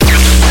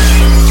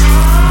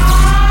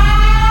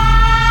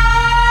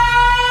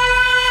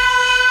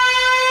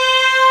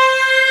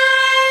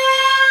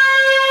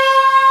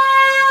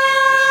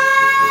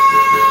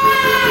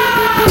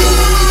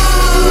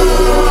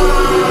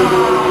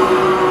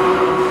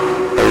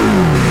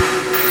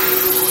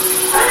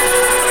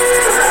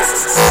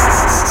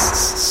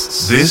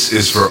This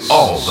is for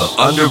all the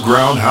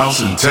underground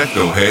house and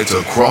techno heads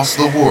across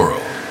the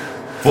world.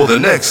 For the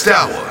next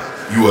hour,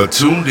 you are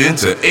tuned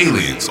into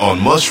Aliens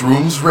on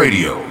Mushrooms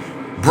Radio.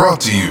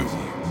 Brought to you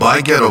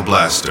by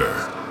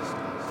Gettoblaster.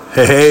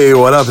 Hey,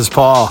 what up? It's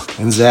Paul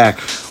and Zach.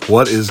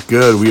 What is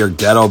good? We are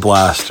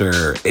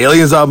Gettoblaster.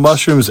 Aliens on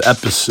Mushrooms,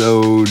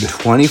 episode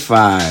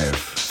 25.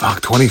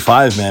 Fuck,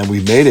 25, man. We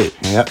made it.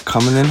 Yep,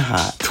 coming in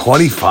hot.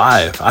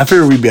 25. I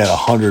figured we'd be at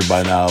 100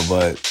 by now,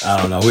 but I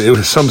don't know. It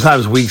was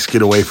sometimes weeks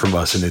get away from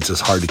us, and it's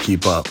just hard to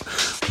keep up.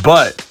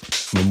 But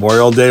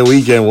Memorial Day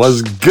weekend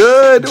was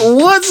good.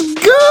 What's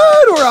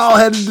good? We're all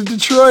headed to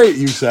Detroit.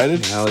 You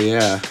excited? Hell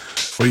yeah.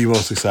 What are you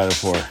most excited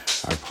for?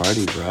 Our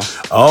party, bro.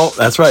 Oh,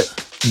 that's right.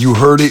 You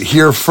heard it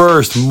here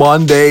first.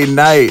 Monday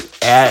night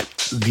at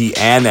the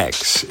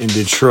Annex in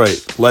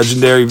Detroit.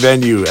 Legendary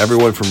venue.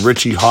 Everyone from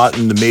Richie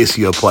Houghton to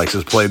Macioplex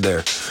has played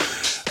there.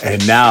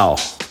 And now,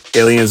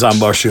 Aliens on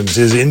Mushrooms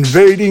is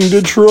invading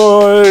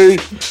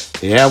Detroit.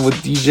 Yeah, with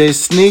DJ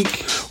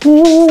Sneak.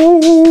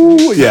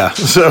 Ooh, yeah.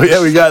 So,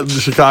 yeah, we got the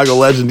Chicago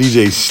legend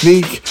DJ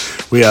Sneak.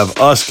 We have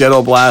us,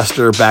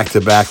 Gettoblaster,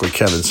 back-to-back with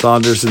Kevin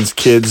Saunderson's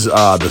kids,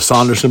 the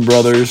Saunderson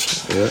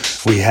brothers. Yeah.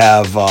 We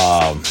have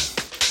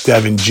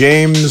Devin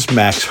James,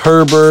 Max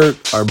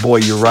Herbert, our boy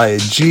Uriah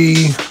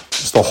G.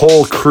 It's the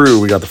whole crew.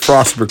 We got the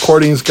Frosted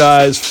Recordings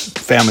guys,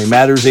 Family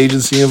Matters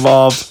Agency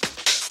involved,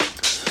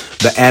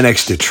 the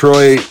Annex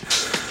Detroit,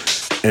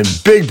 and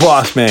big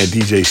boss man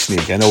DJ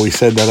Sneak. I know we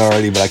said that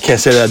already, but I can't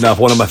say that enough.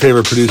 One of my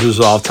favorite producers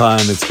of all time.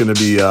 It's gonna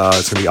be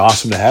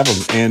awesome to have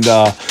him. And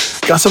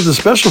got something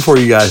special for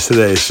you guys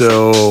today.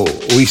 So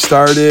we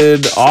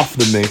started off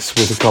the mix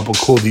with a couple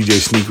cool DJ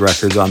Sneak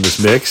records on this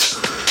mix,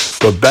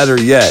 but better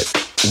yet,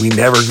 we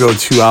never go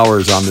 2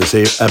 hours on this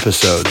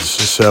episodes,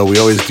 so we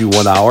always do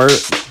 1 hour.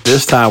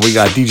 This time we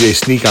got DJ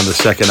Sneak on the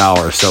second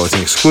hour, so it's an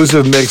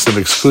exclusive mix of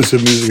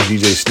exclusive music of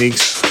DJ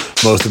Sneak's.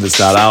 Most of it's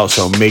not out,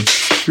 so make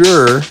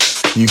sure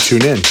you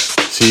tune in.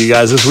 See you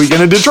guys this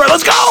weekend in Detroit.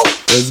 Let's go!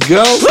 Let's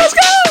go! Let's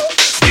go!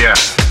 Yeah.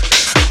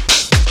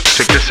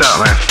 Check this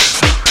out, man.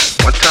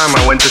 One time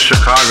I went to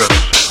Chicago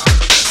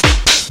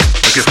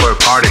looking for a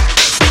party.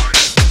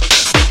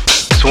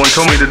 Someone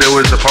told me that there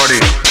was a party,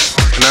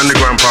 an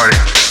underground party,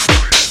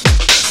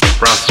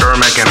 around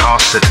Servante and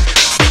Haus.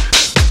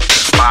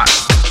 Spot.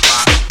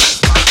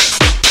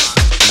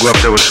 Go up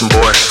there with some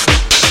boys.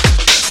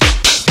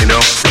 You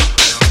know?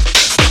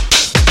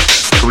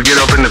 So we get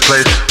up in the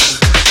place.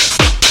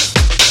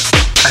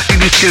 I see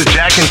these kids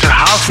jacking to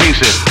house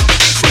music.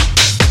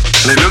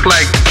 And they look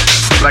like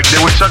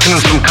they were sucking in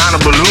some kind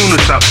of balloon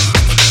or something.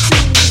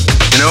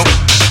 You know?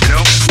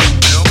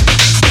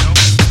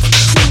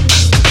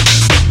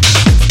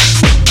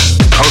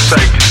 I was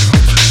like,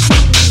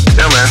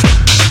 yeah, man.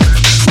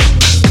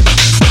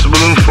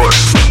 Balloon for it.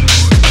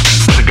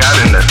 There's a guy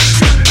in there.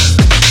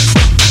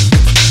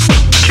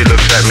 Kid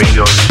looks at me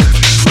and goes,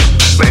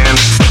 man,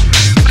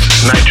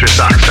 it's nitrous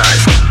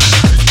oxide.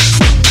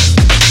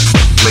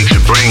 Makes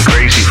your brain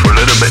crazy for a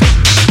little bit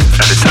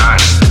at a time.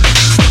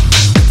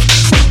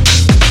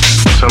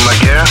 So I'm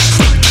like, yeah?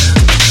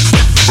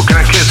 Well, can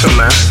I kiss him,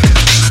 man?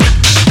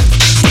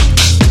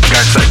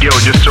 Guy's like, yo,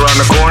 just around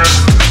the corner,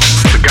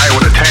 the guy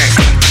with a tank.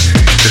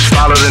 Just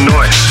follow the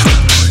noise.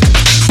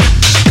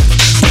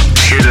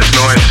 Hear this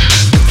noise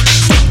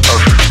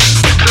of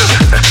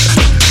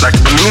like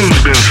balloons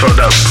being filled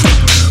up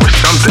with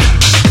something.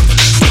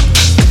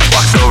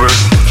 Walked over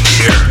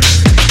here.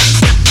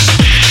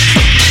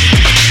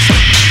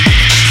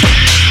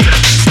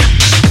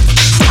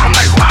 I'm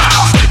like,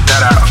 wow, check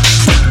that out.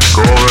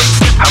 Go over.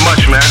 How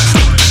much, man?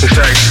 He's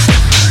like,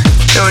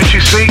 yo, ain't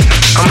you Sneak?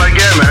 I'm like,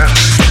 yeah, man.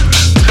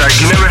 He's like,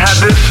 you never had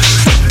this?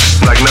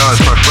 I'm like, no, it's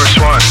my first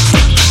one.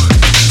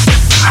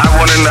 Have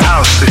one in the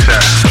house, he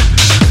says.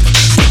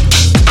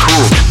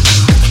 Cool.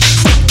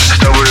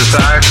 Step over to the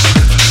side,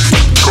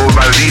 go over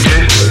by the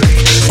DJ,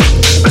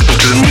 listen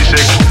to the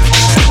music,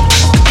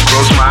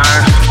 close my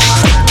eyes,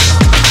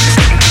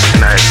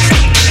 and I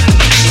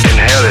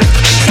inhale it.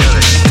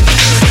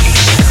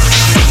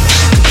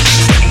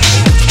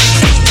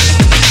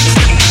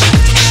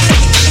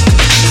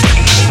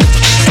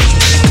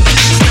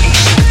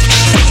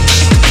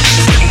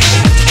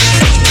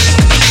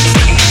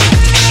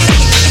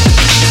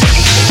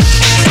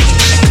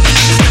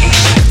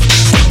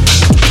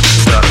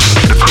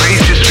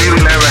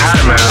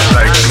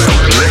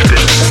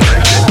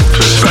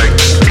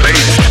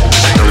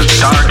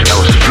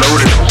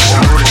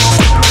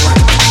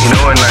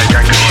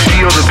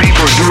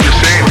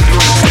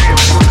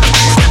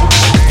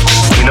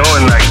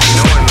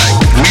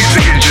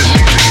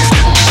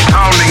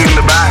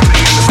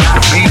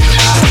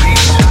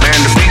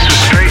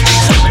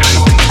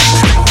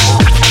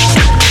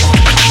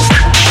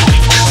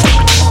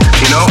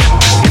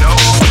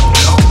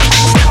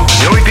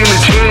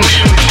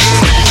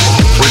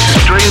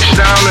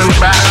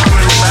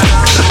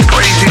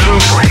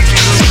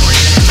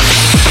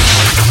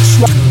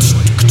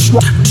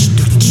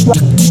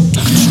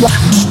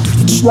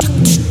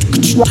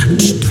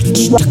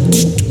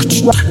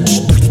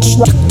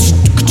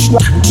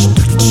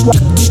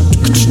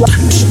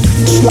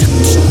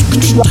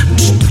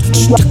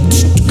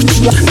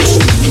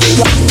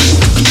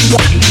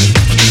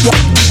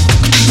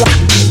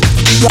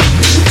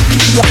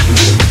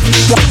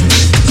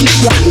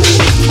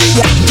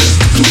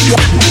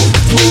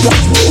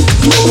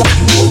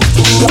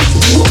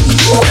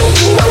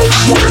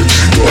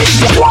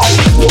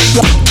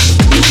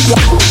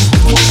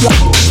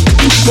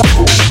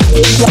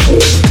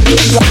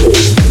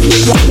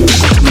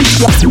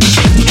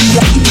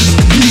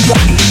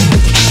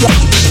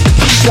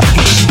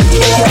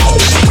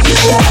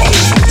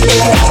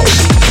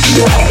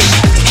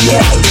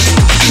 Yeah.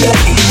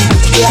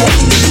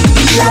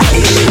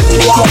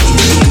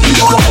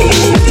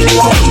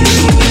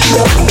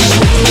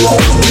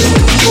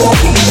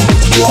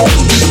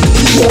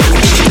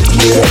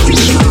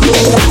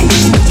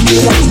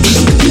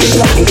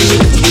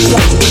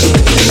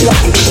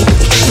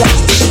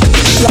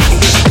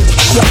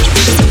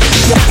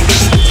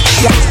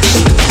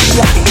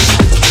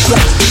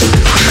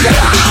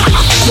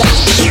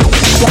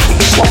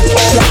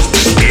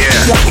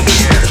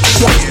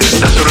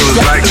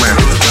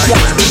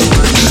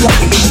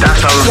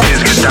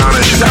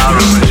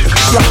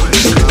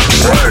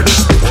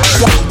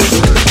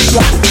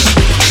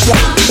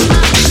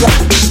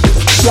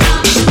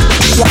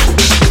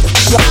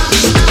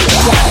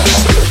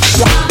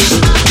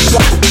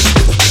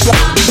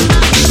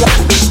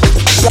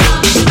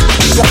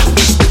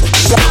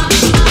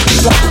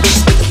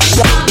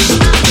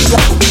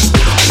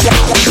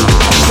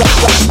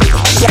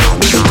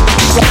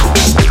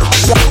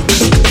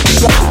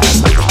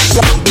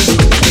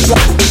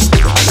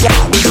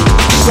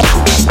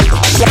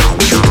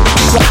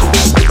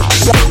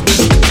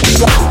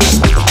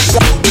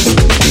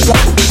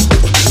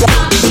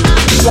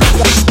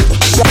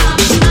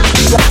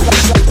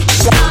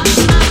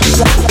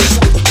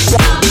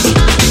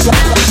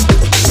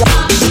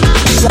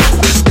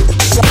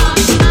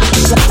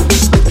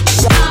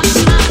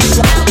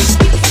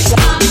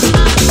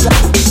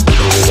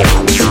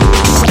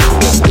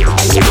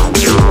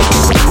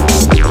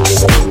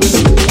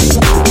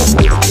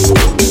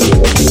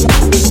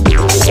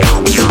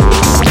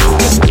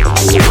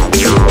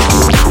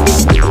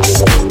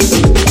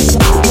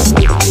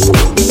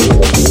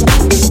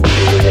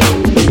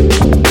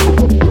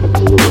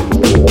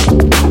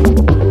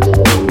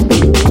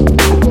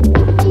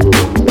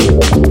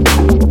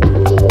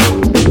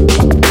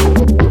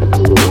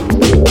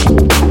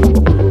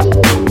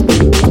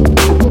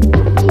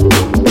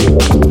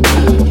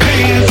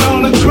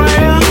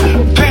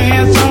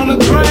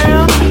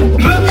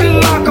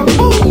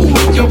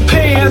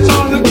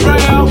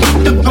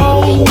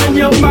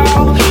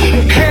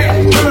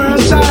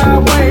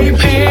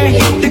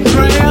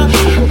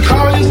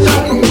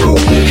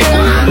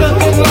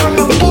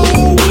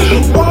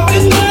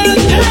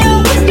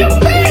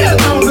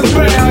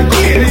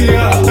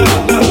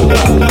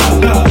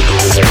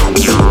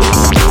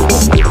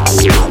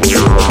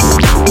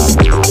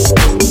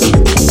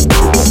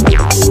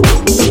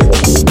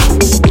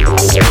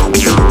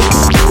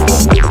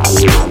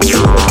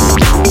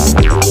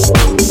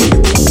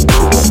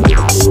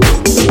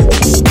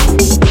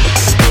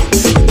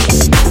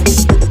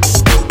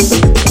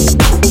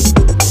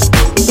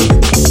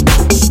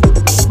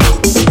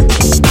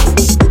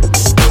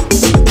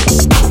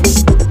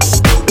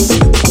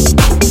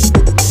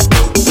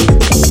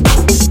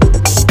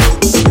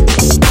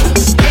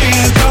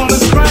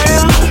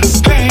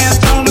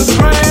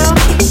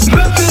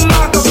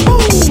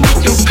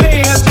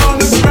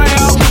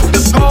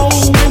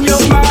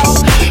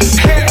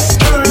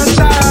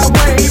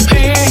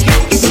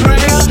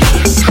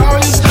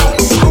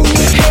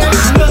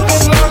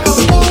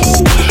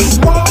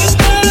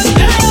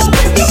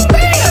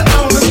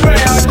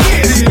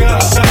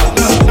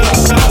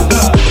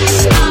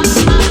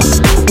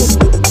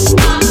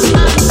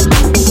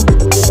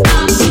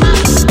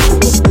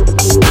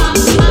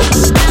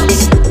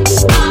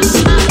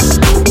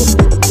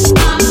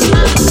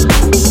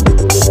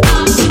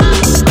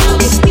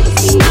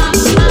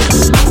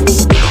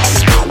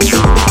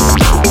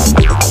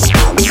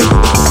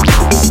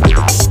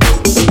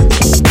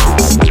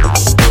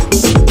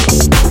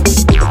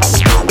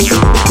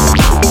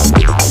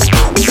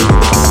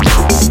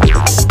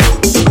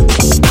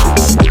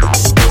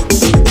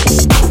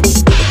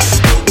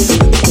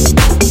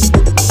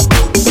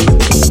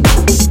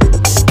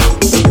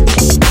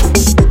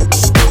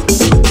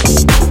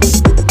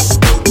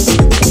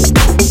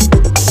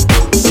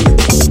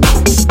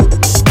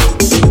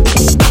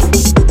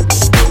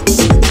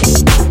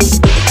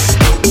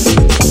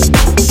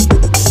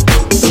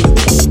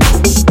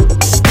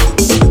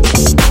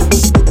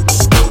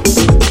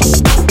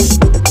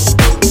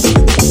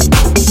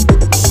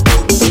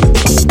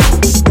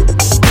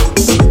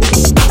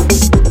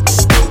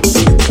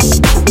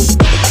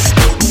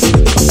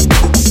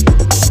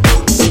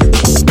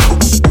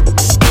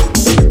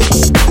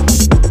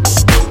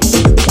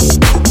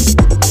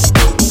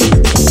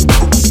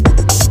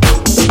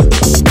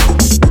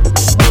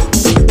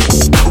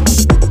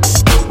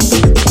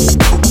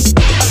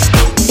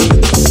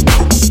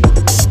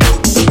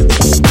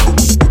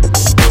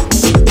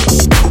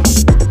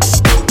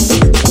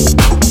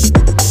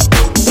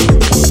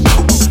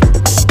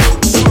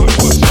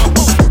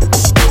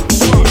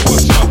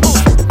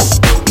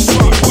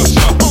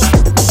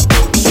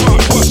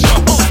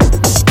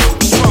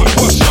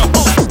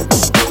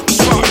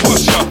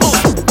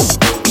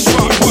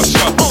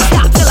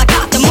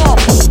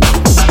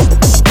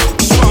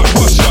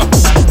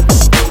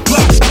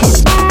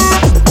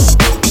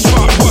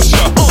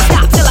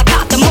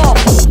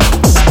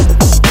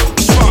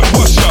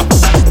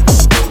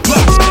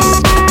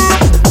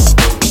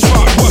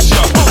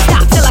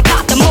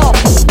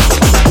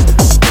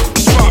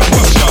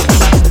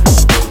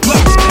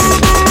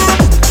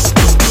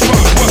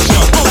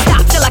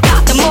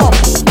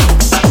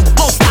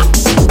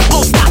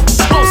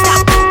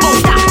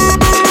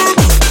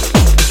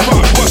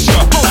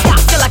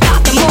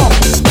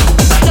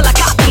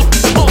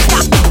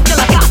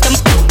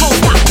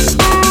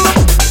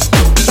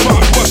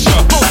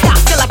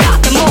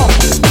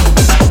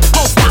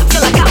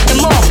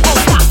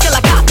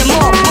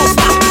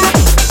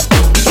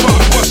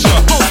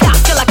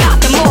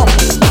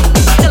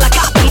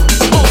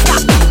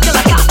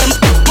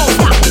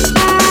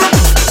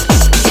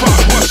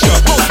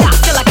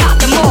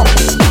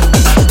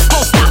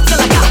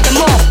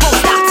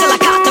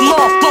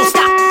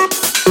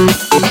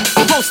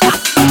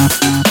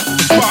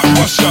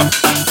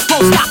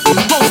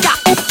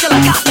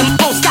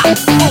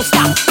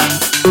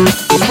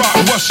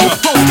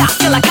 stop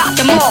till I got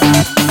them all.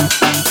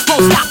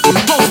 Won't stop,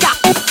 won't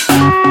stop.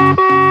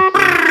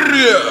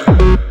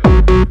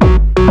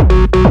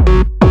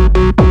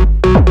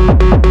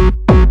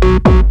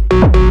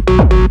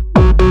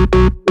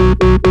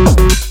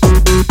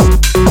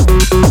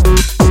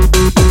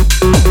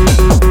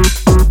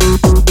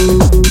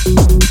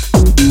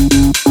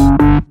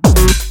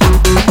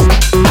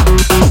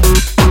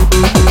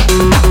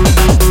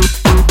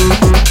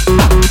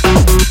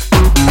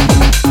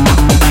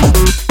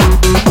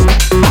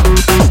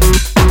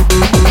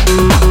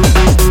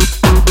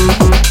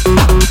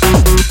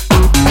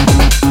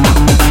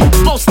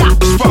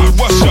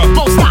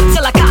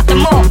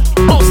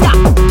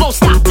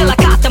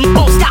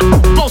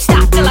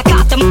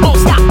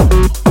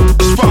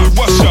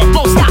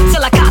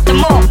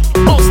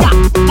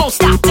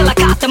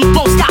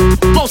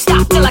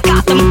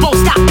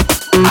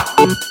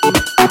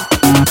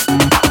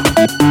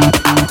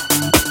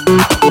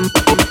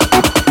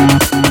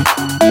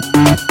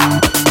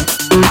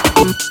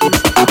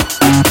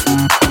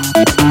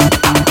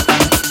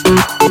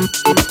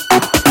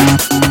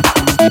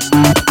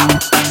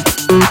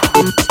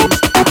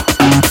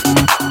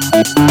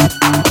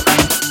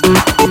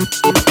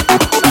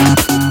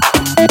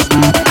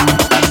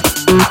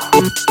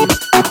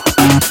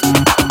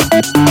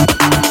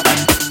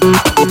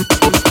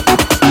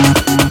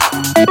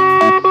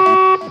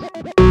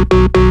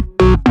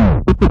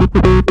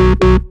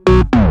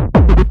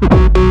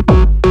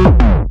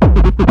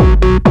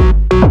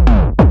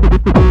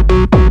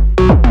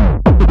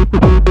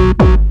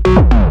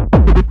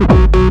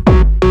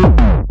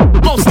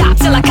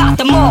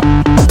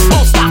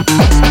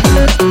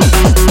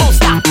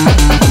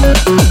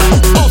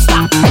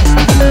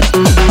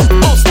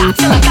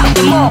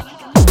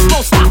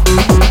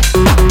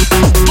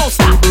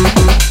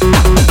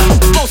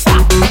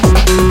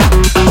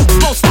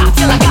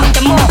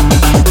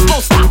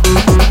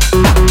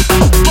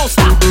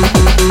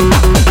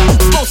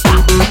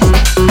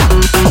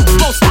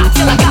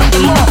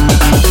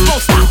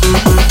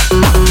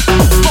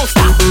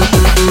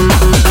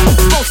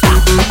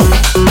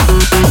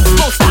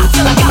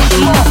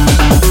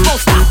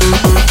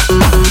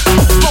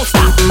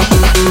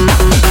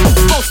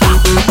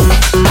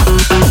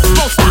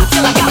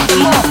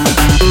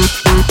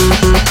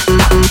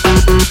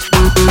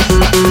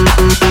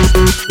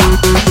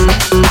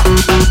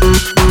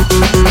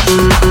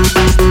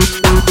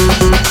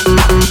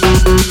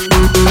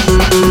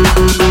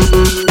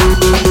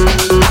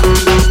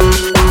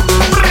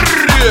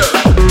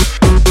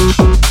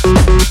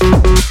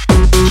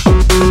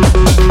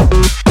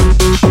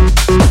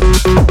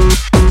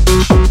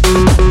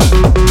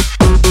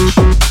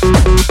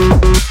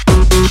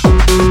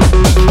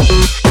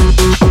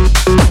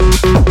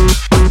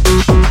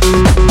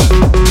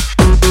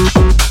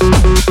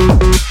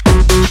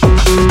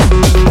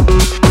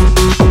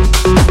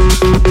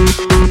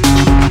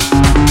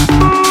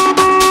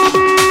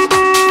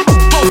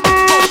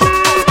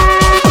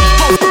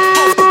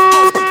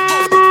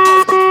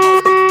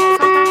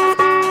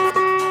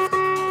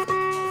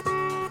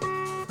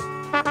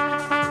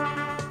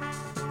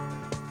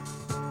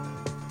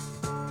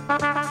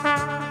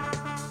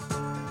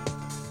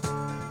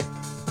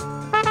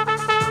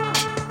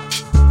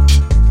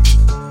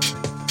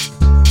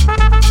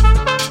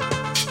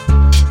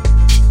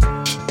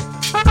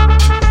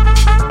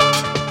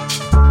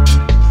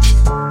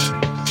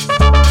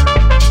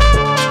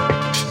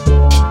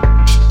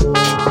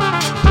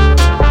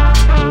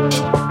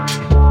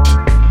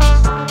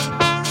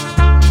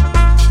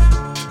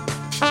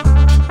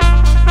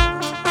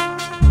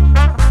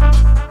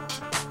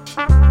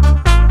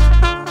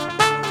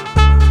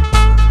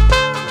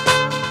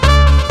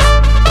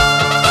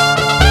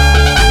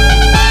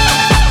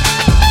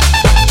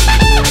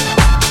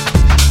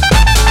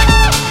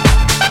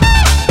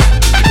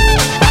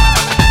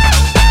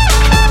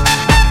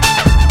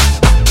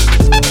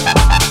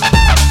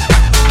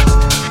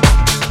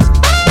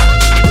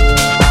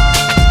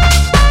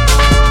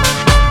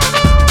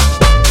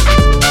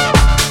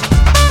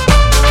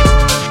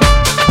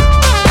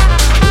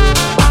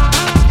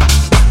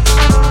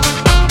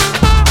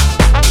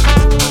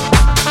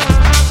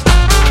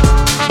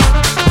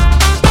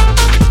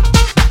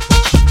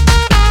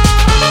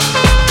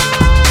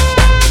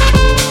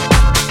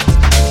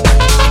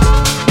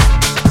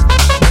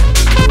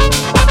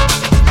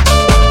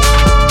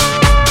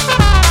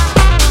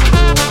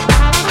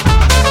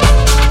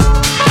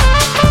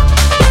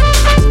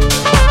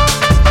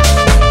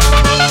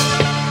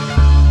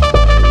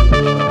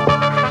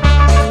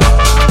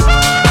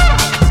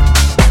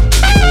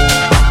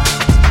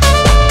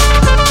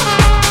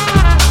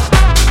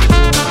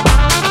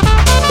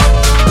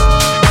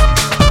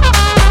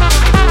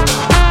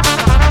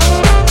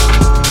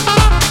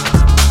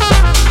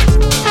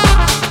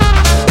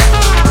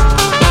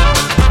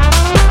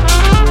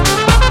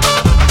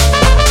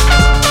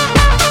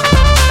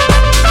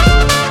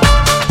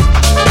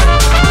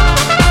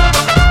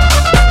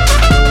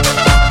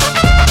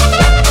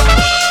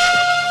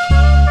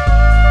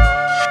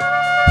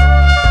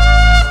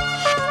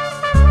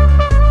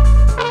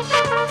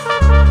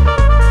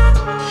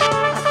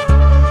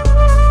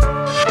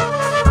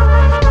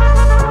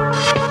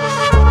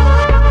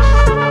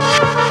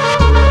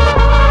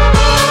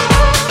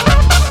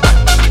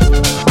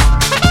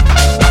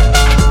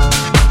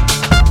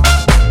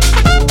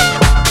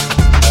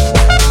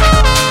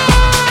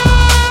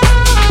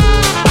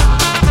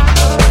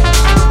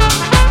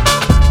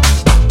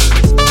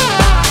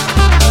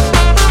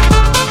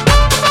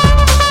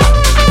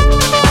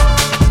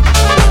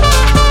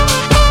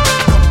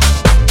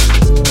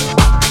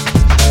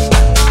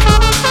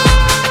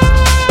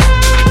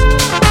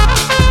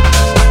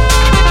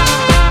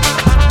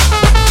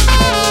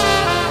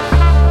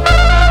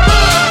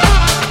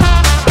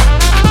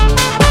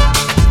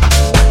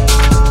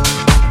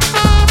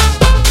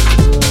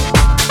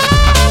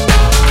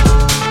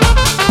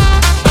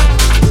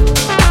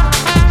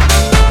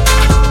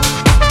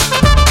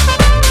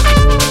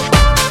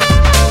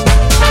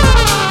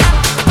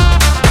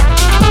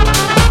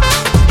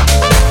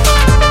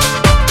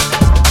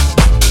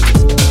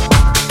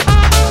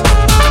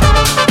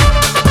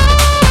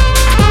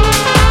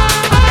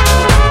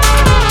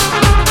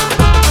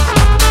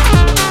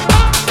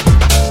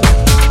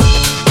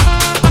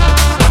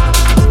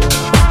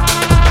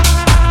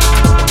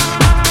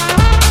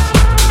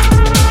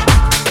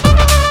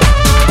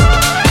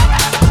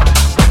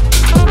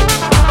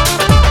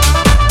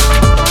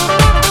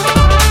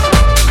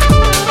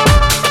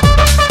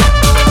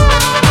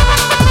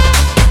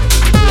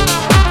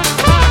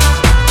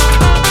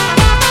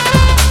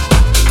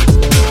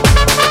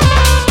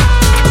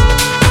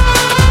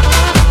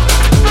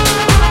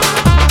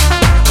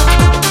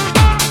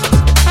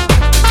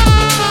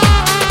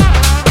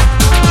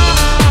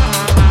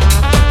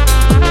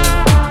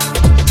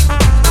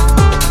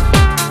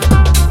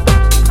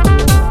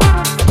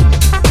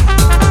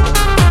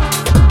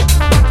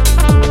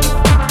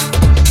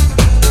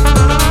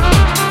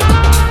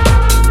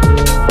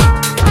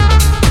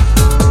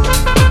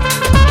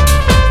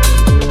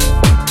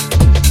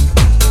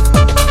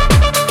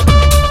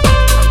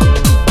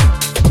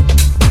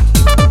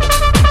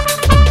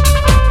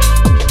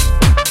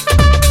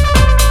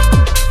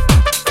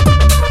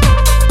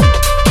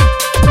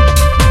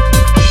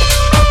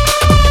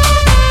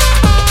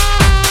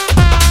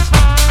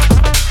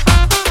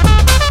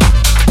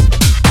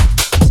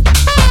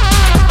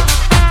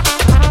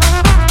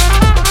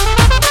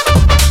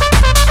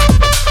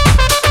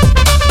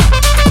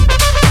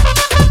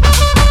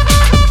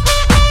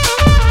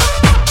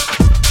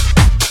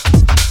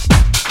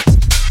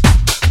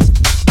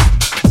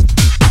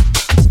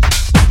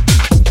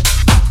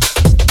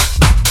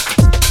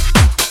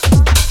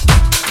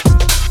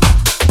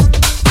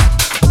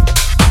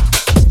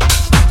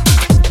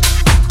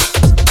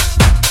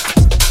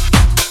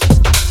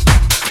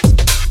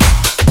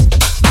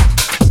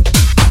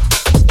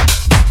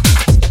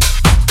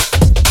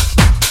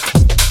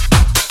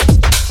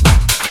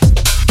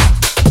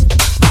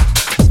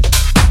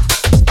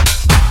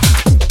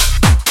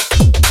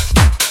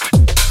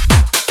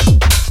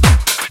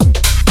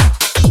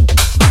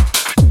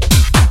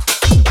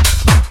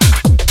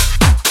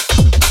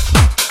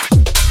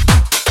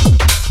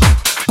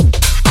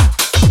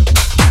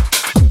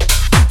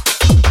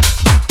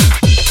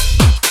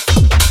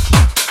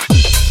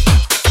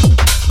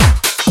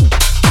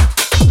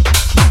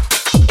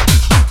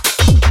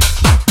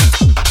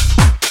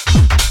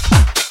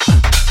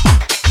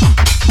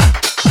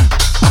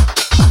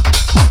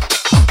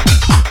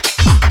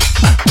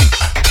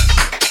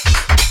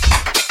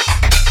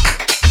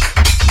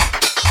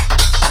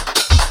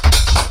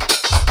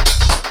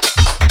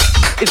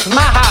 It's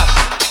my house.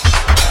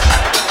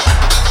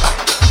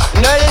 You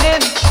know what it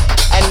is?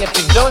 And if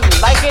you don't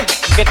like it,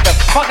 get the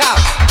fuck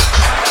out.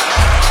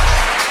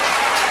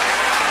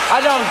 I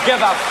don't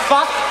give a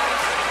fuck.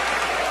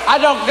 I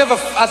don't give a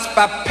fuck.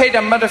 I pay the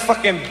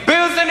motherfucking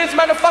bills in this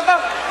motherfucker.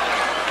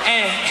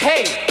 And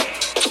hey,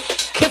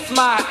 kiss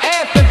my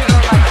ass if you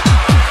don't like it.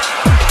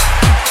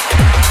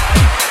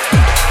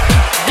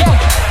 Yes.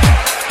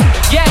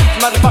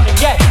 Yes, motherfucker,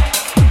 yes.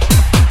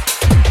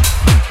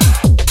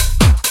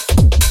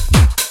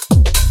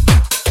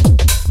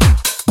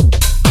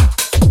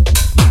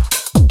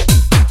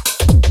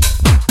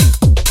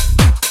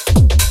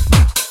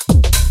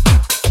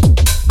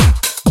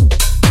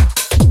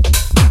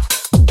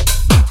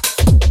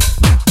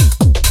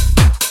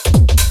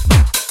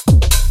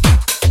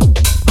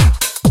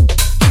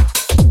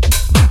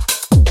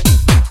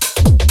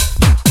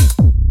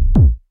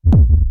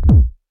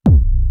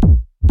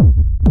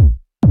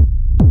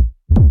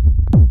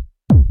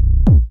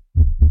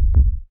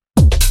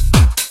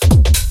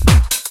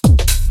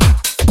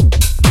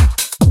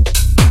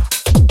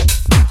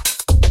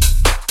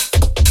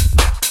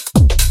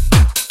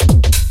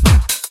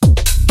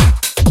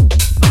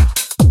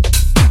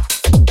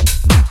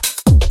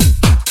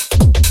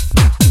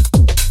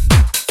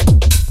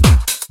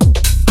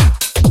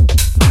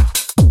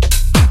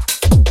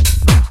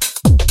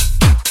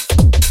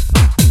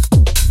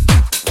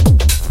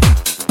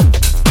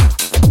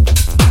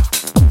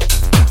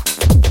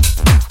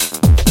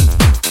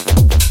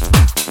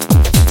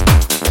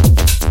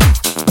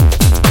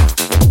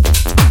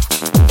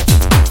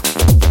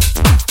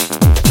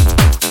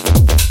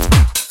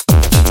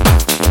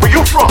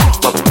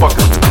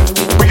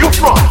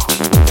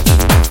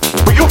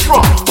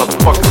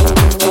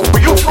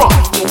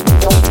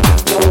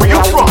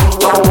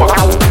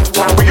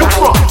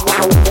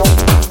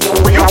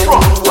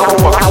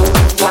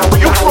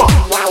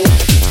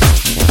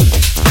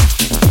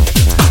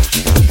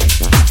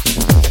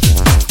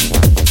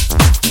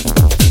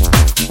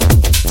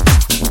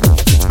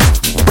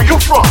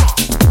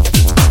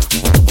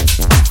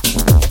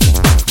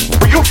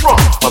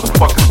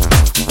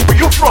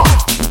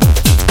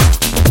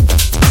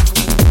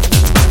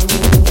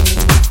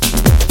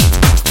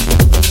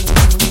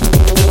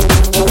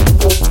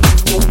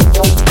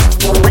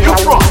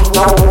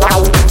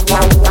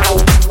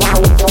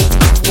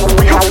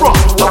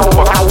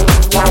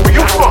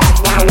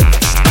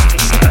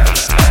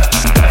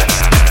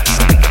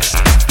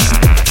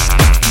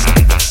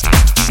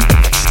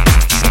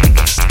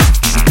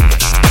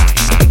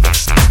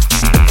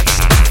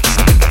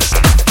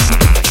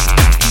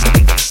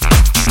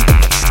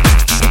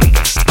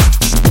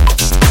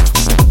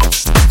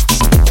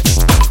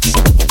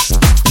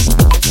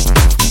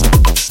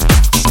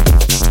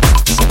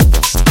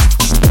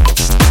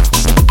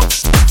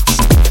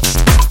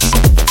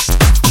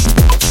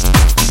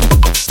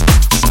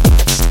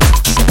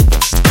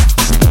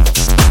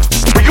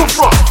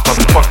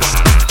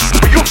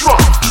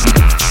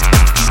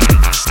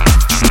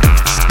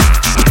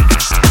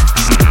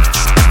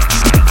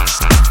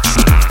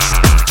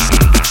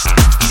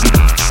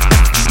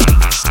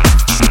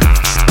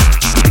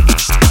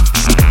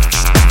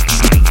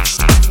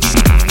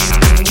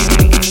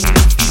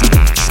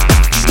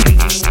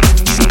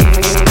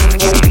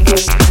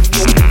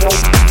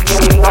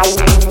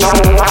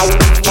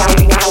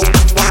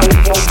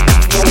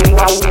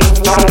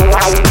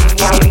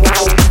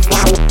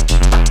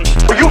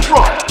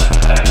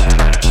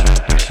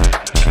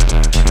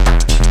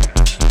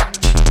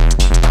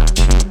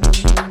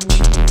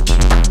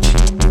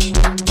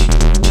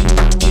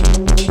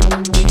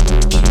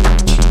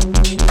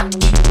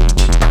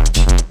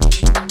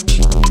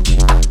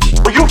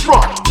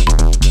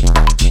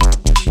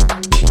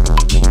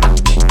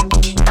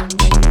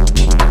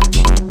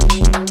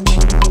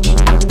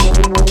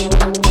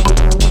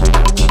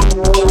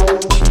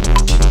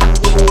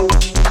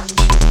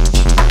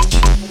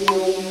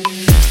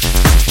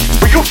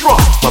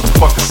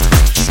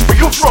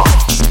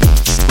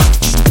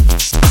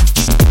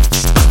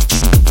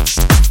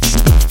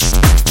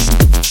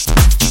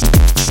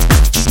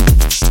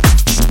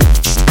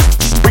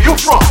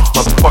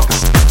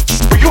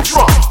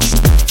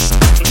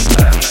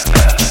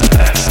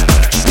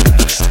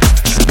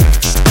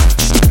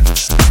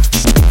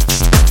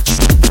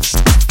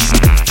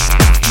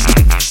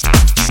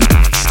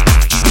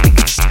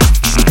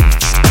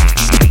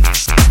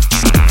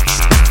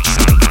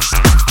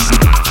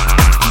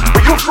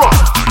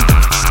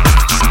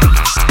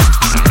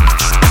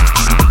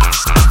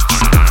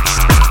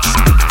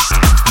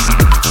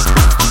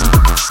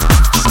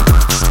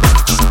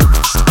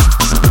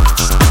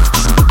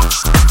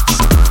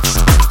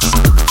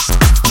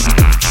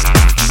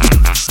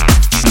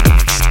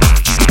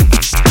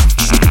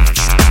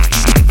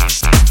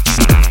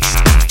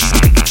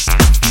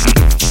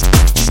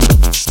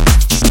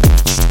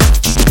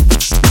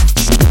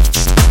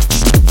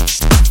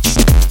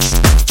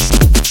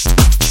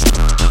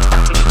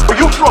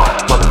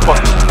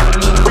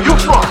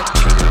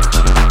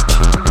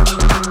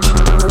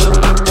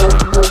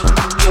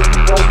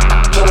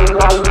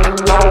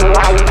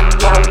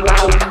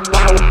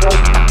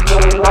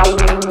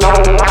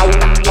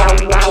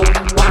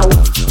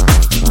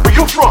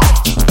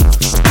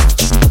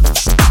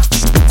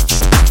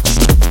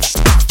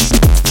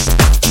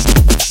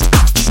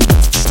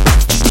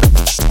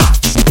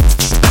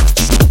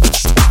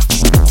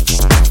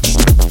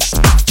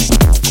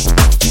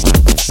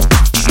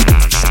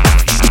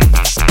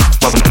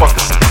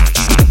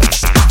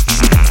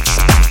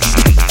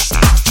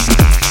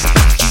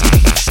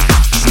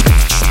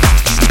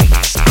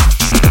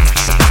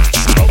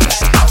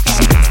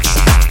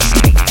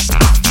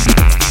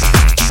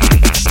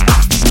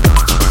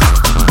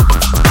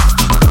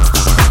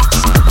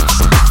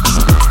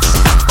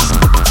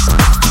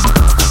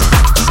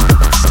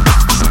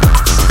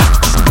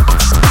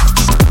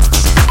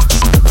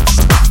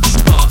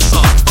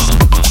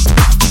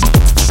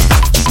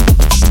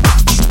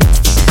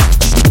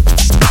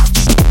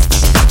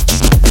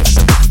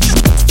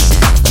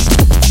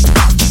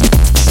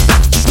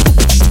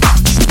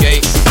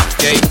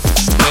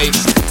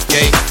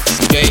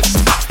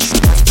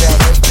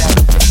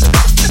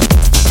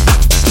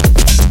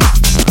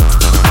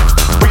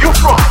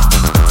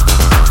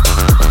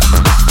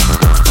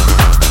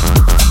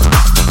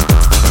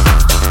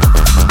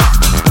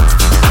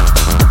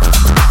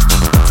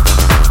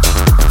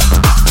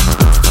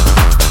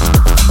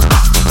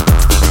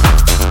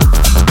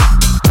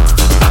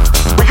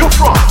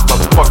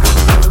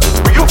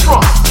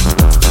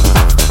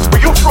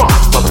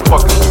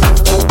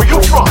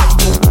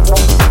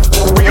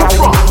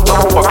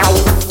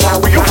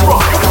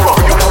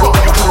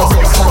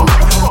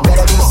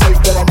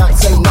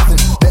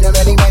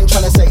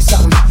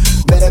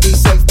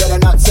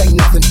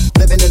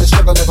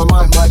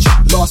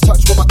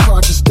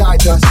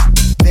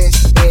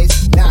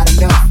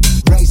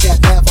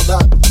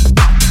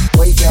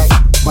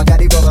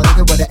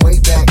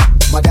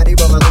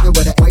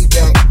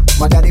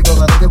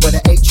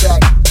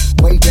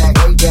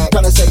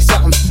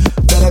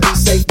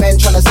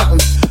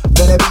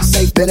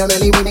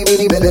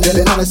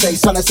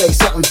 Tryna say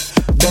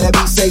something, better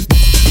be safe.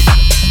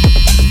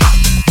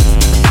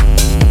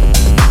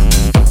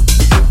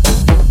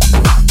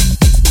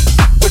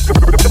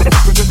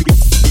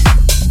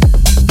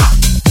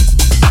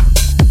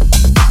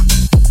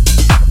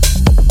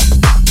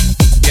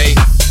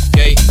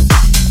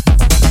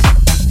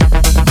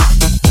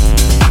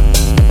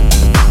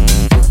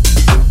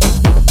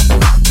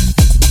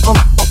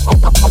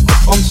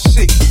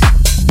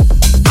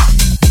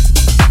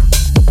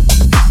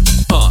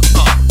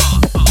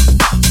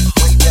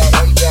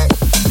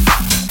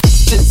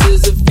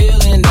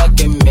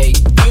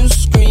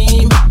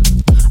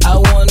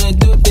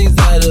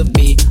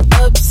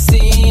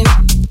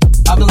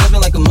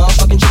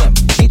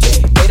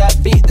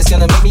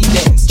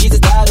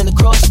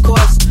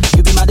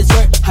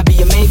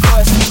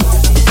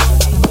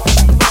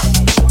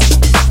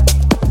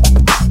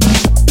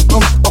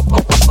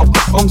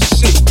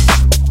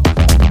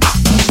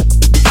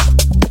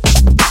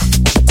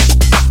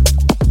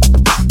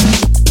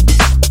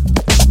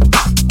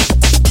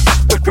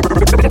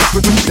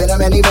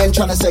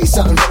 Tryna say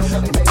something.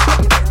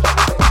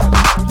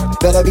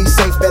 Better be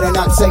safe, better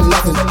not say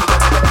nothing.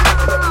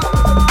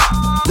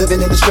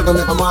 Living in the struggle,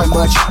 never mind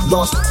much.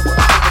 Lost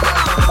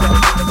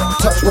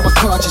touch with my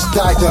conscious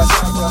die dust.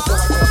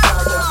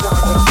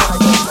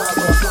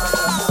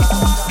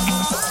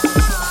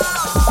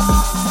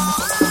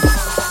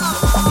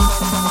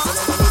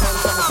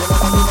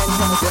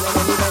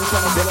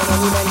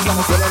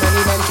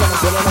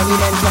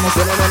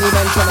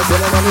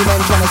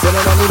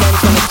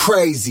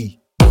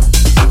 Crazy.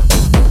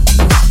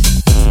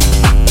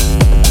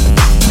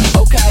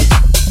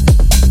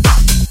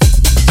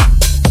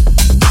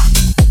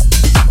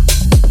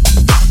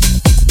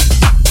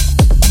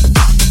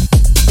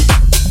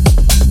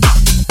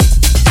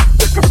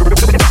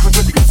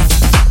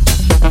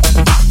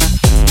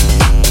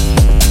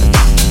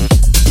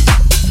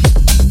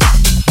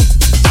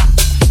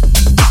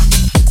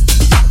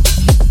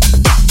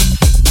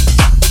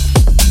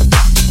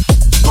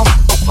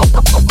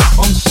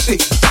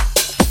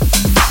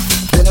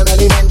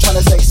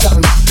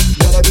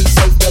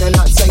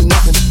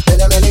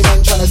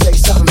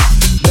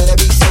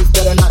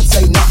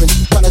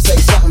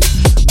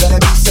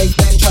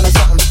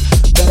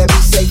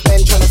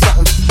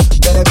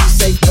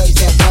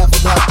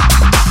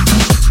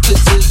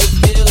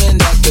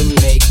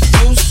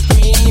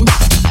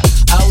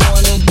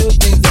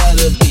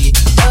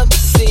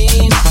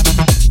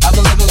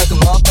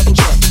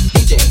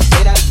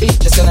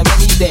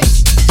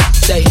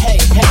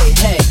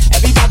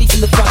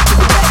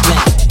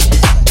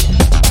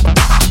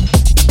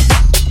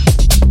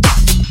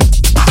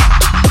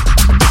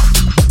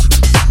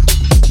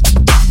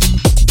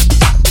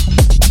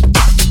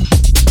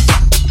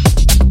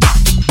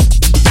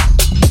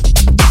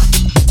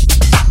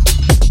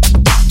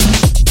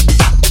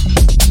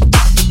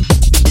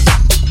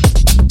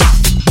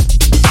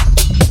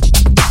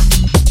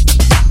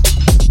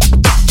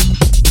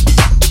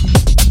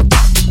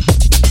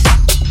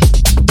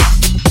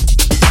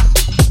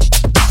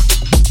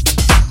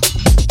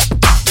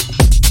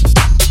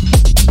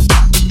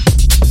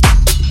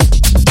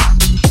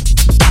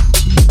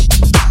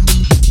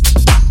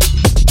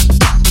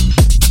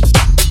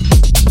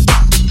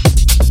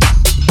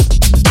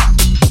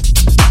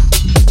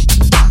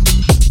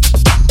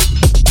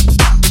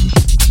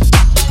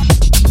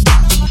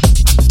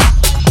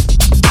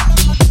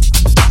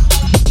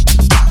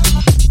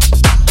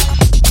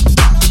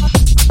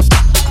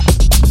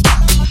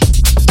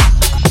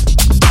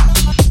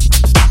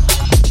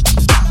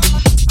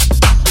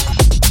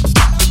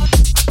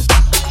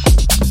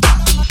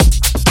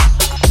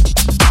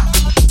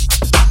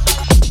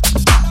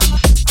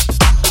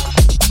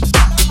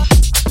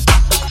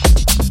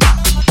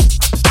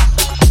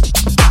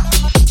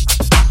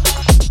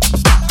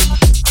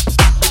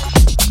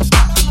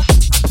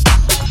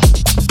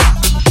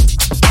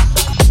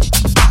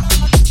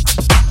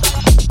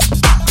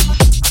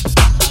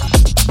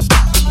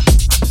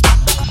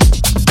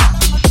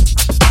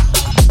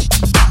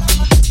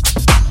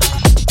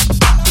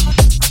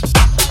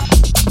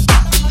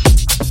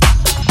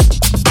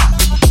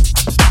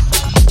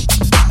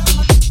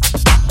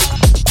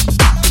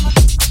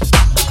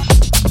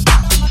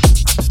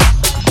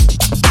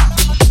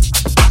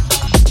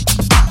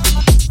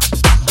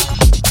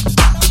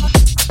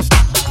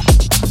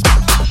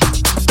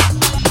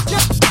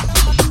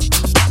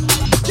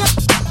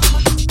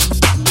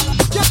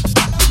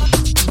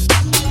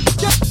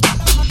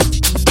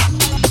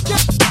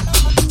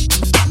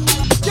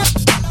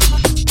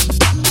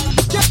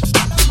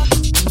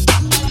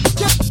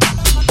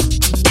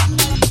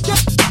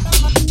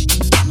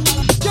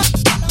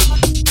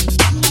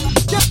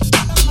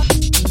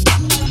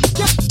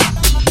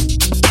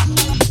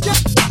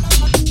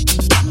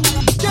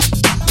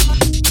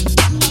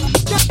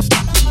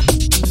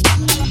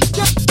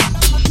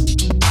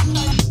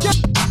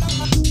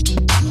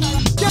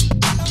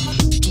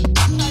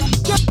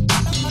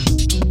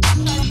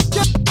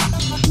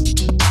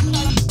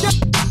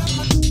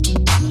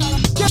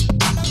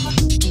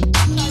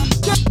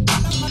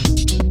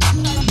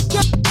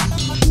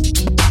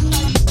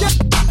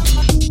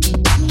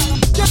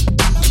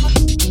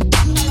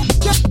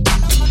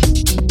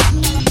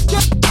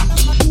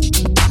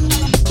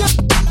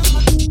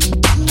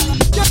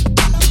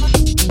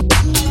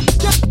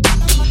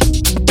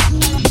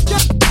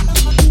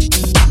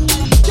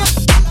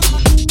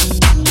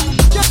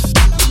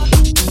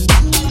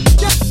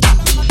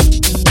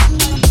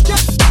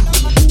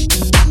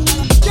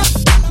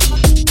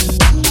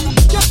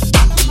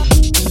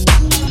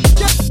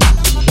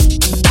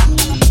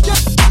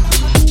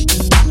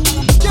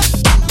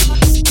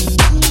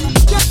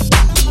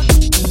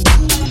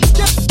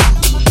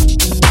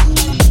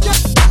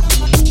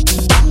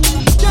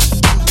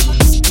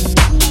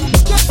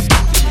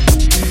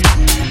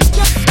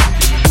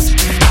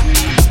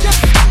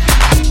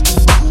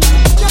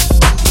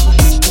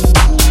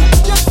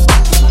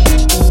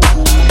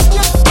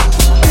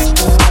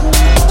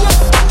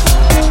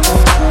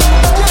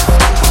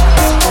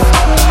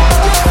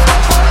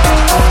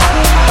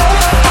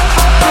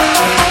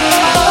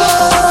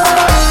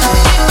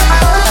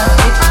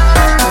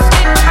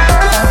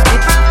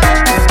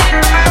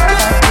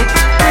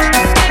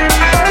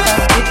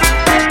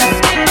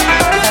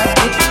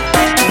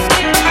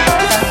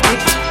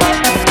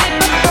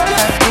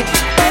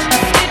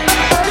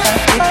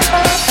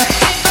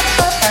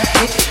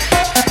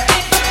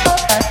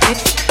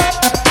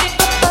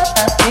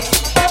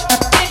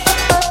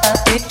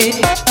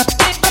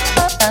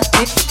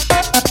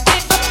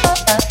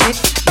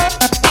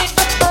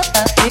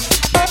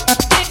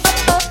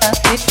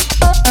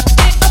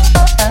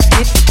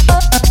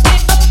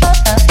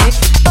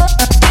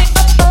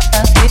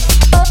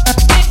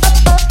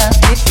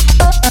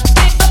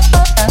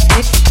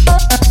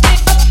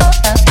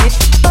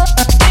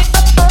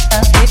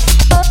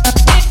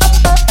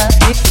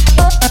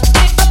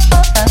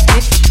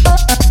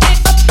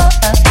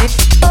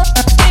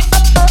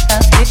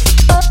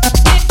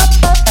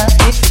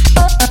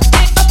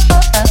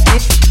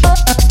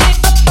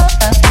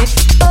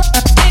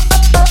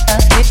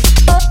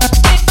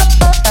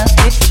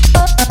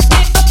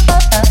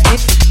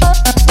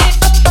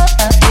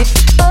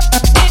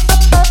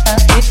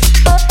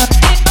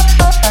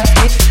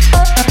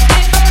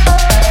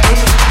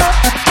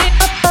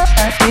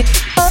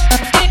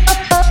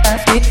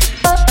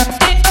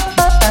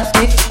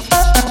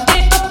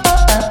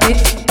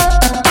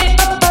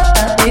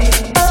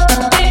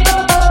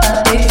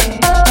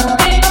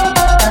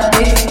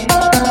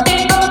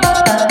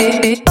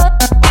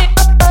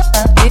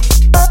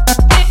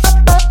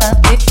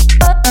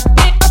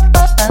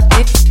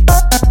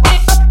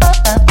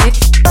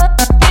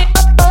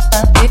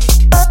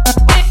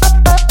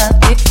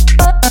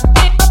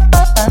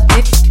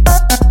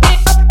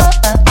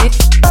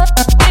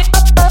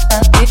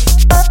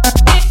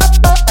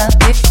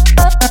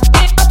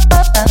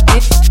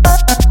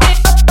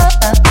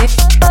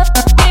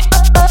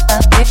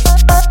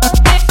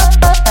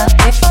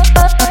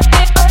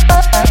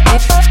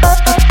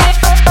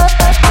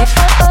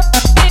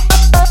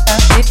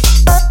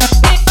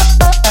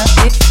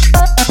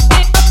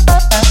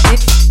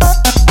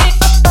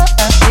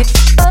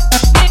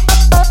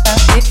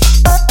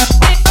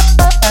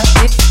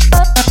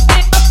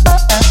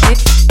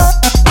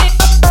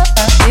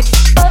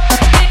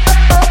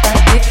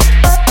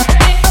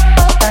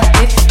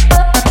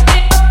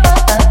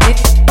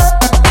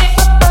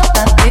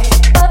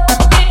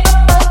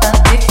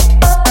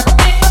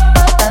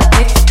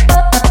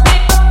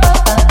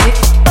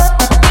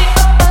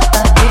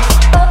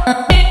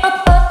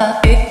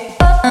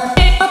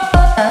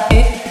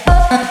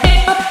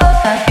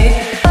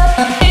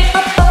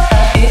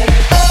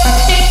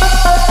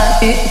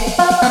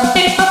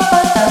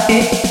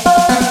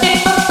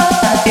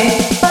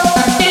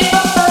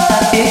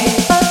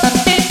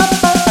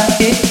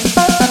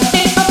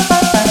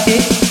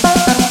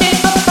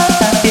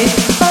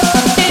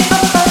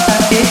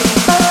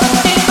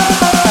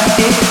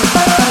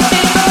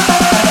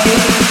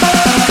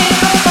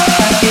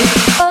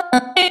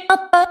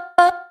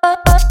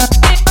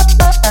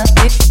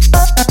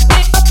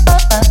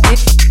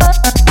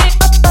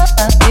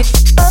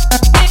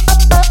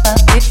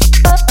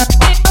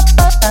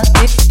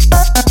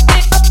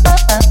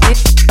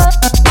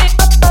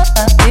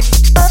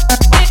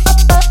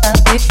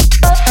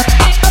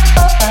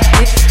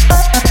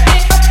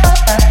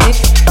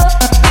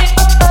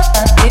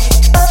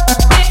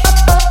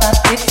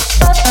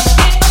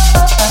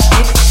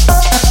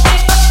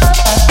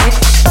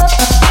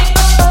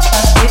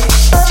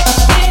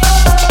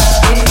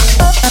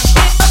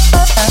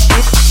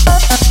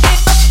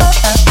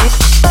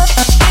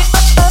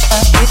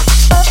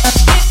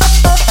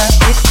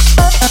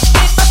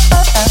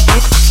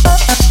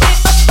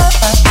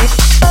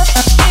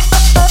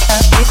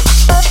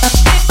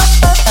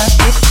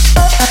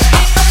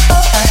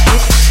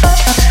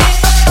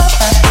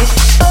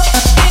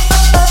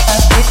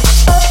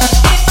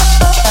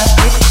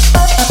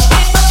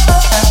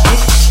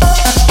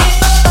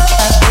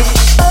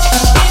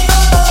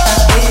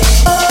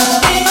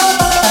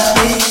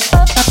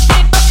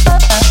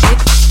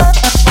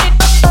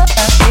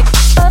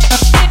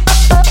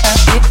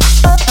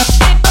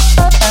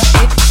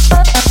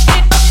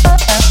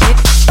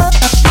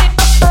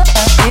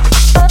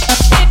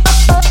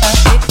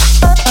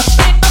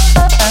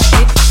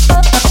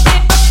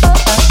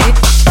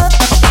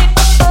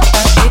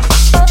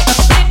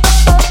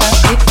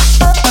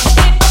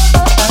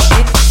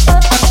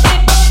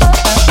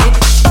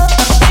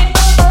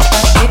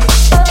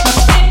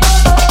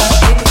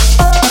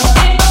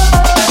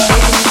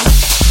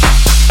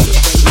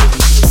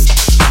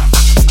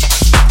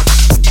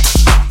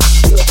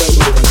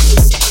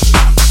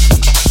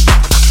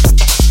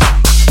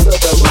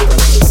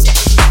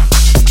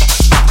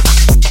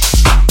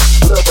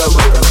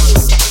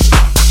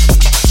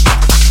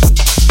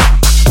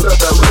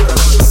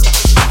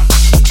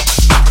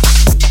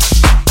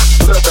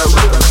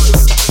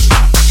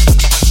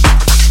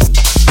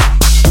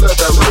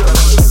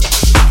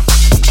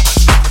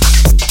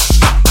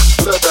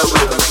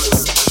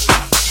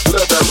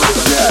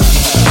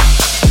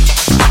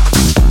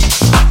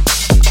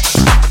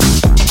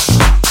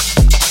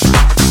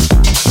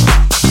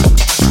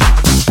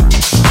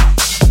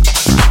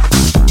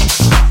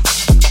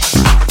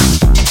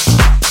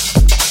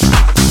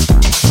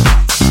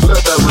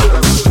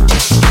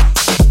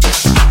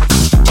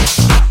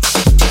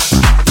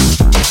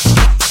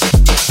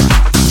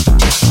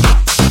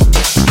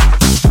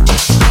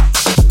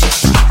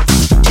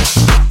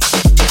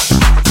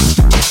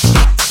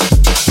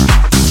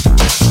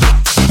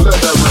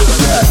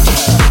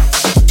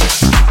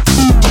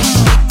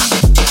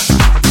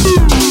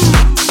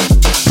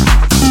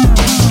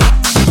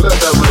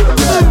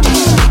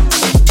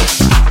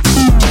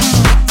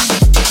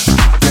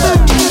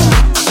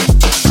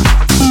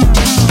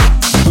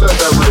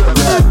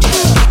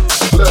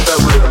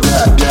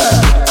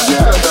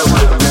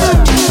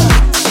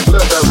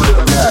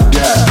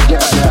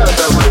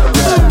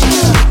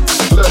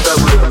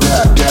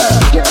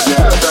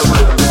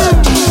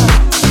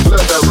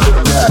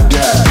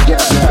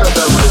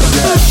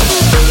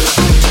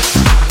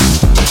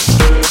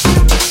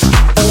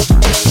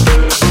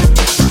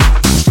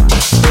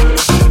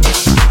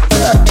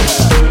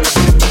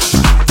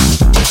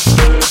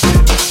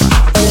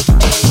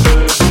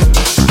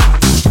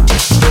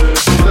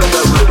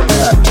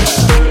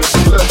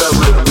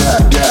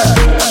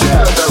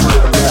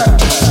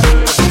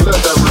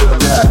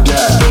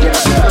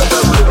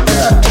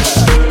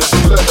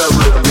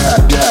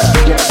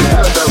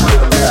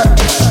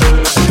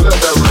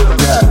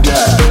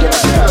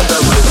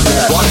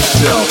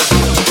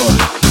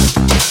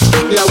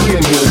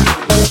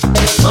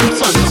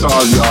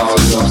 y'all,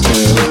 you know what I'm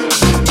saying?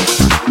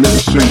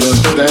 Make sure you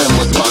understand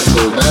what's about to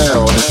go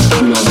down,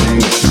 you know what I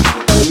mean?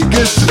 When it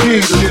gets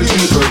deep, it gets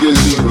deeper, you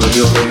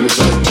know what I mean? It's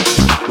like,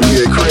 when you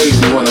get crazy,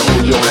 you wanna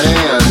hold your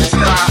hands.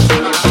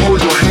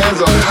 Hold your hands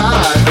up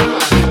high.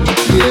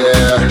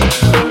 Yeah,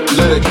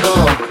 let it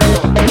come.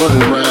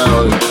 Running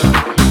around,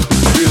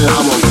 feeling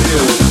how I'm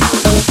feeling.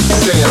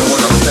 Saying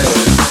what I'm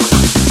saying.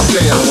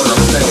 Saying what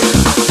I'm saying.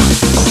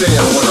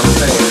 Saying what I'm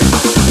saying.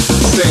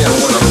 Saying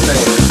what I'm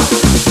saying.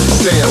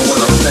 Saying what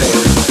I'm saying.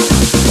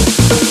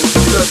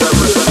 Let that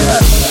rhythm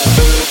at.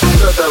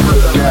 Let that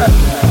rhythm at.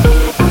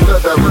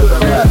 Let that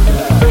rhythm at.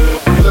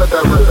 Let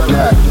that rhythm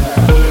at.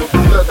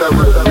 Let that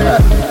rhythm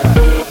at.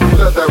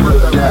 Let that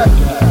rhythm at.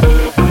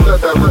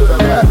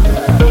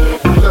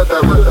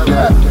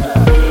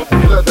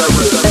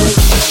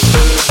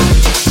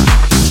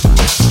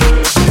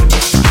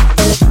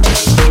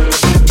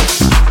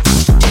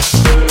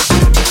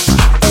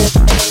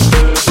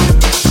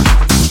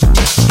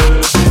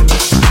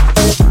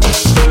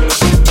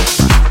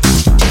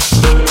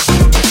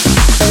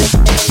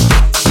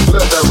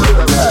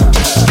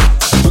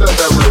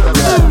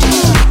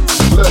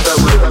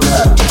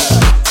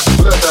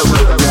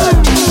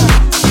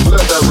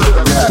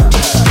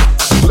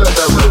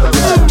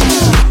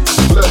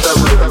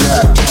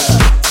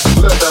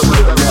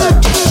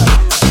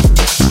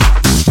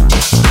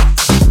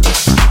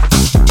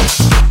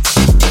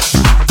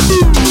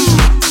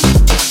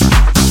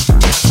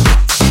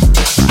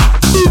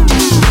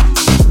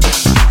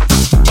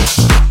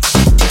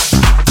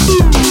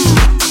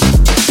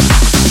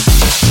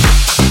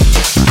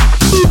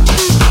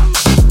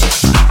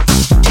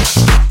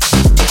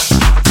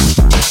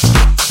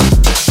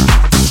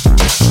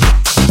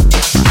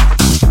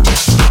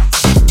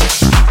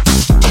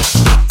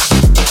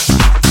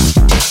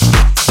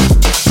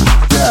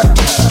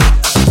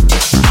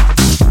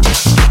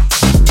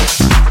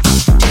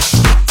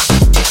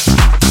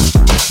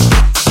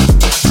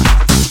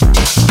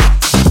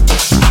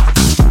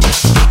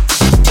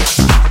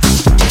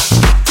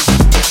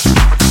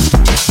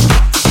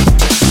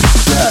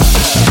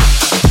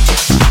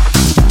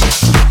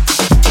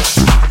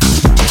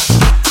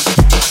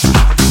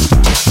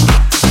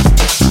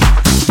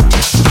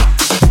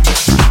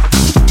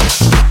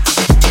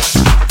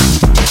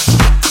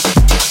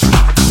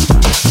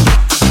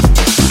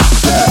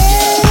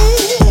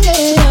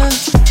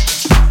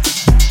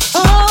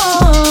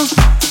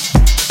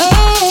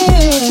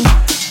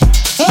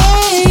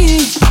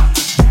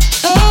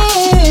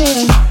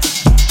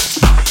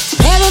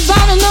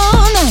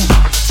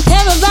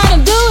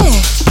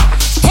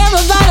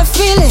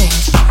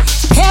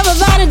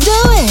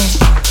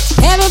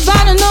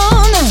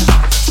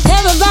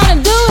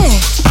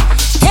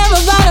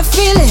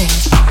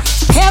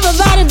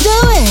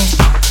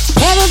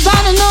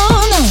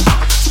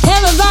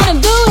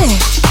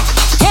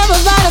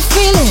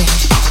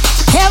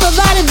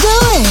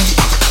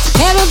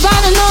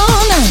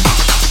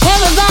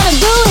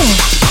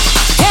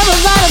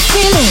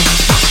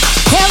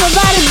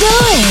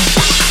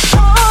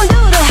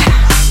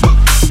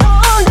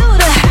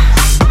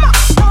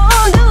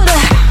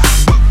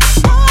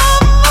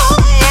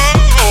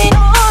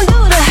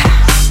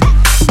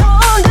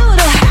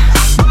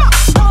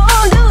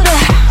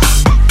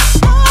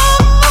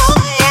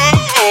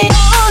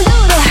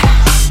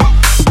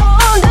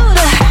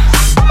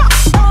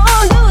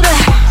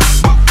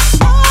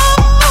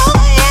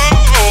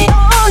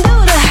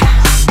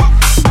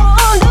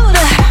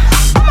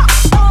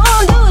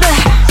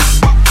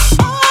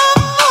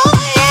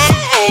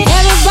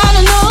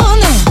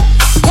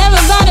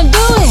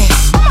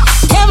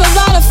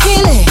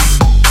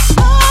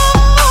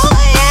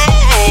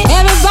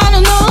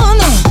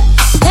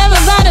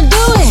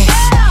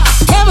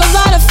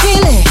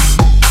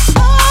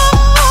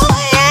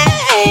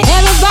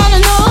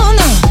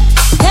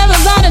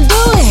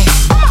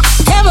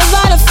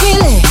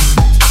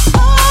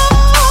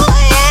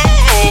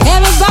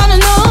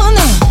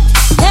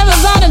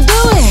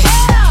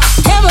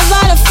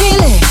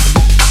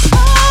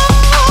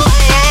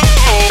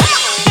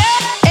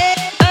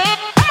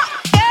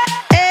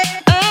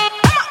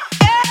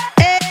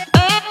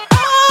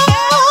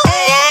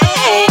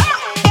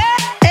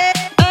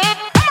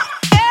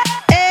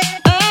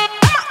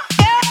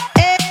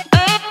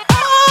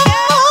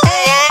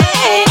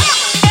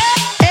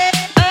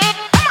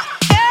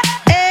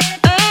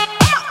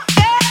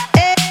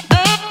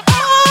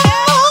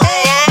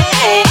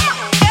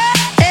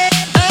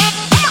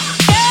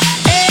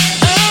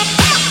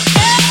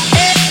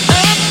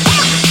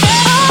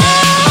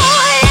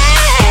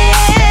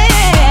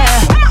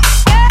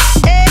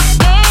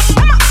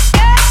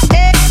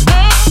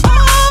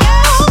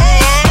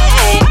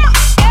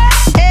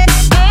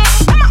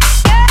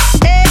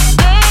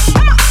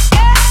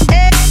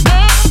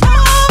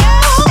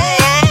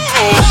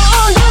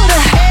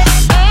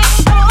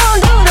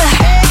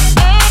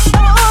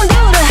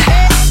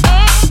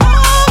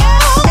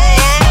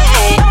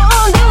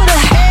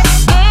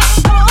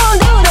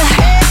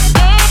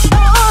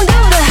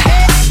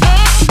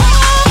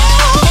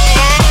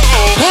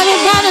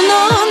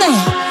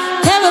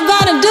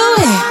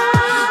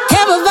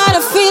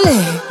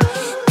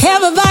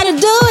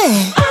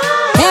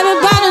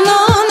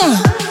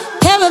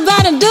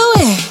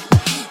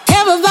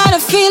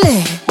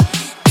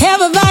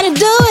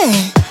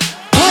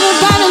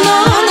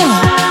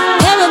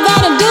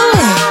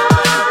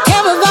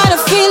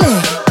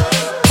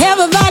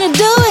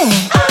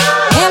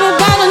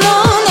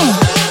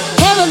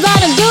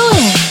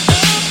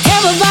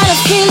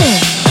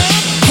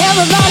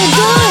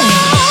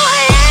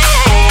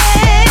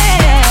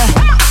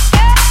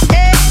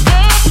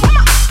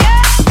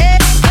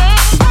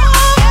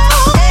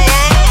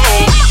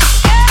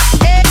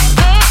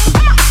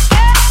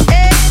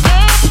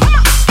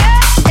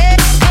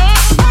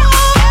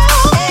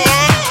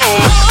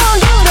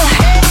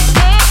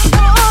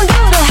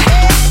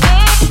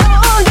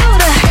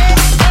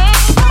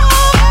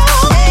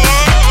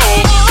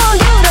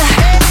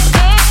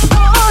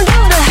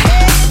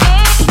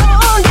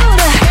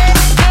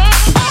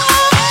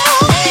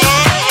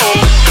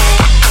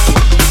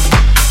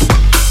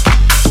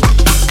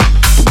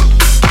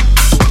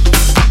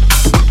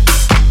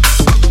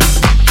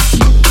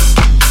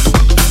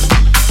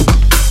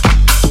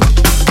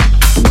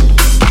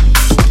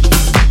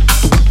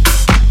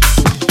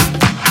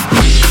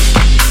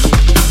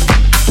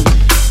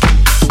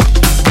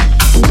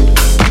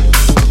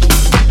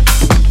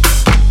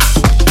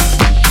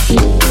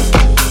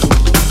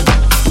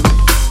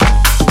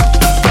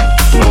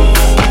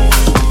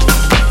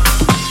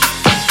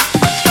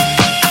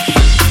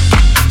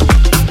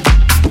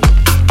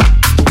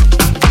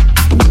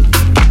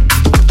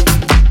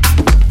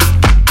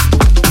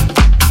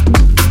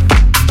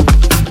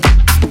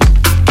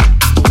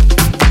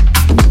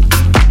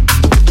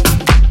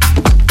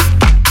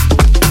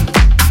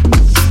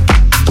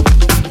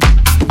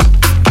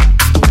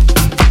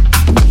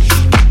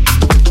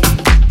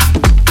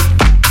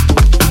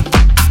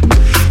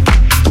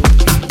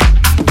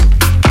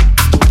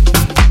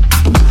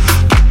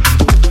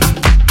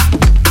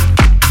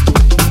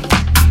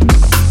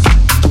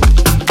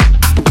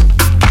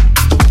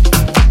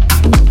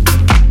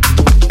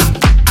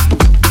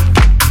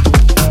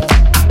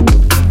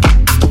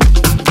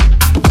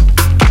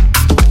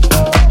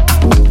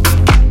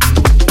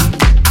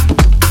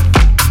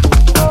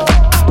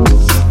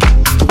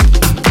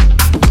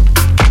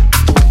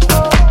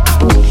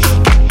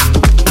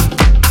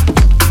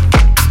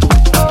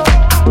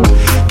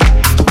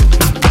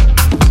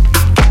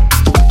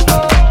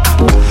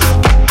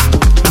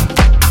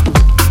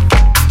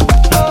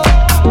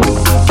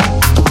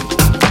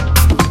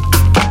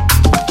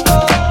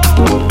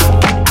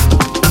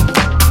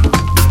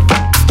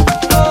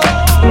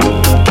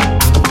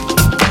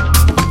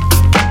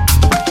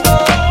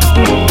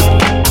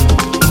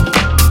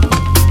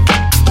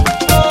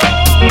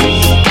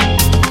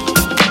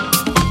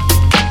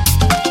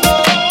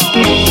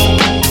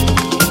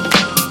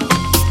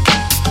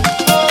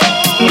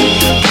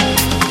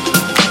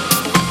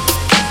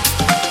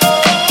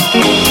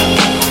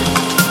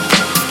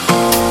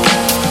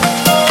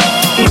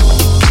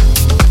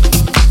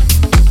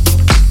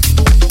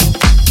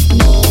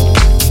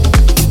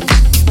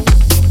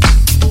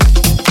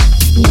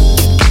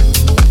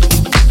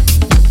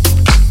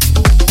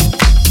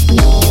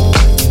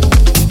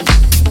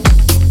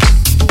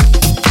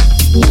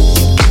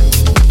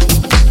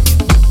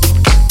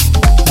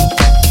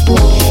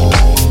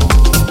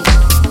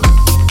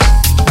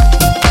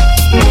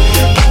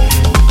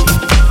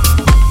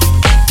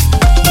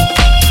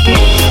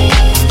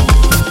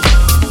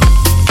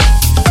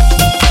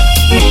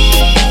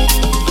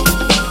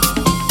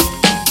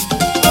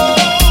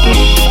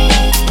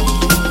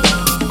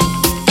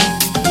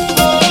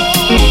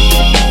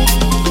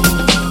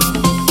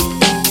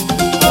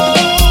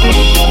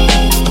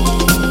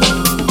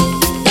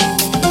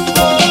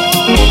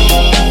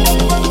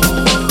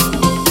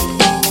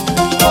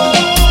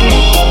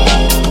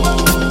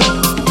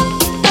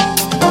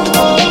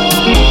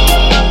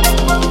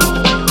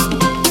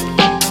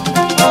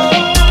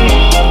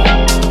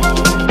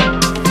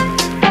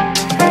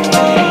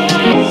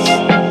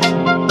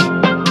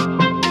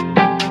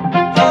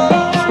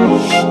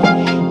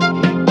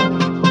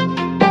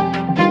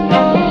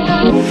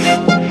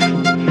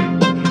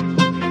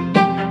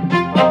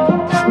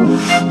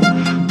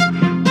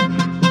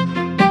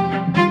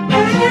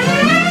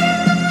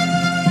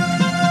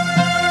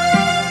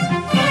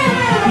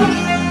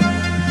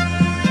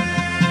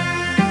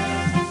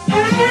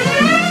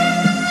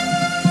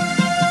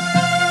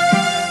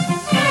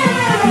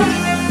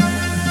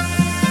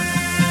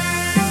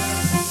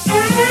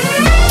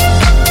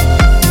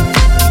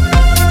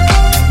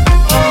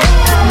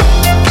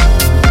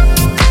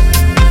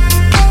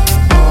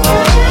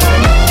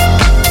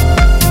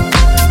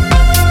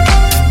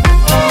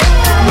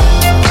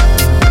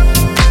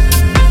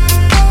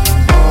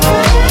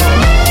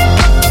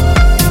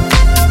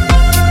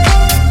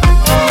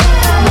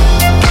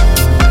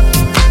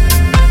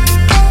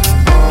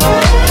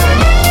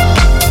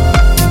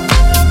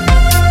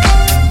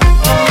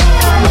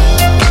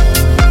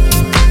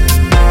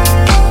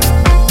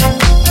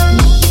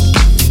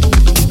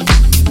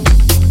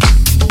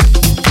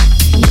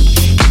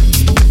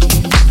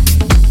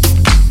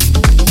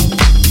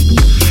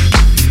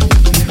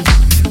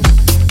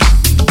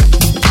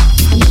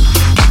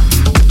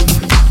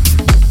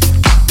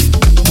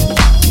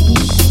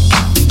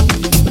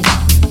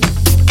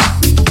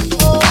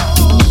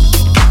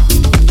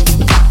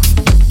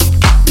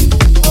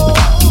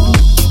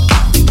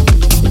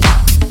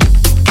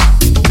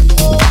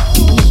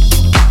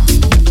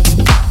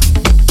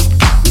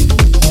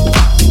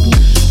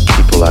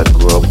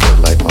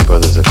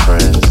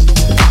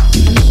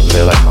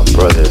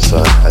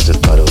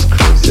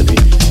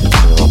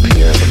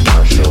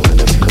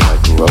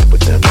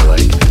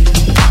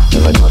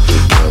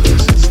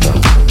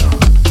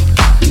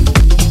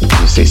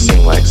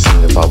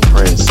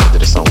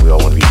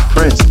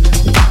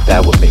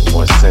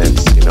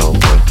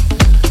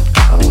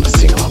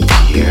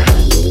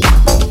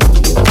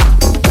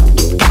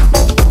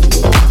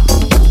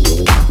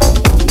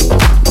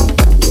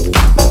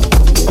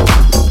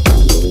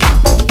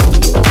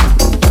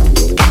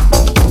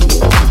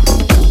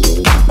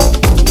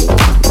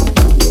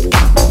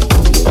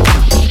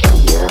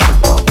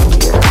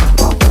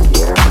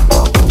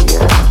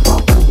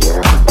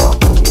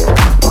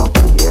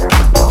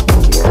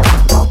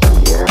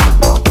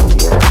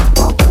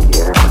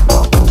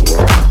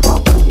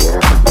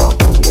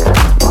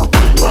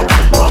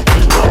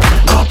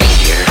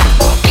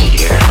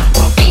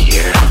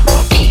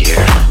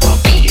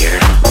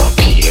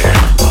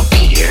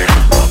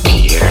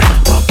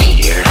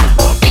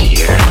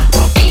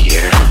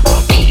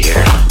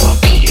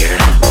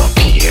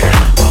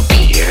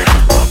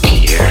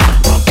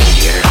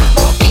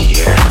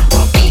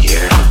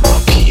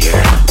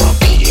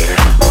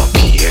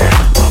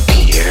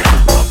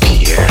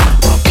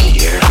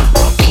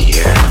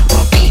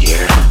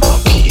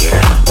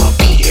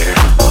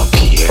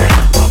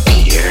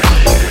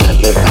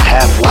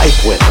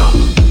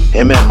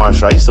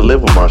 Marshall. I used to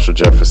live with Marshall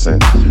Jefferson.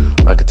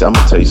 I'm gonna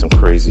tell you some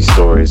crazy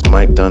stories.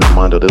 Mike Dunn and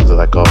Mondo, those are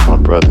like all my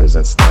brothers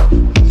and stuff.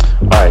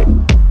 Alright,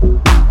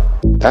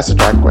 that's a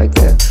track right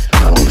there.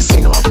 I don't wanna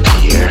sing about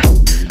Pierre.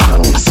 I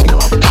don't wanna sing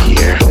about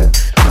Pierre.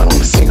 I don't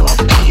wanna sing about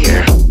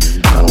Pierre.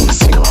 I don't wanna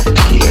sing about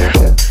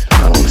Pierre.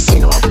 I don't wanna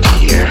sing about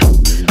Pierre.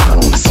 I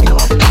don't wanna sing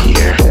about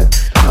Pierre.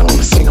 I don't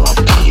wanna sing about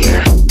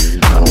Pierre.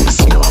 I don't wanna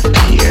sing about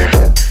Pierre.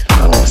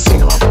 I don't wanna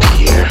sing about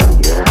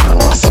Pierre. I don't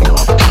wanna sing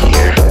about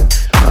Pierre.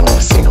 I don't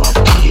wanna sing about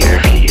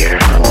Pierre.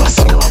 I don't wanna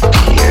sing about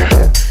Pierre.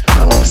 I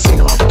don't wanna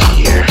sing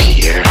about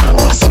Pierre. I don't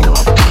wanna sing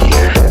about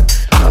Pierre.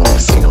 I don't wanna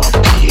sing about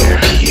Pierre.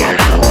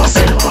 I don't wanna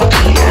sing about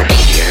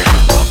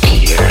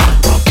Pierre.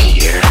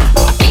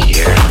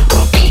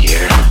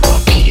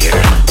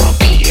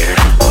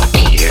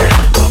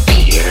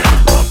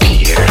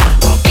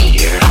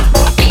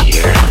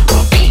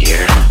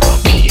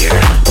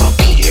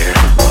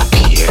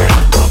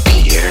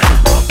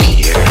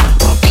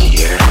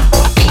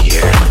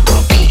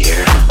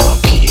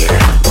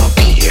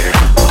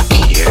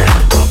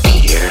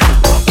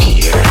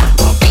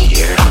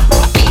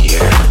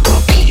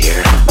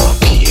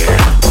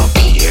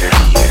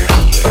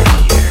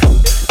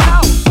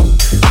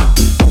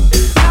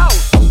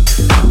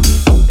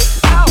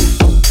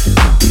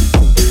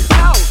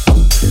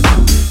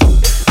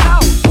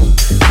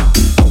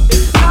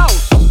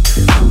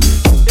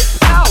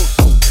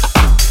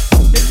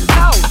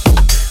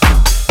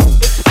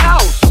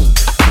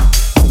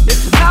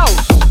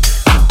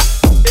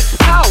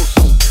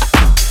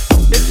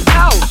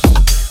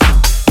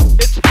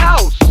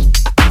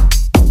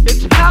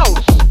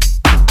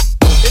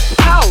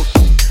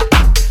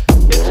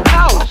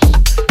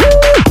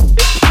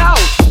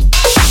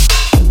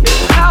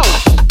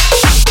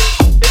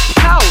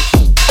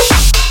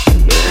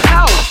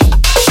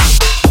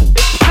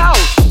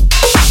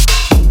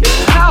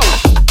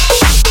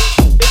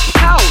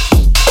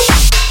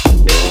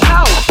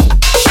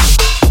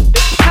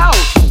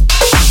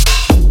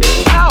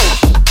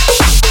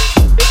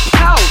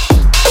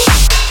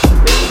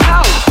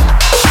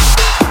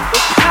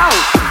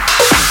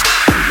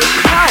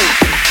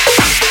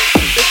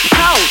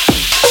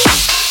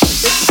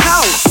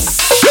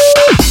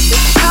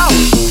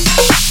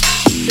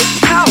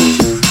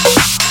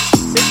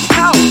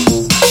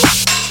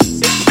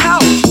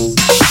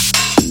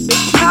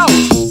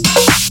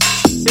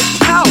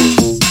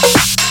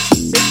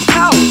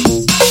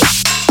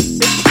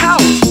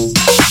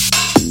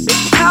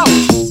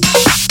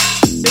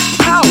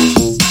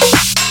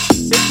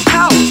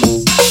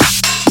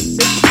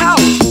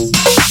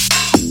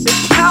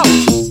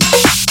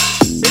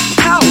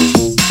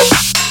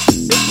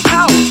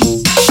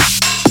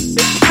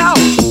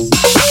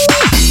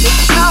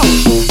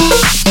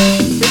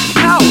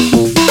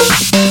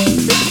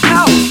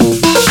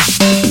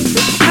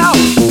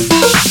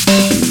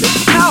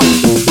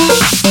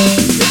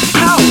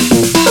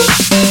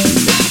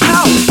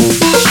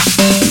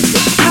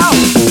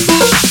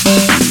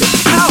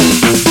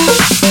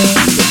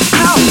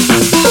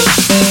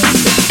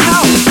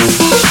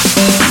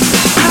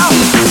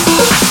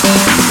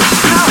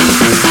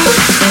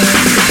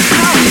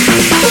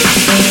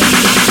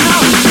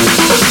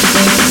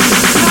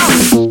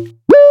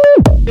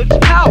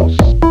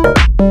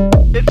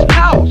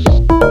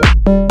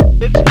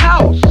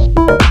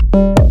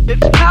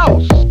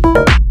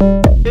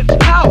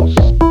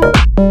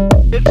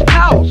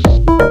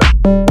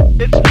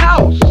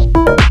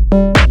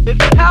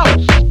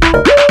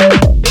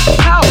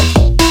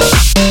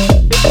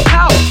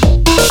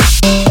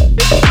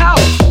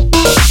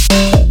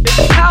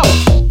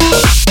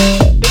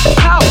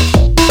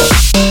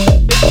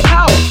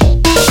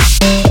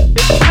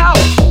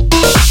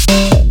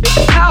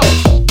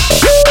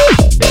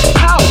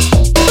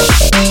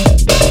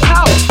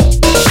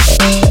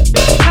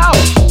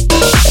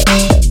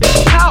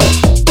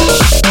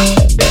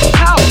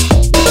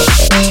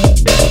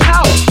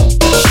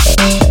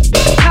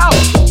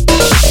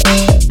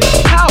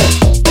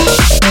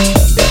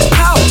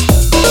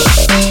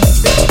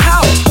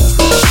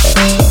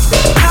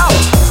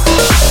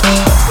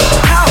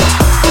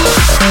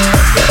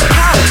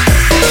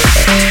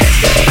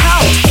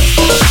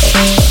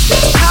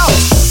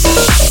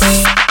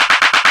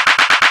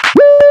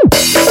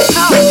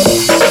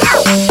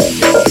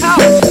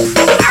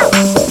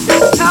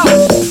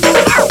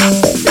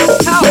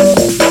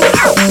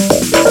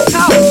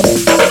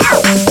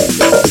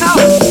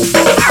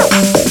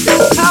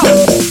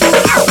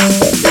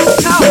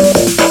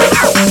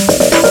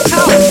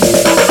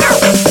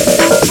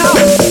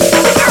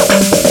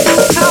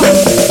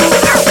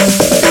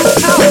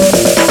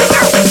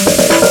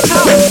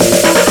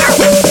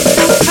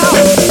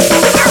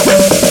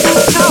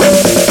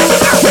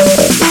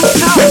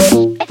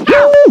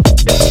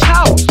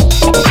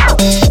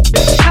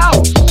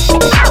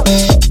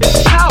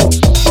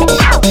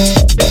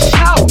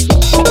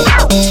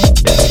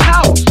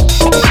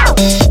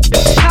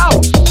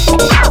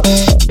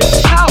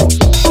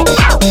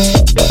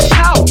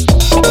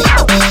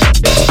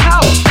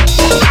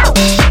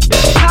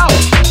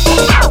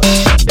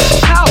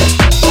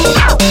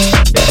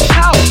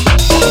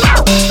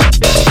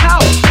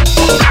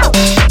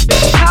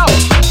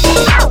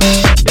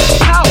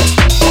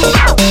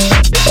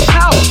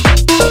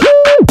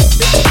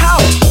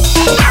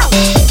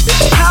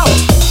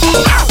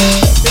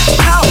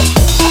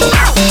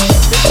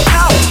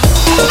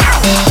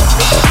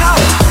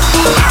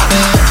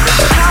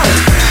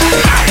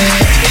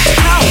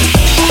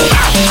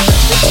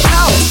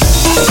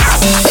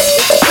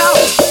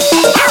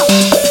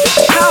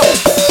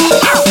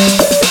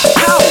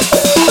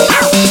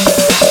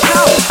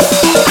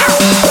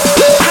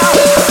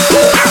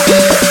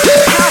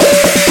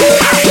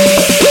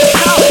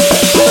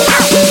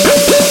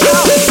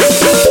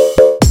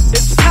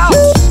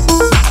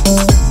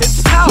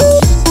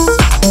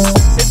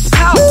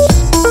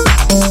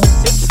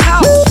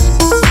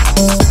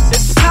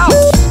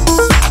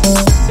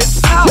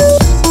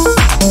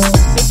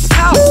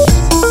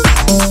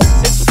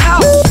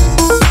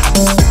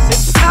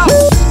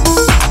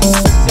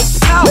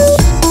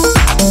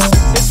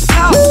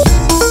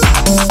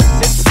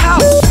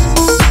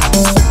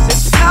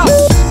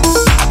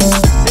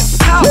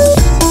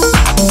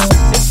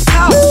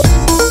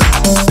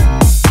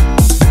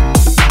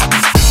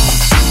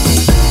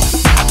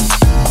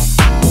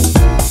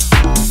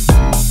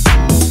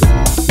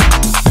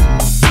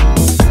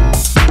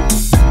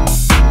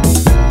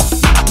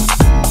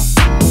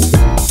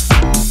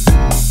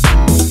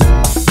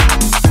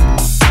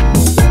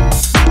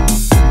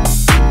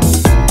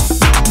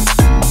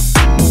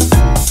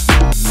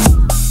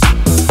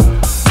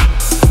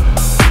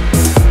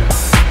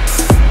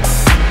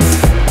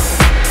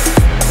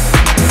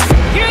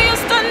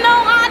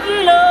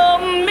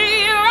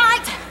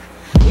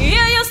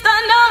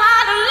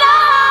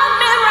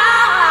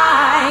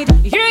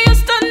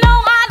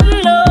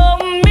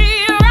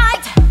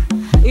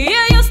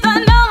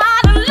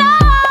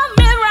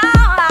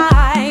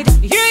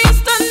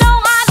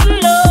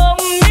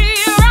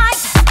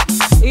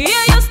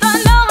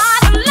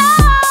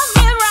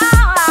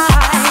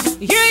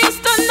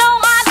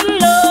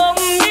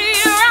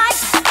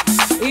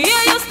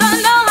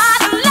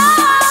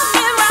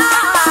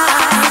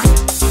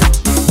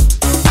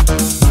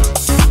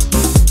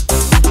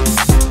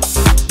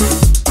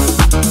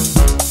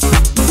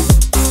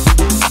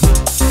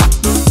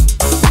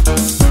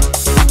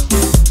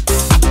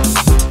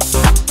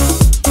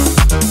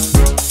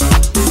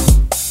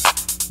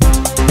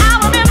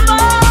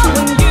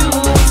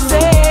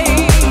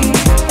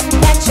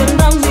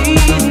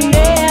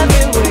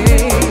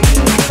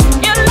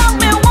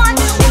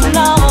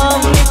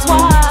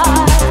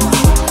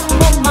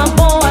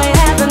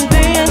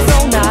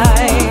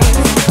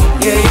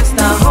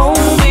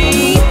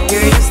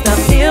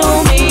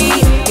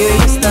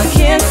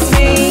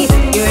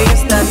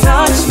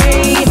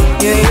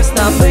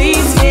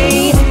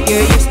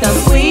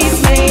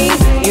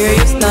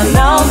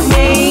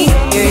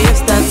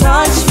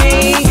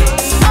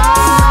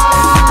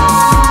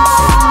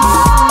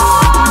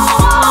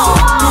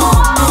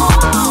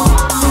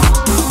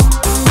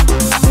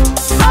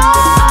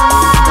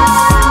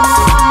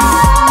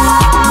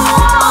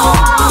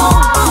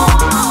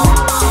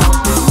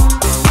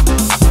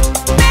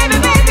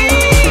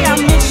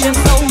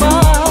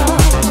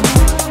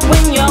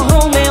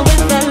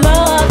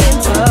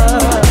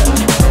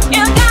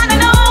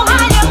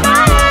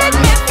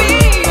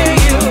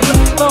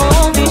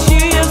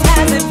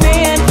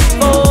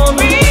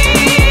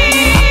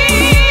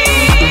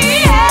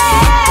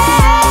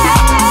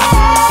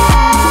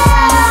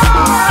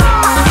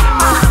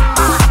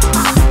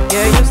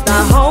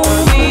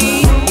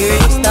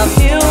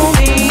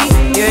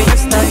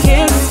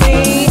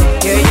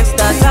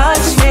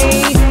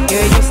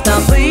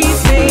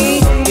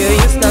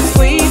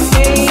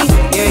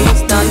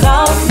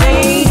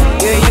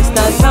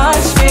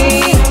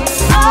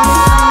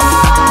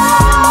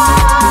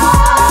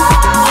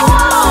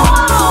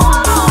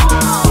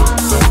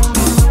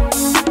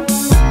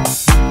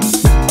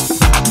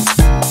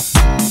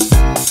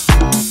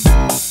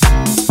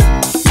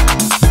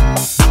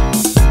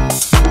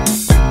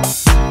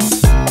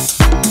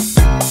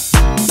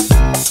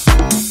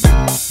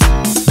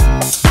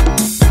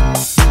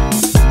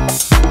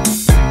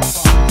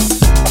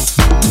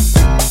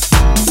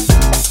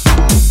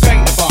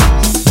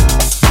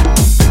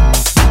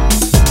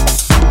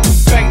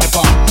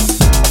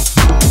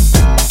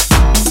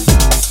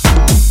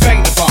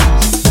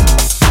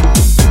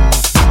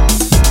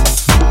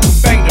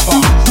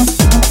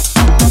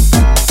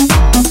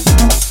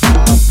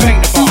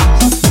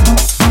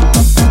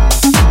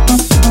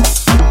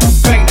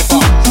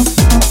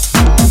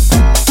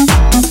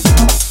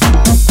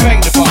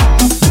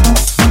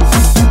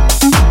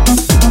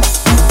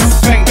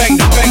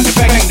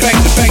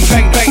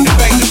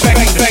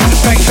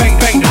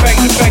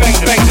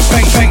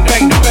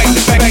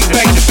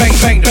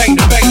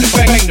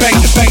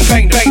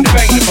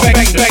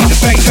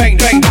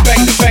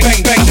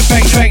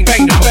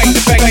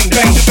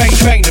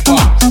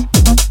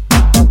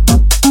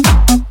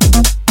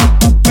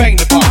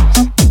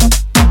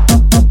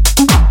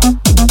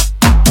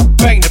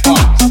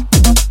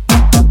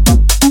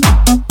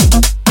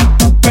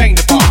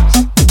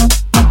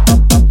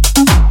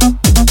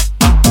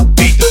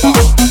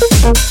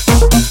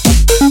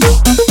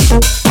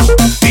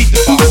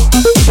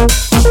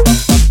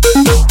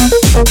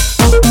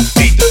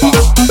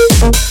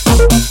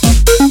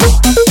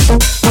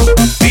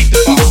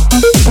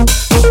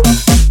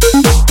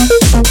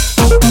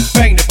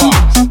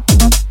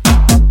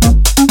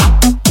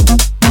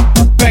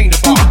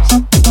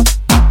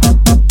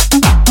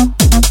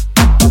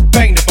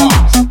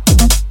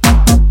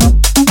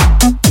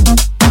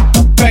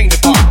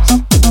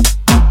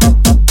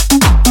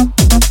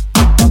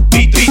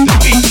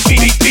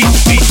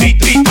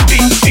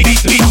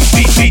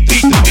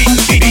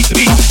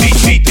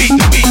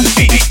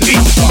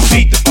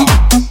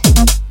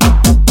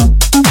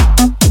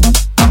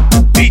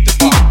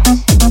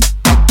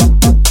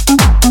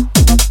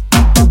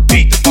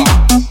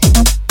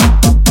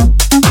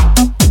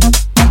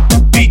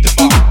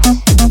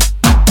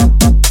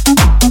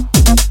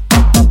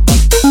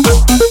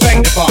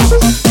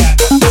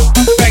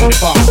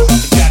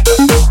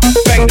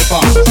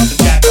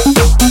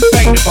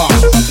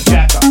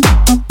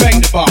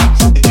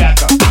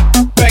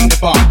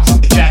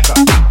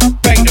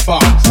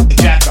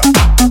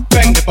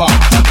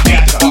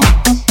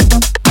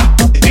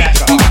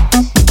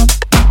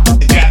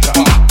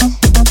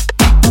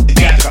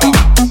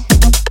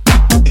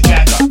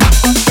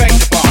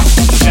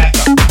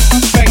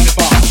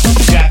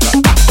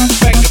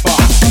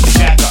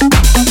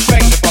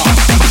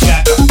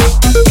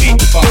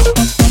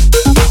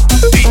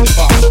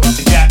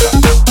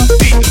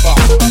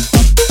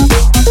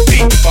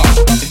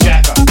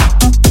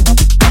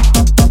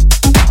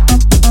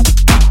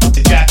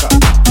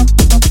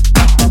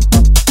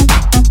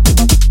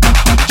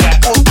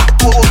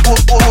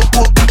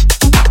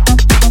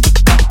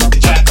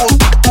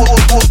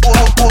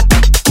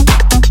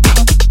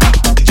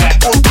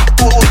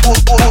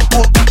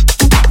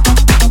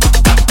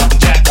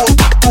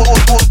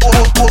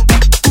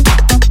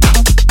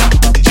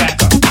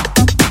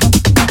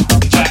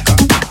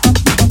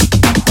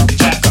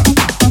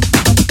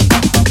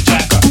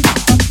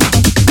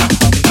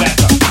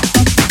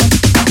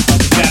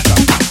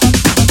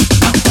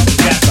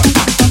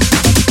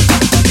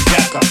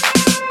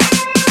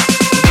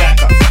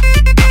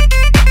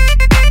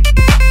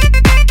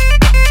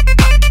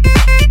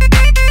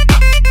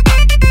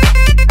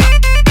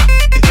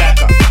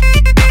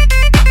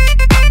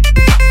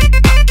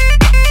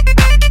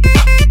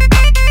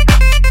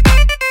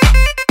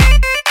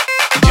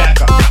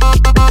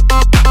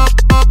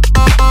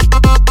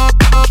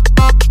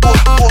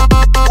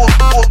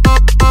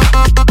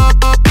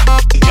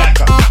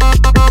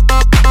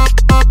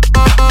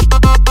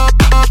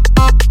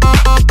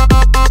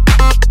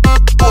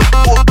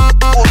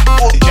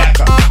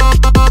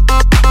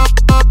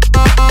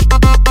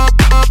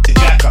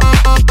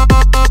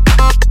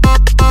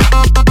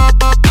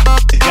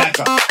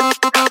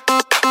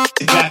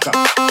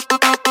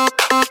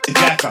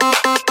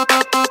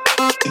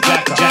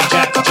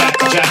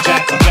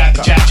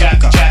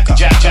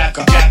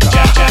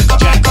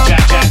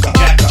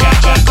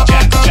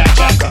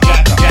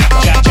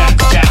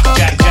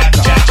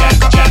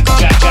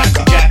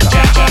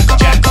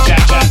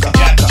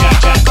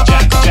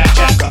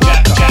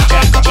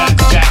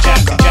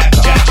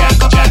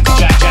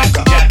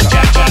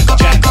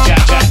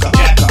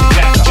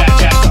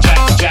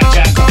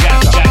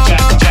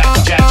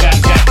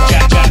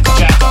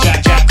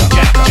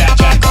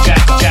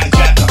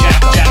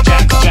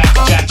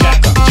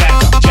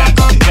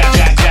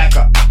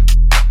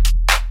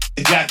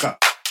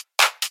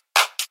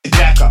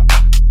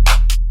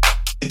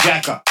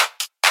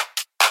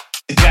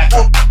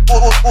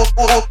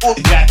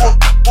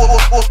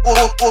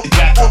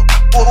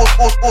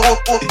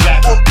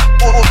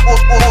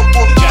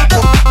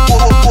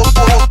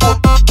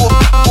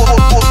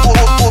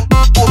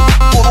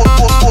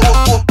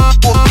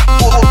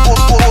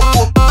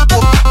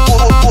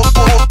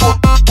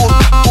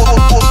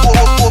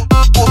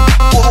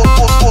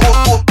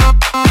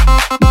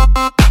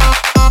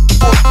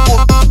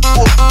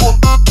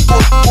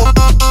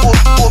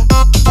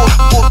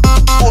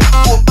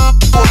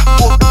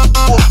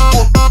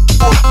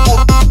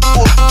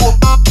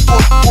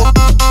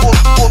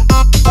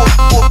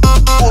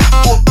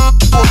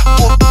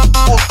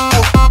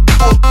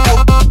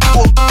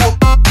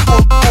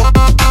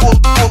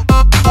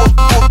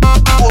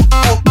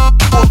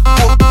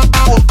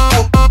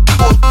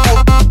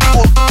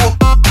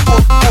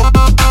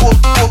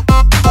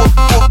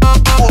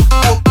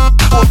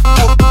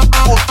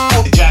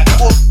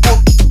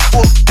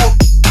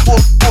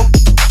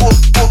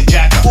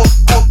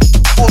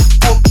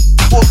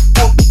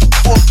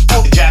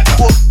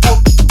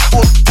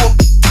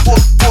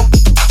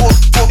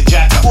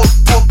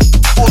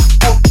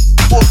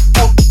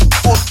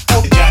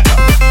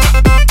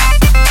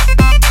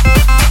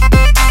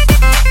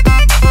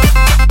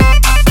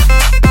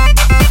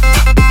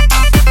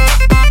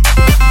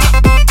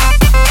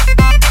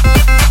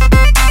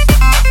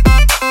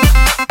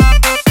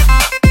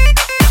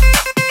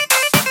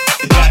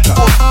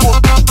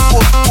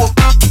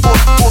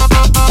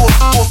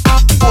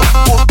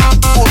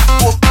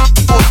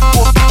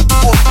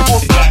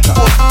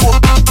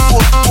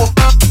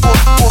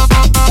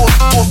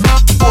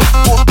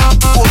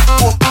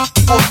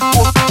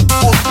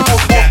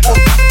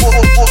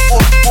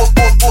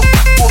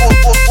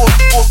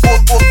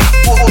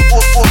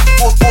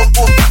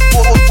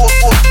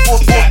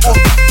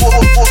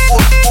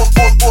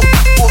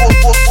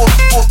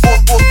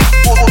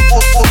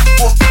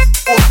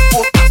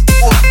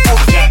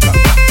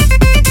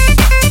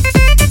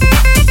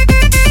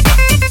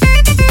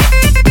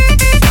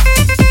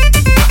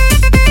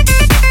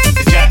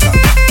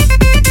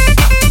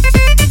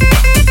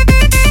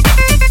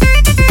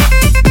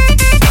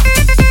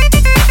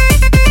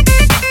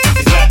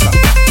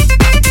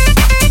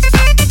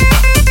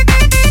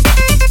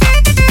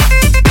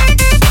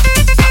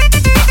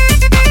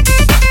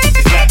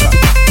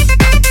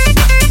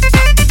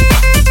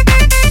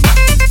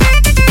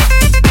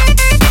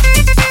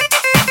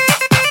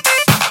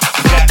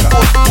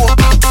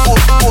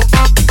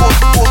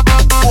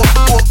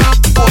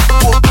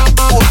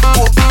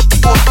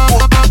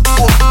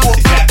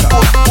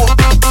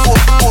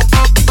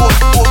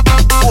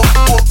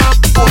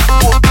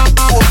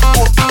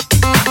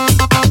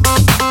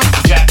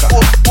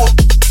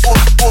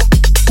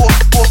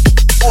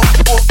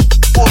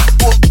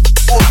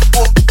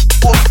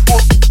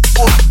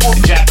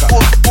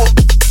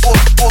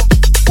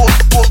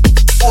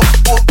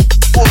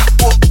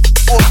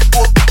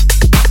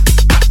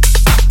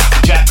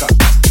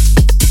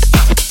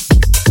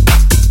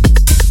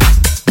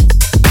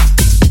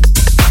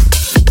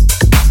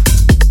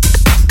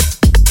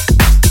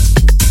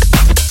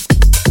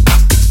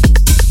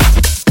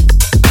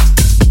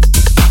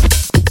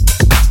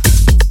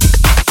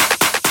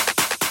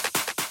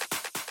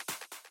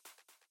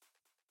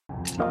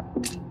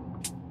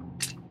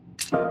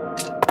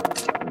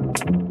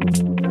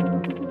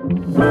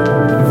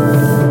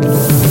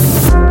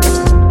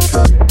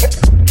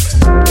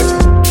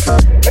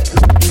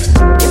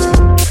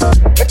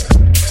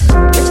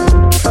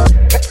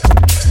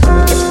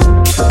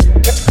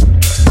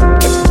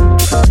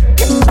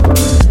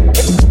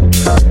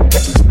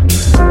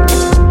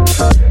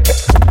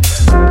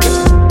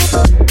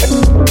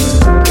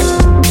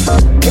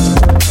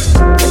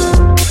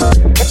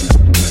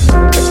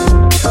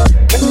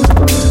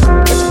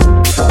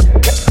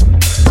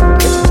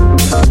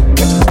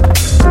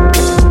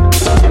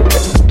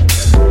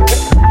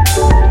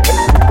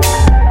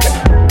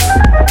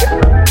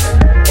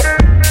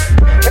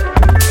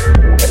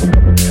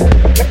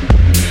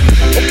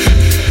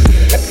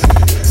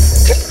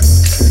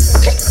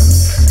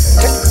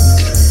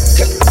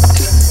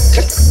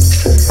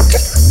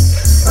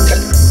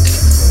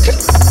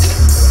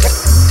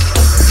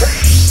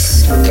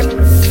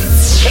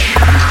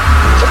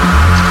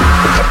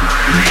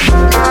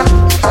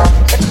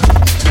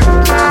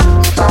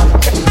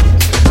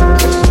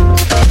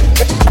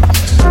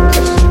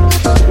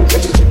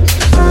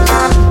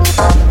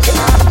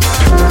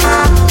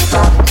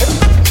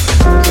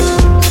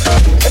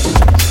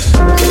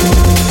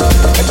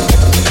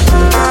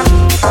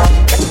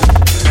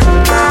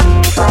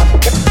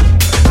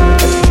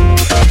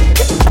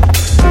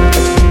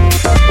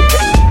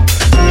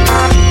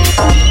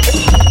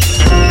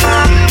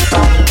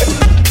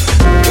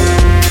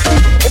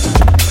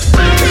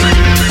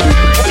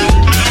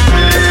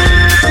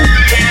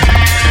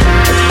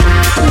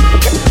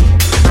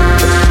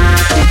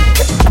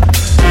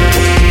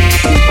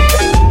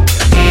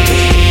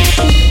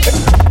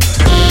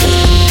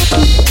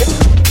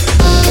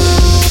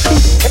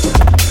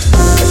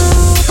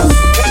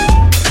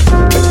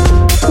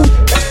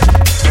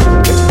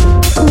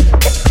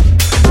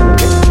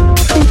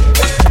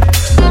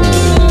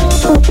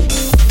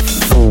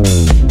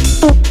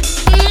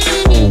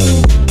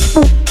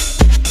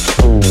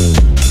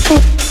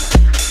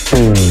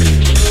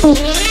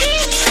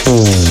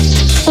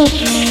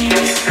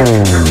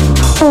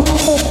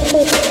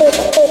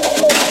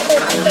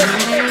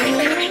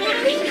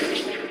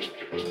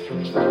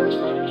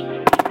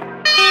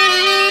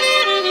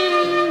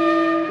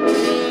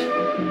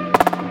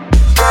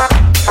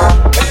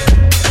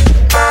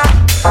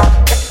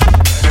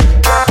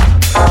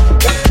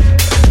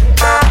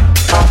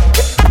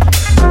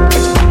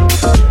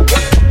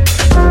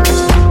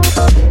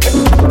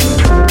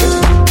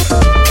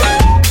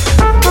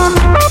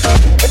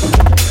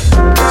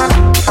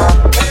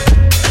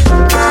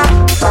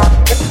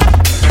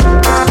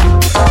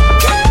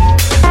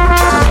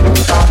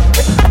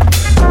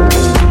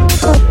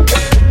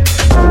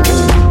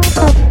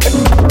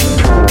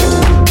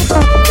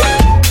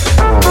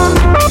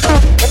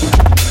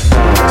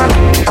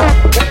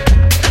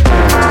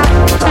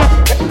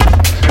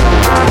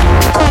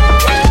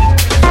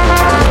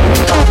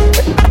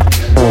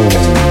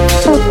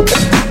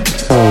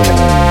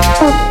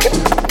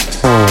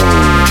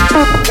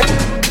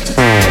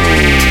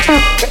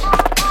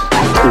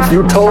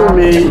 You told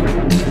me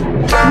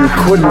you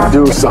couldn't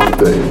do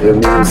something in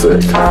music.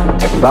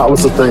 That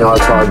was the thing I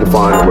tried to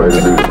find a way to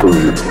do to prove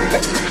you.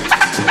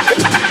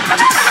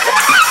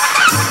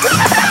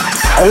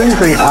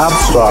 Anything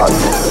abstract,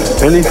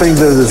 anything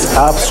that is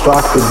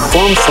abstracted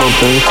from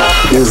something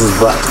is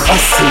the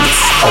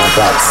essence of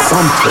that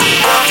something.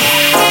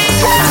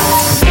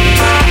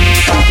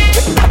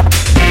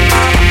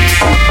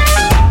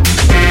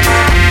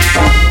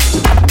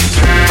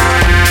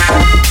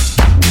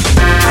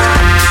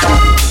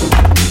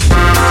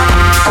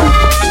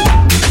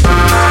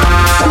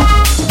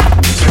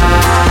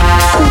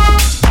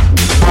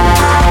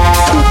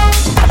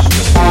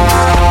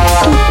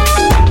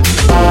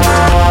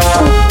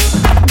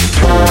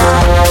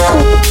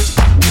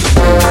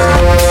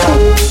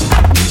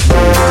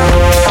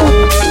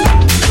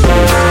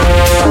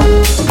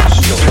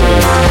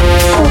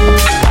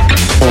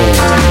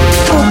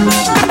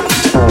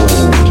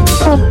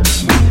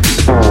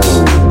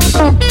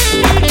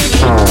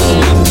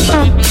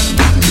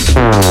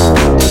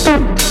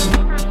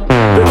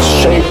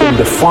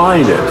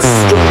 Define it,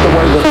 strip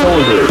away the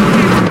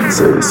filigree.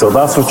 See, so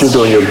that's what you're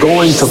doing. You're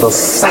going to the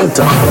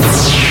center.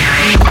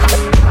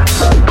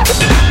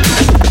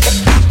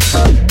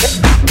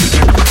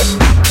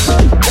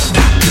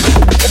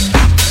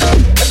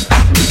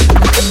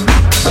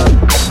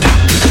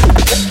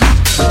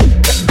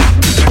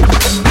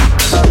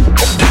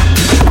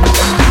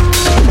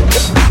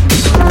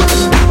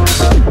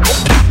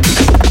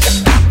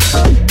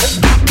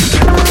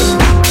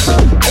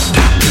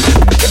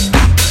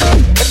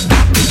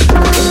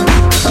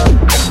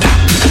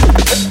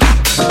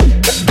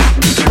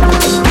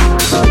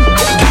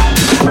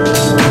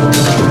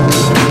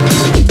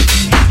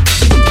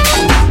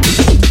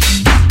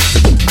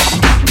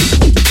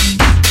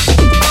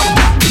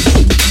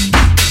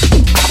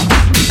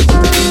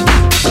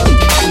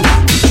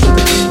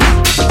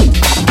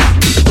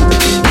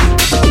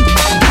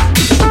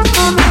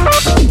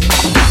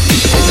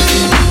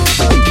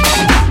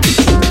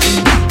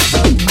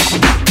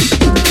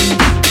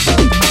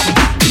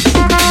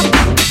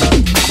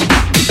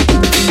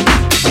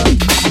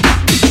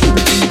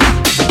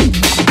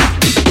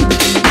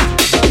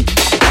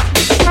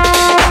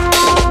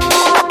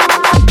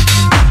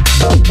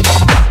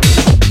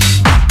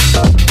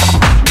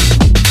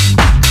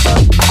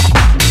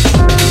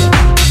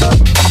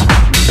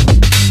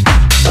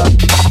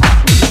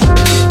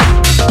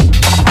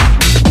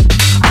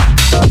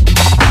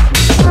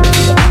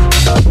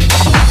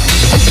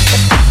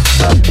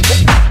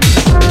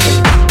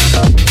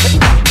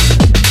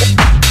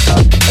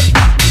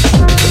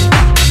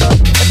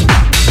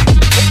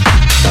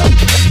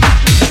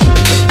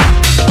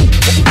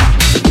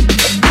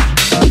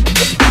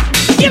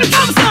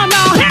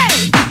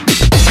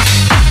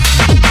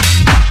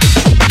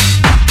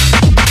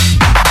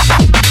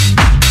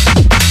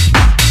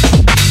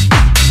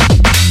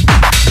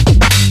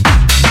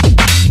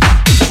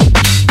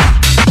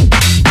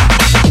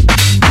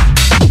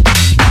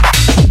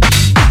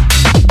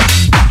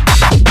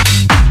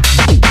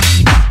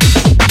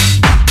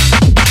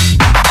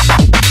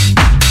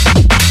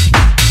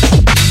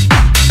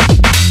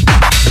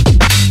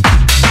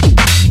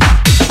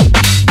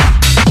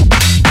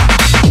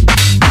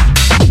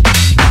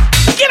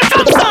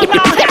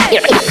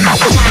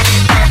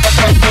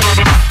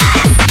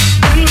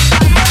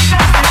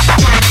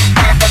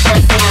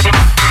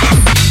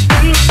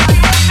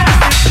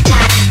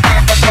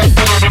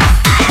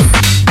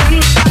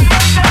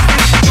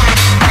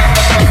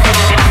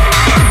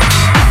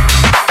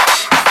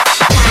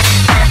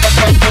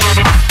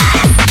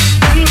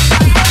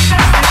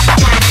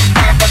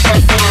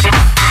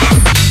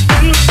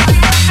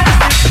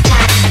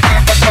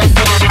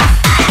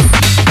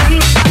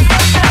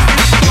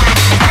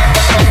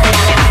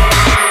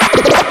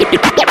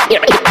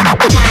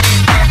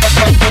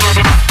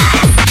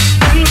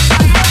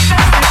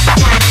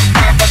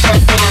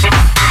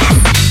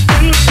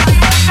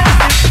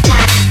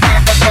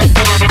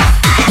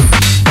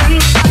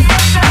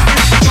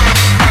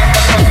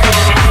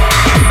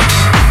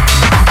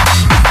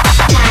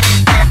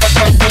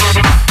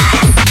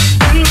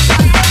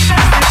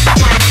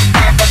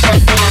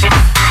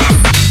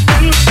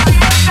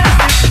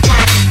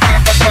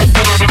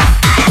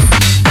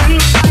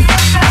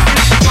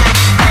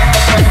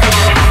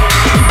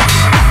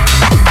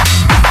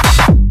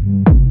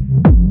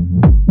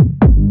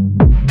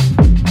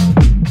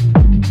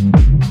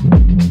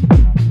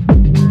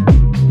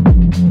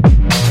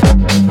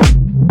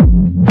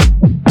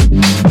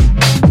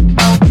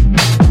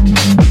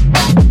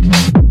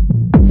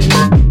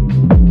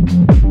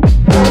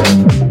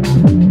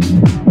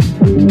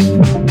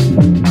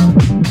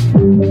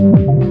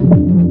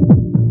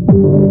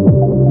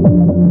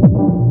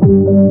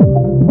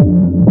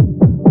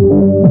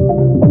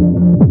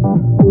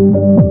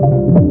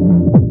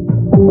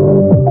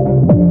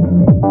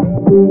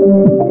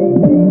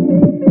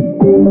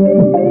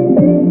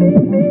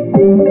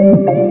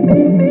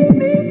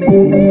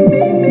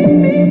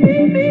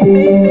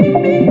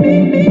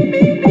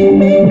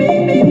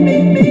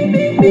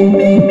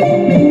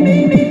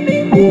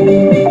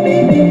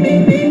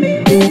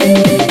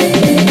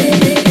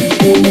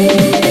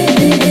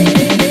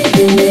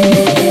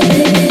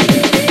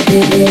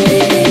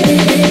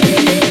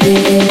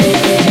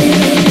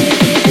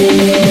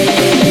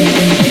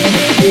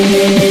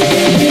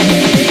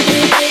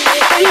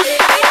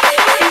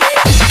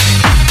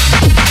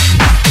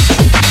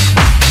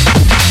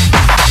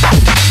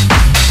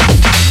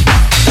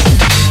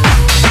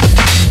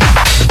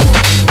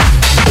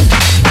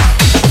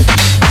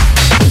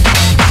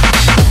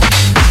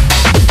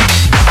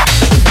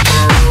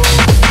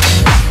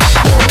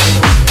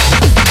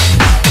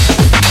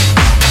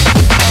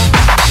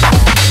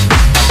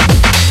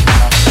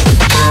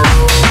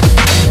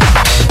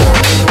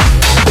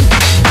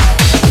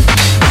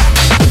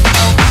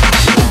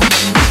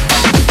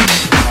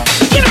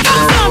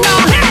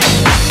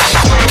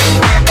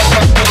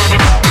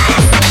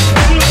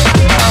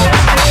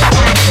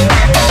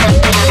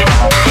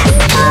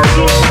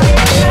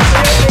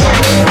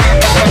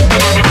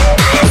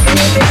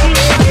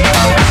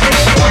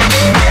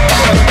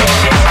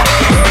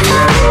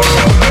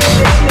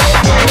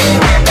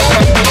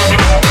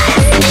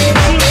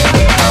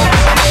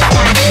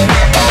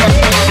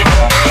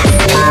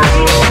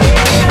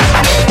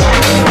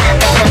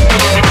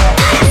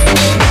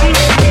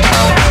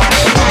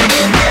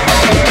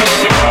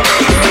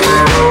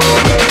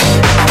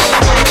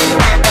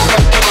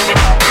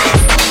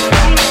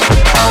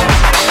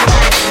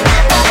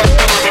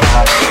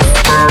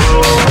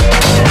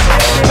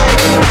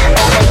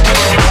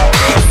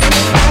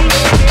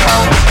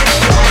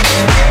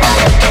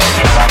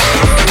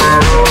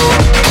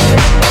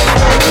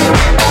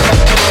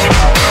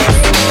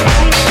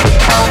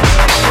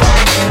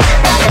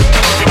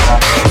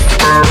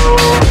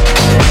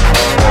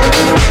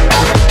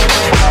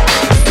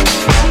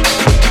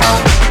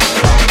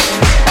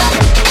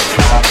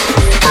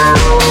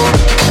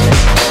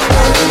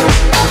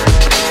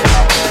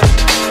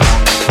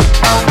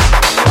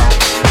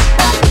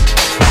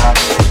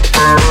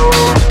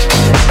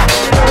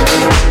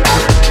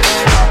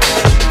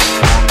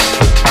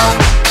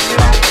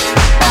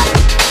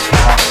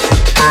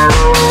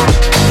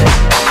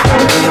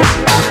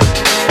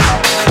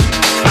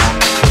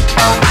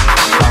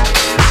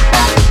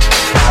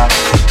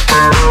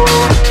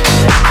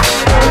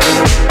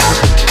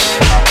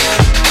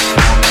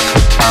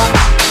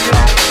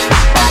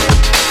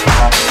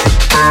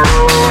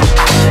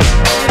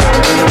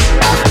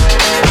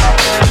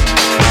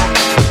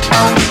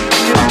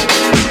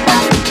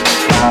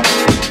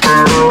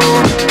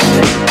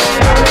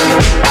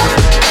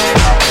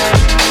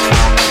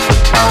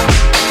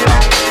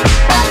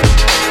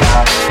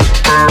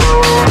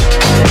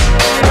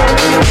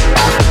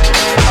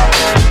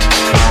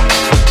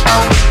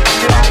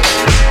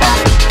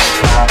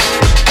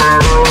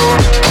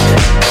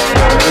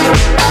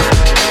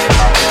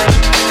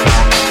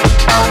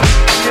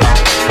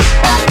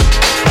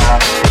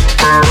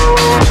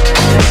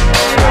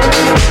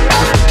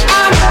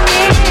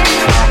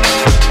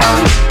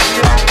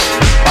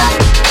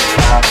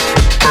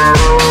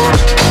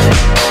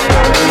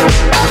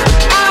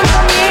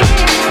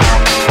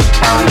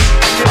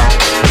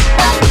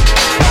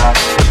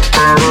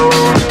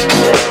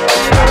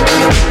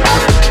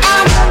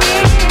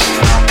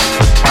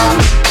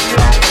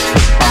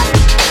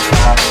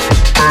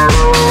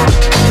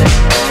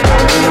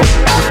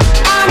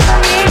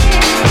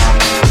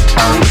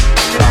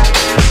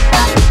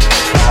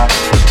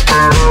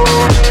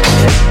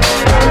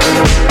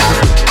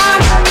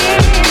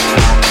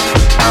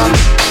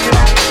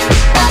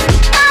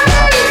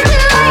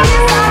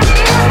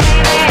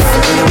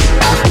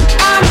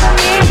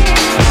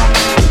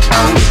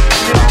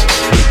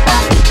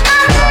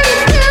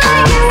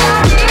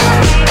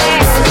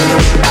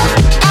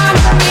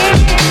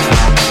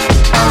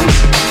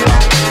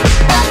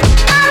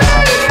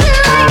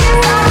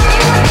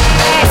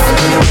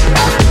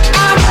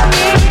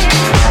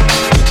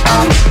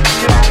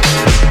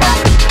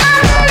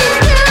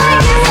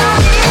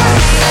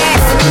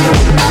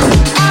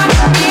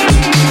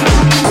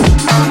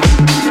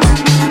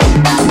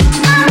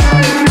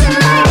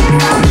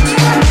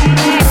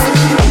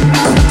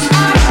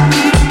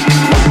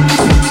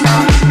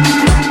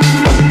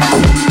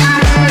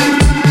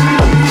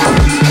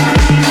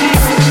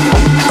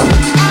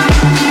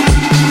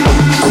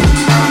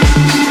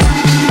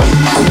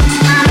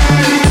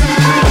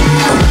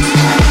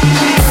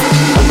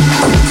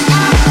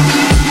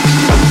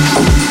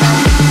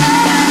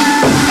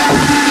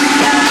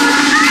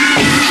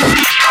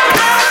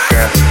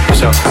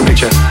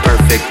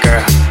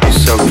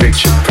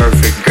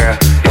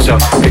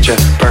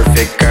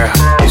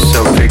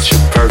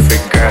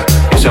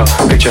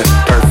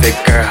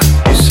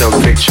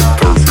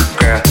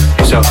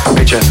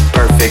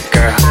 perfect,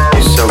 girl.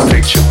 You're so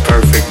picture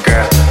perfect,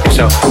 girl. You're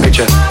so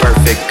picture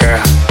perfect,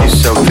 girl. You're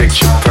so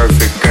picture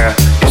perfect, girl.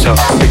 You're so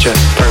picture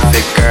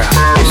perfect, girl.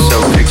 You're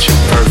so picture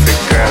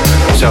perfect, girl.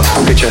 You're so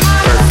picture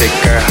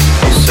perfect, girl.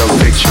 You're so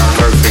picture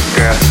perfect,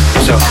 girl.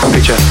 You're so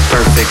picture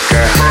perfect,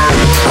 girl.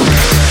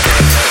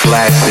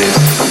 Glasses,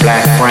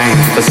 black frame,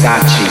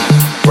 Versace,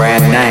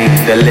 brand name,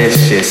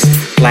 delicious.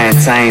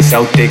 Plantain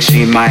so thick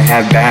she might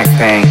have back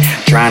pain.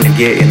 Trying to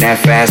get in that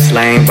fast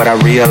lane, but I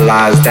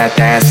realize that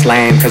that's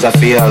lame. Cause I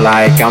feel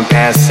like I'm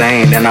past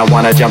sane, and I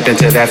wanna jump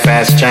into that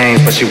fast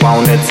change. But she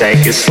wanna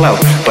take it slow,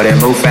 but it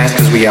move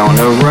fast cause we on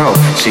the road.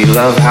 She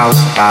love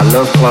house, I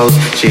love clothes.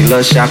 She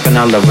love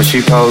shopping, I love when she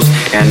pose.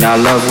 And I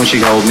love when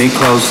she hold me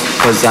close,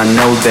 cause I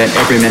know that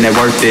every minute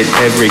worth it.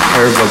 Every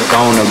curve of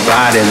gonna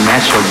body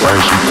match her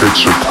brain. She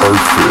picture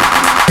perfect,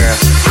 girl.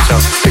 You're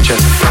so picture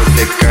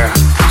perfect, girl.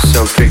 You're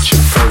so picture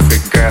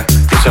perfect, girl.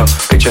 You're so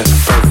picture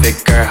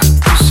perfect, girl.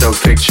 You're so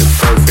picture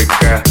perfect,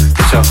 girl.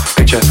 You're so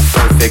picture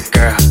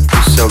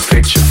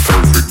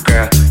perfect,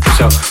 girl. You're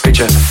so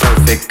picture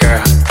perfect, girl.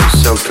 You're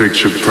so picture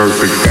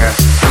perfect, girl.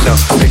 You're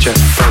so picture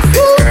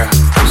perfect, girl.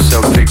 You're so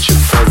picture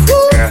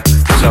perfect, girl.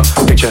 You're so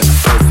picture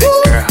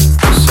perfect, girl.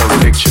 You're so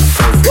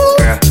picture perfect,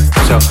 girl. You're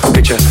so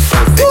picture perfect,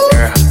 girl. You're so picture perfect,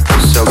 girl.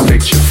 You're so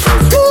picture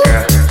perfect,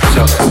 girl. You're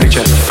so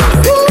picture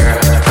perfect, girl.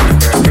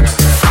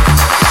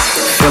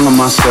 Feeling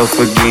myself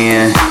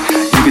again,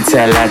 you can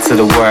tell that to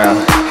the world.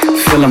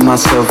 Feeling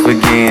myself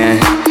again,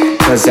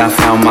 cause I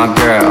found my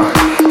girl.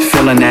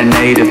 Feeling that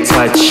native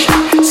touch,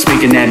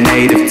 speaking that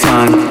native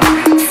tongue.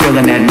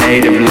 Feeling that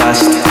native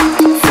lust,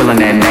 feeling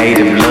that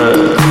native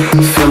love.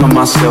 Feeling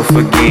myself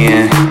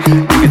again,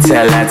 you can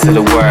tell that to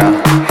the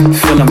world.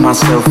 Feeling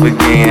myself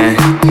again,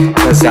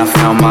 cause I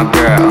found my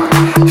girl.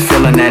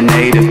 Feeling that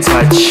native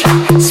touch,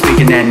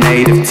 speaking that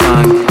native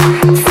tongue.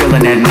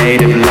 Feeling that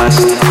native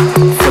lust,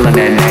 feeling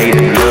that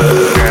native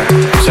love, girl.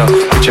 So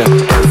picture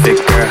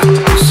perfect, girl.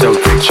 So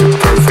picture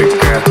perfect,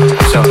 girl.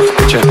 So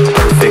picture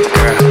perfect,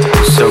 girl.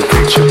 So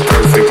picture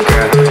perfect,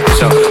 girl.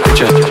 So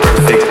picture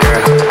perfect,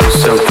 girl.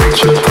 So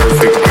picture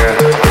perfect, girl.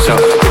 So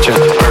picture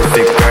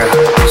perfect, girl.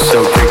 So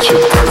picture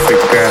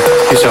perfect, girl.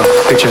 You so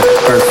picture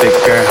perfect,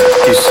 girl.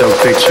 You so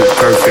picture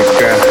perfect,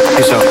 girl.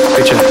 You so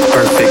picture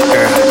perfect,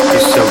 girl.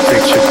 You so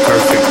picture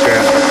perfect,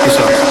 girl. You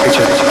so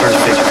picture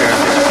perfect, girl.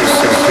 You so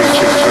picture perfect, girl.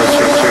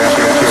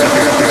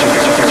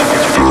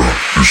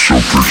 You so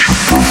picture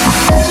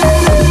perfect.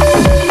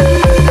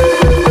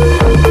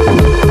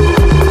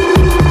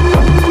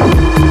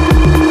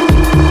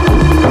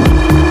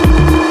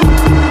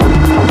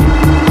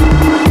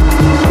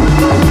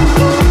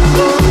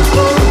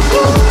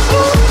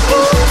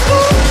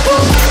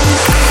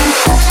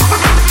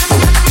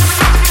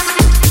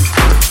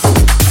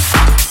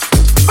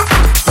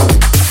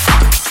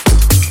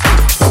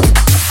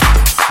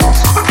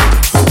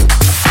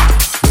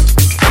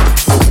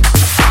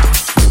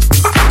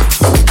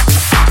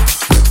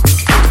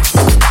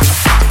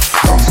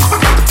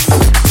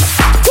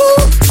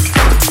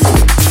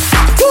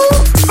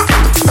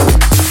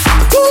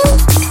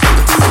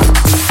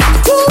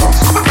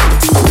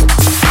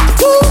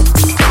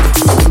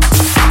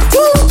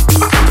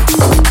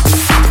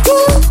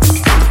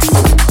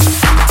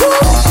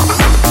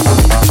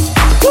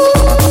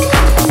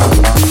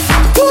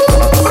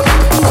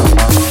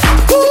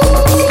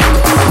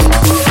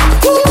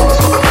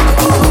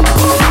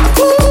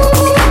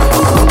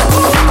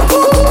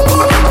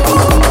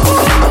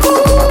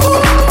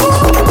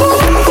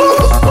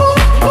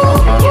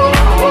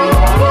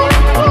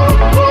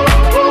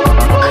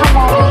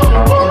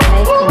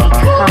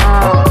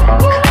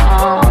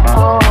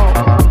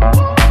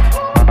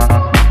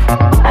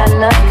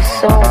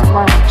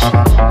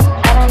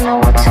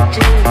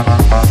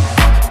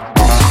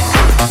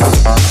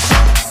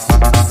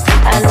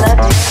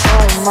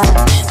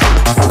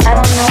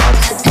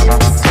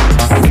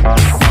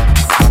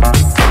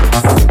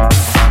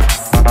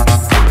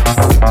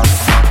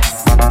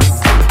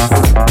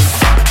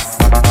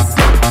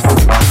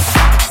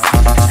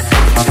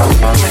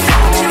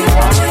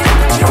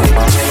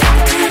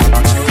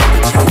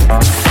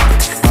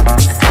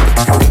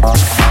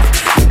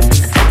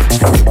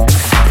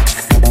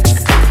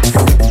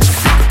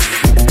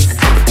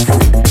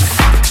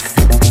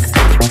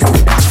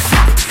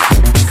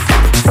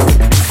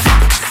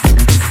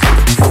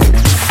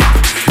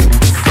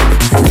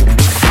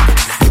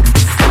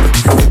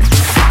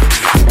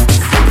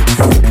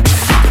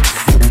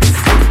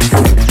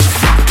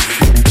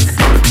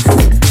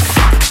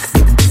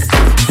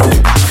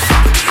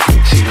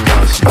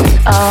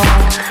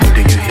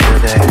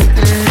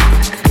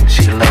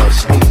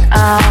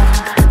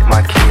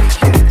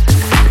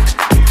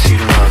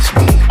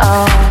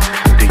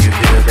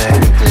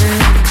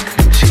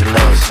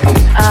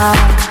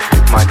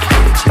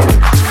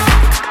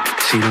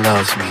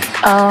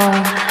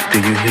 Do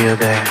you hear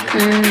that?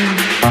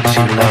 She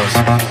loves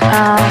me.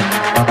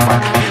 My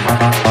kid.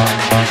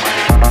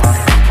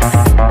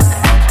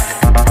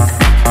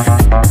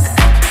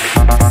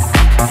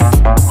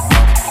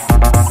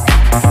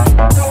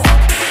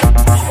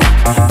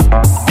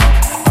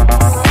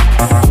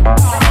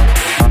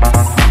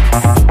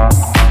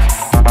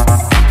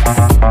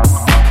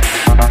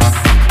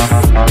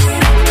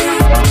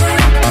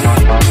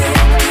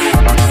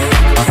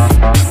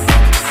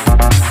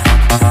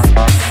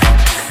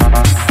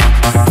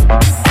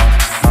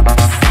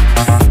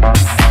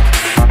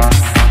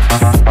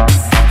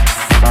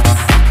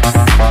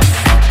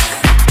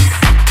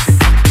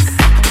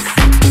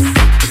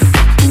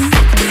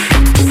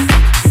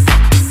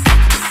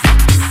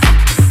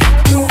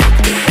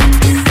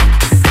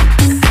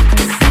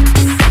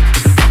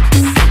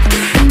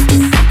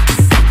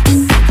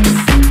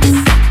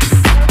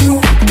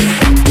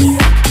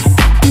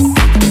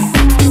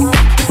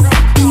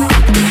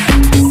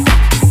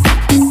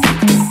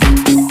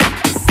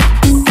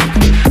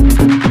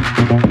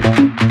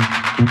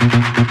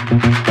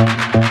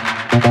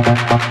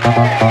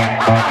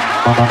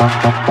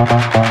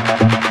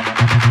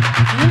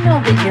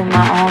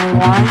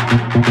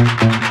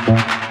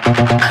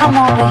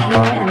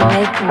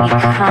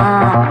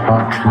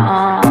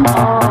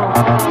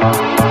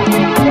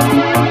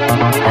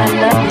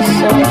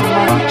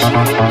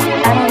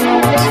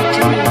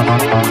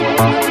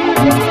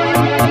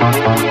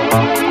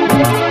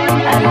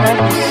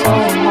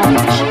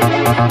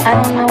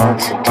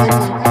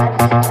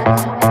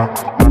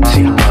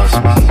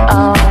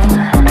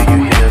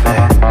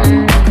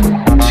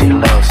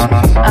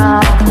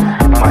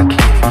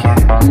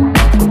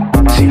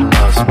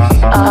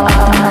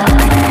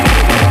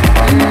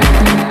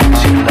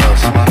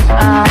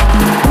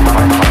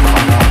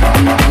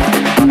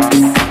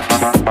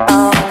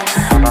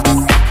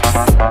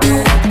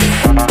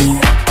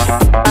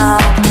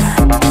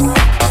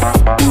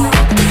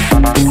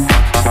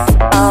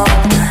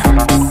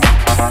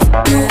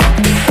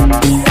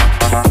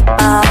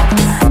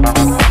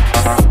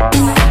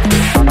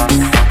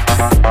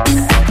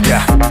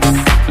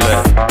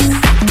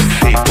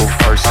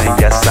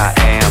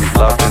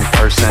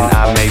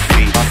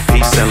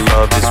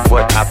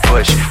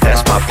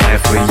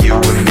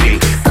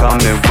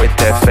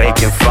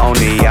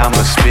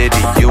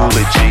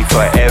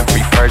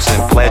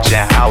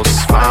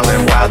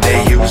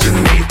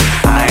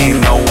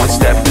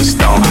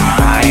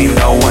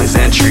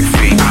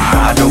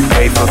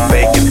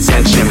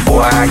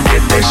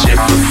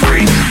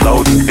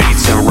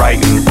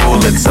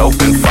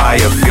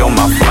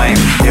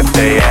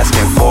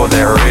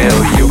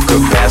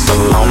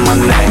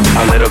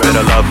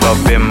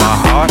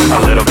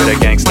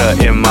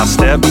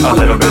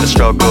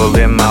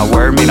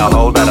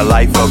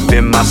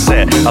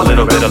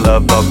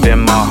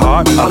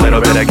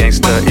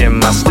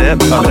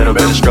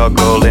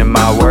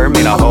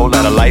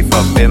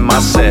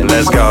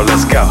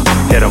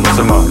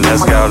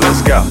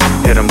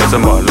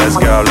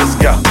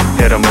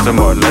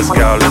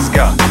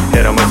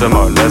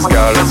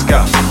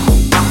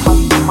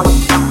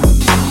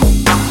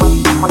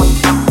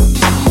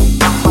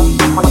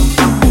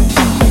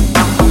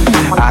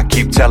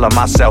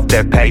 Myself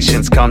that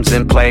patience comes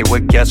in play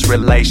with guest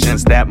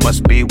relations. That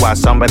must be why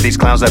some of these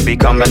clowns that be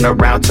coming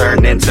around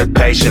turn into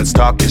patience.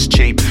 Talk is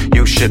cheap,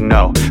 you should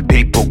know.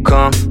 People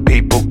come,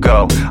 people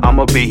go.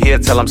 I'ma be here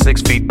till I'm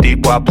 6 feet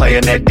deep while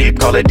playing that deep,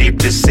 call it deep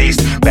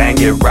deceased. Bang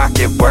it, rock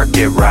it, work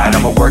it right.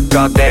 I'ma work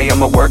all day,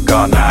 I'ma work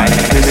all night.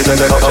 This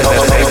is a culture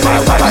that saves my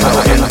life, so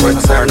in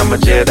return I'm a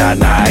Jedi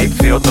Knight.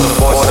 Feel the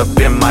force up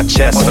in my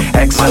chest,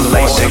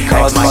 exhalation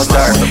cause my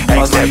stir.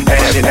 X that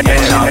passion, and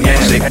our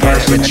music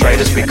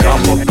perpetrators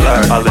become a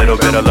blur. A little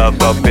bit of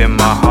love up in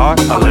my heart,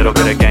 a little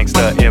bit of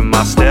gangster in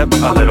my step,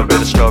 a little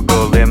bit of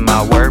struggle in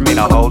my word, mean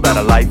a whole lot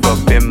of life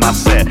up in my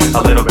set.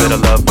 A little bit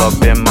of love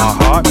up in my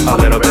heart, a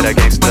little bit of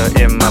gangster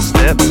in my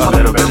step, a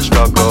little bit of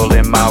struggle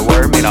in my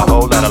word, mean a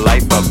whole lot of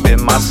life up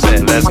in my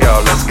set. Let's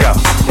go, let's go,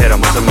 hit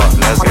 'em with some more,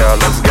 let's go,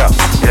 let's go,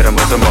 hit 'em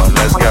with some more,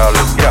 let's go,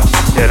 let's go,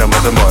 hit 'em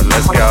with some more,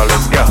 let's go,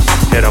 let's go,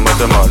 hit 'em with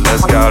some more,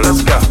 let's go,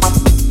 let's go.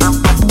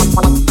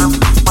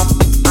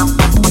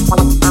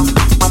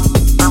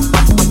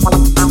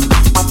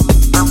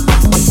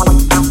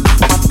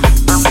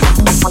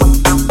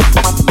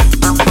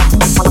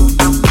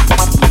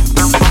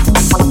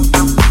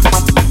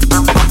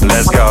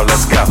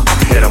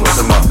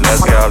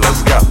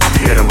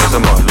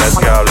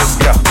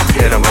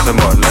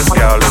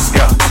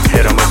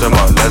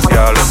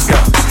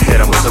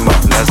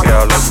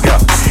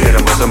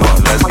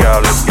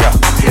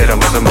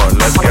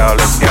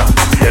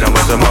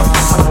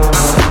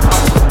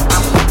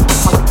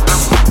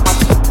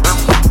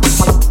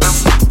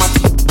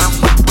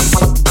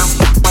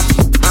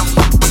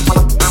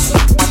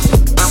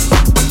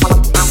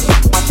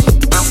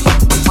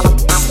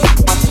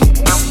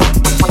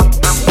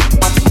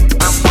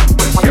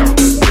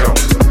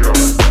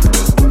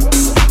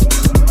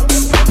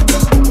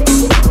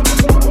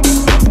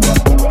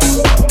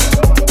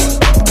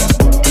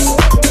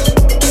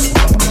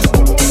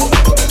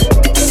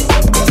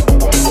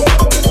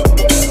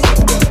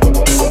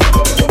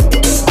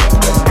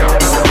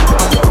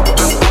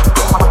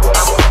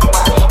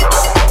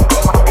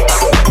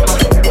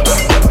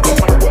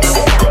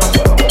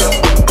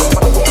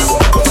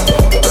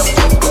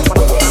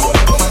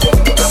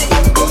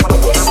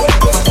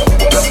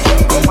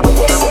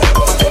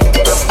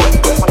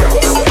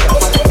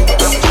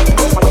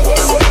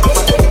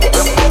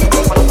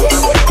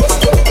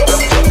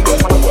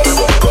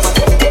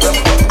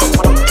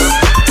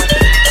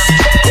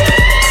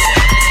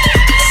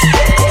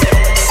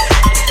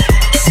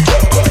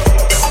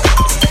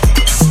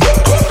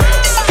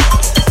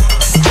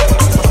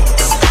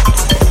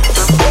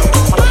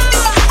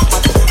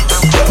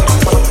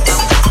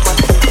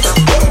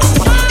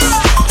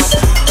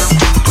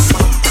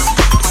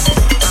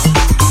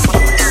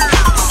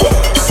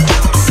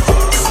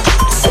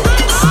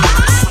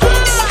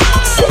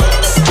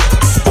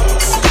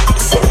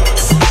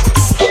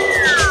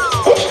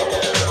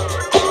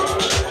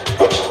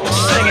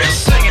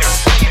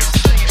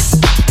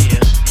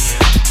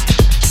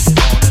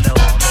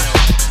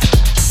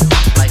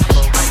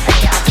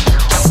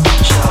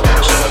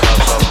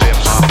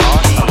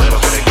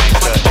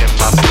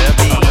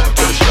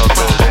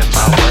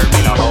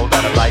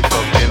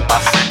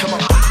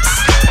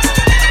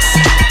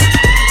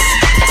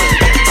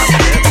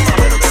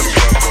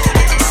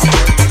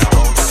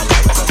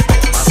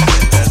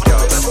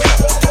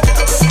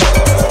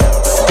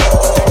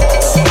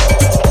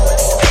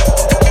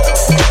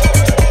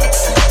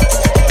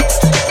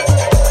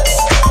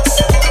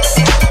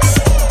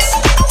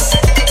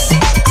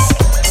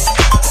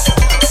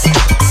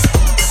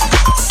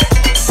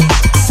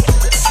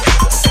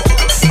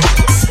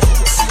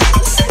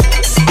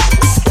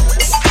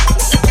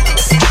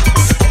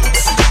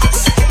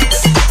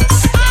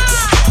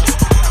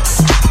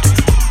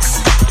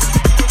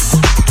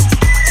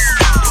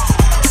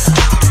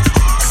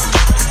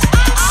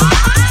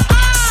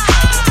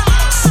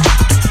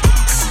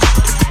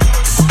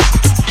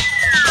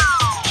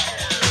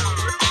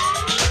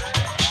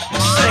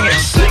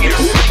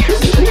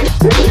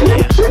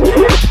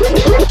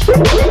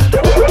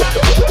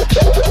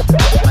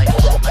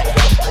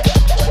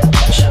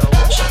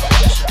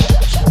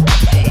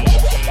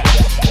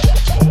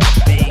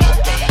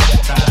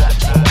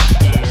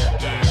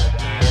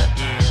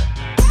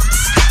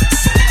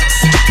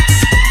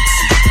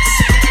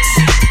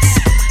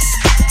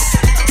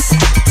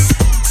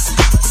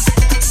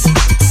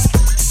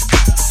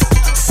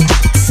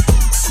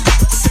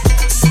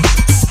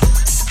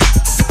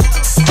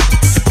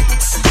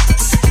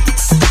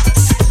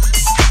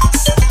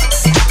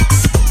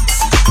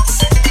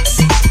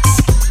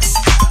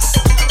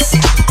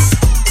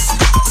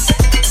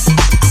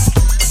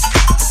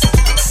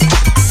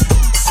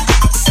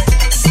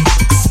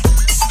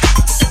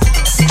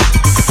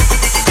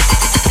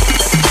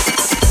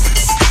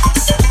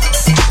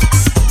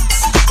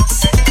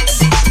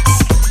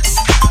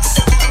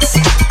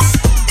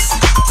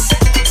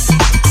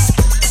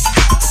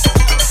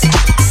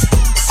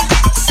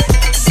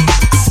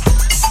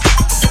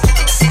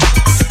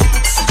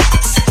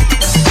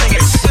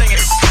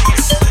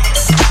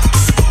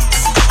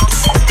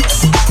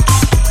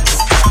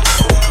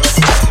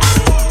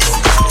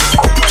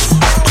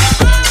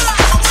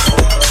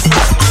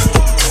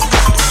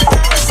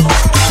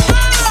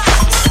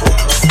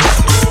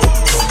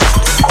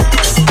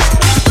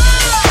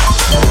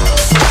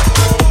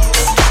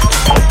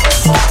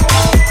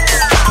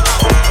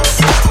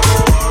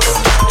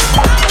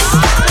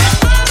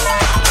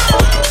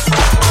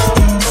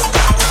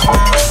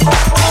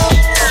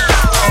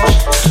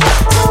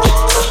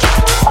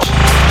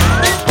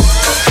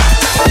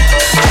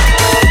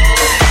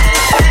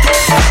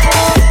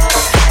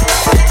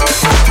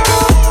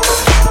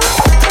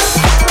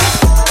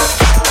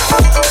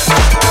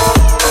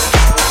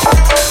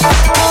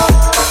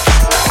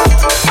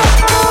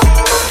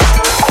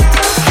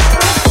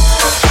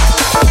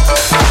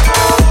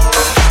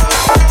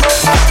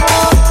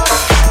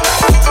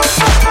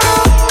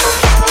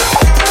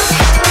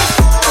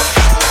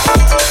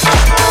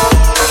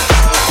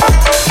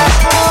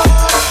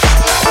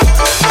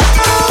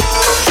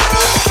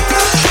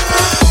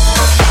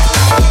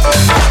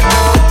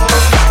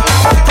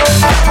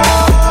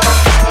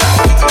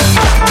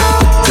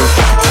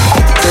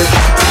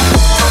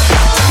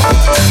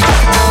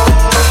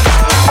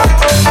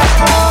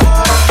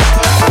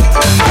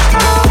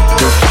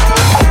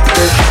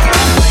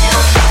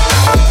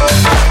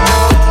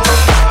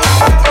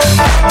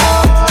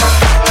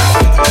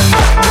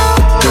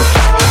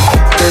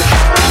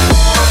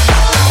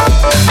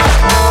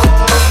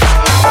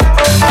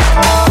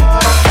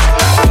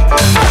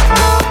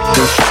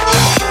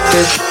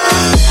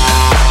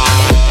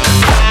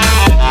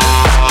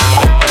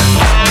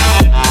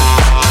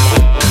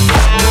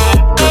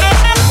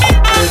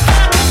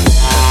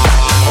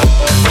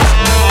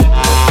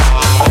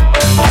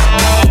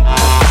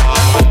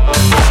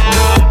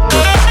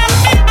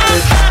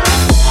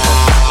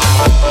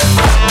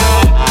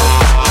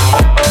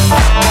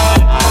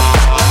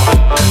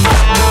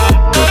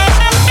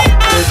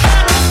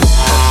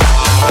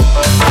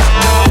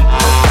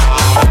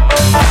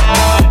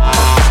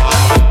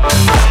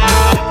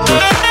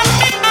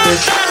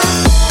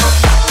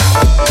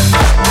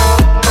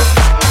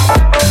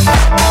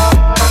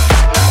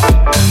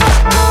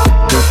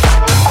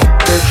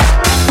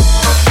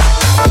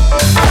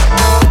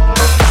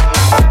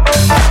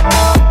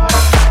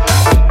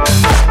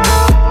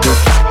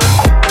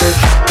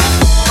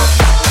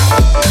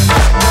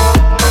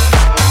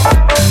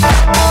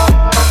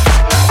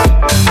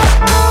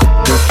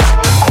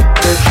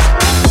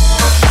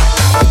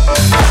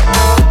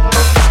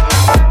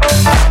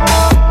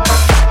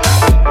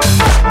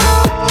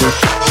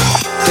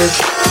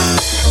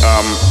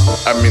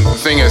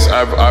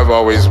 I've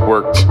always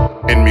worked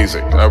in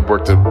music. I've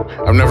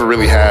never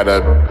really had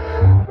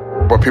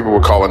what people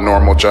would call a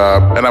normal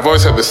job. And I've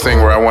always had this thing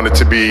where I wanted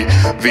to be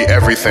the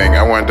everything.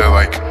 I wanted to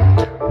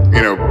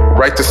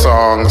write the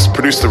songs,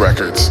 produce the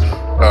records,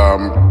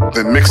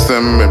 then mix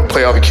them and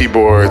play all the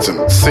keyboards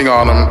and sing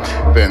on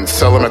them, then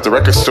sell them at the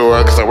record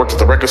store because I worked at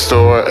the record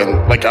store, and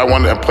I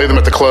wanted to play them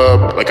at the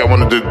club. I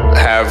wanted to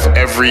have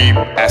every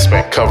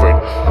aspect covered.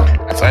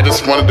 And so I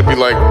just wanted to be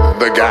like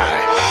the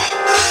guy.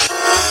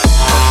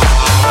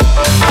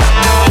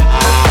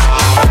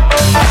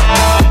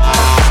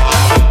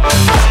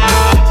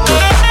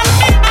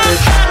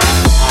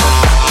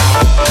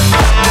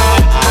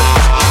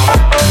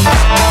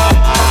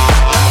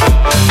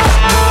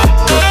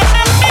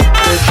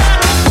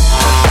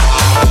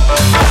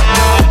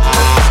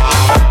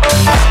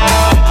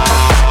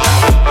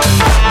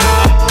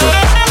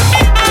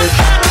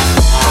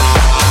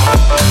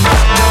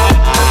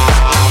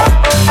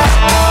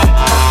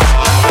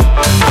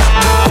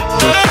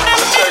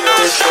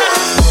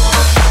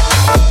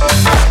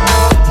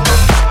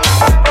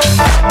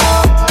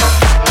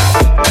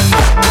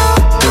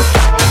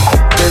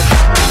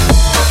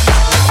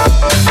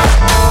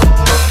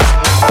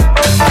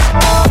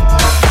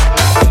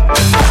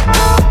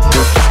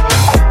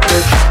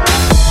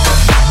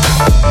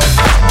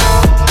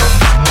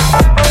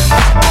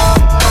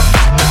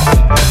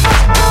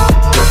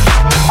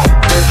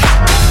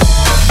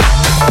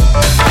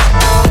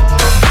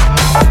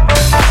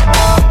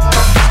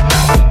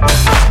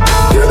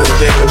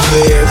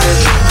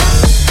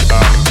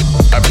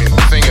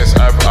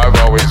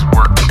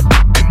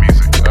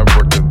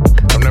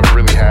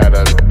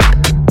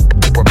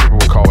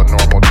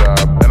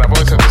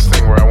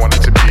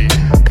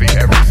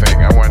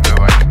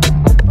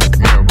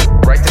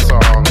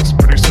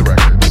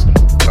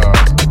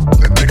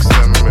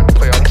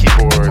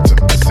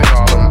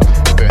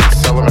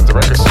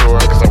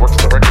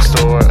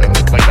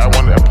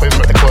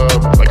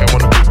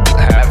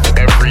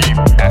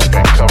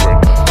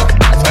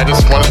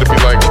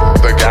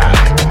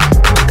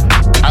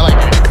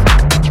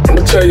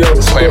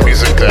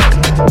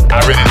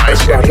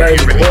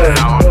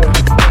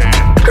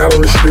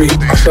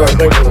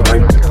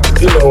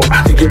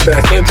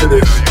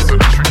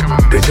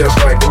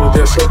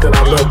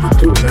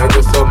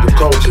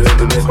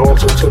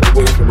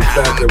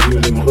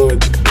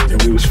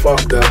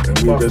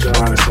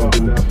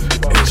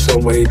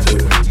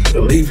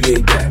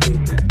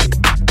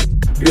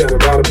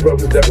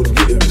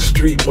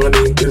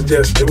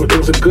 It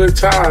was a good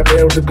time, man.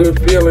 It was a good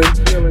feeling.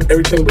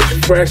 Everything was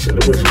fresh and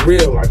it was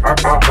real. Like I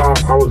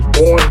was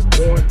born,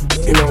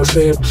 you know what I'm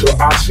saying? So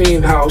I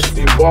seen House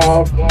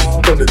evolve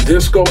from the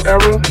disco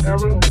era,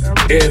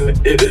 and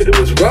it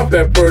was rough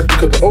at first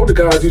because the older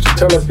guys used to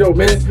tell us, "Yo,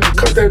 man,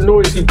 cut that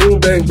noisy boom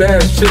bang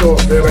bass shit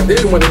off, man." Like they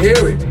didn't want to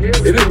hear it.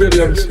 They didn't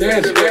really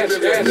understand it. You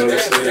know what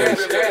I'm saying?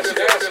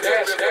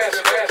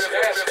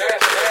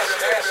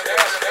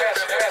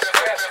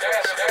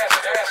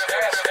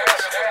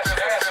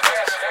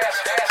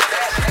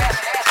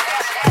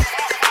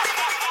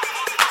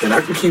 And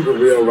I can keep it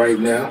real right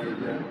now.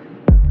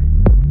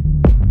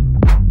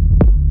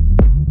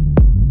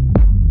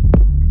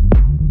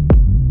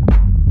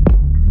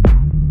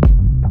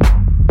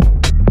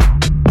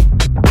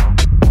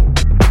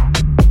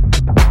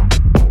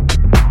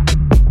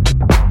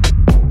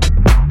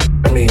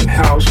 I mean,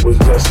 House was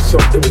just so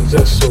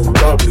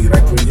lovely.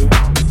 Like when you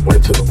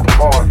went to the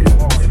party,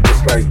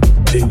 it's like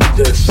you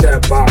just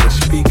sat by the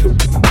speaker.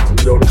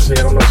 You know what I'm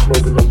saying? I'm not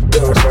smoking no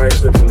dust. I ain't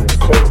sniffing no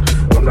coke.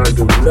 I'm not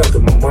doing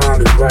nothing. My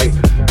mind is right.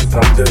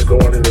 I'm just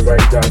going in the right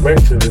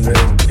direction. And then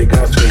it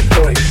got to a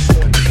point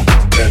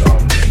that,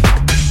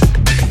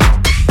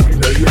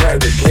 you had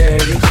the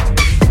gangs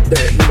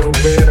that,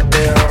 ran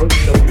around.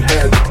 You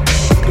had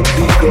the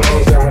beat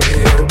girls out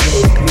here.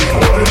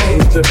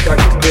 It was just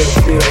like a good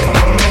feeling.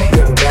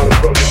 You had a lot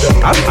of brothers that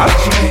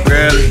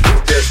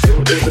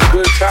it was a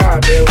good time,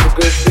 man. It was a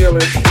good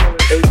feeling.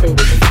 Everything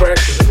was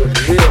fresh and it was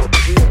real.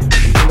 You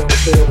know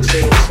what I'm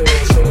saying?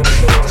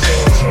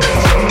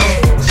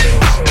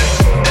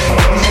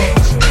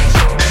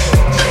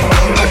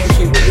 I can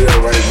keep it real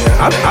right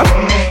now.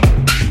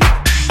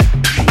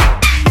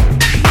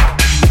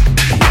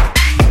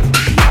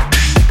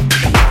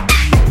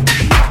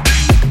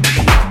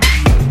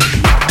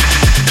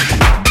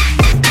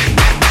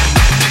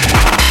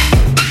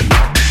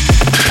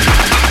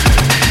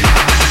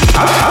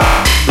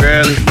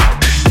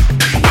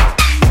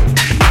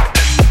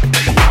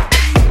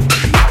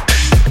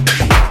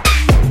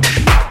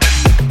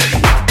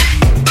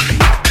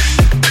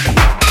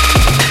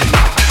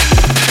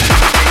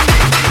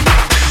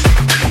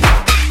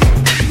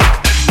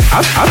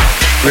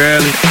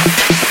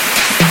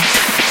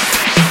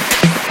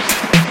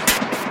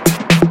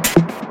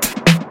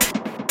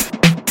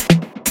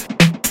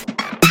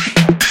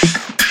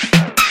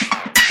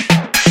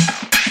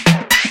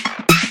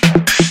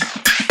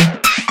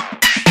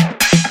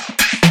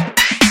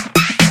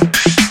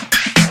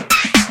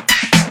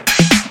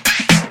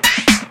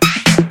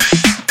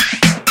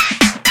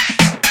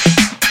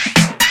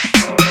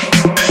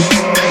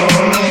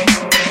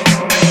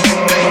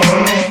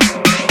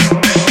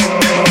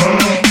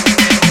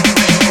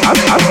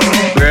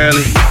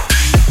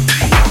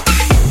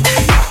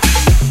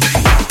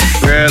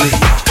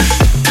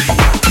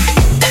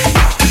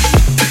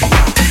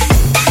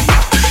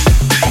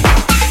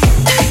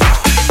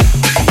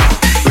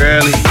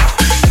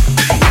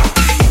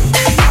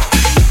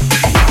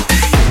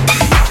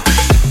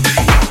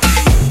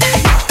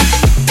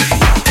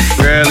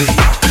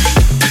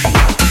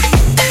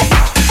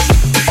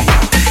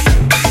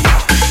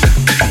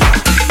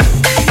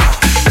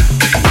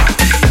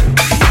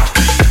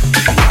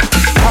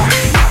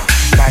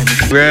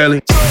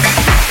 Really?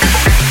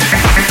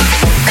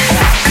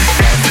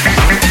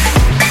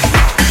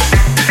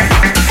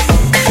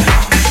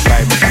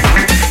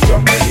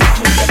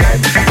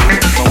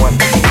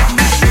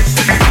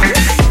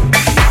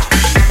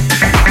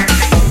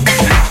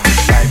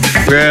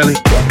 Really?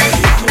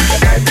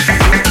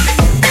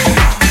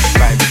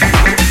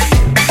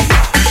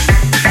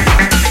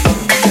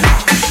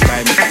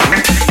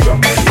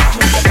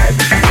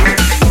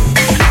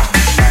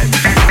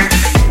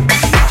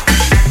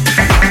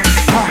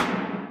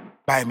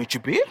 Buy me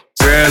your beer?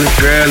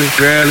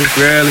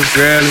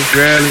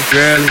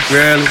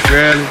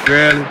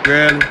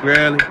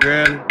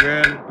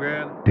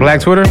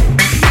 Black Twitter?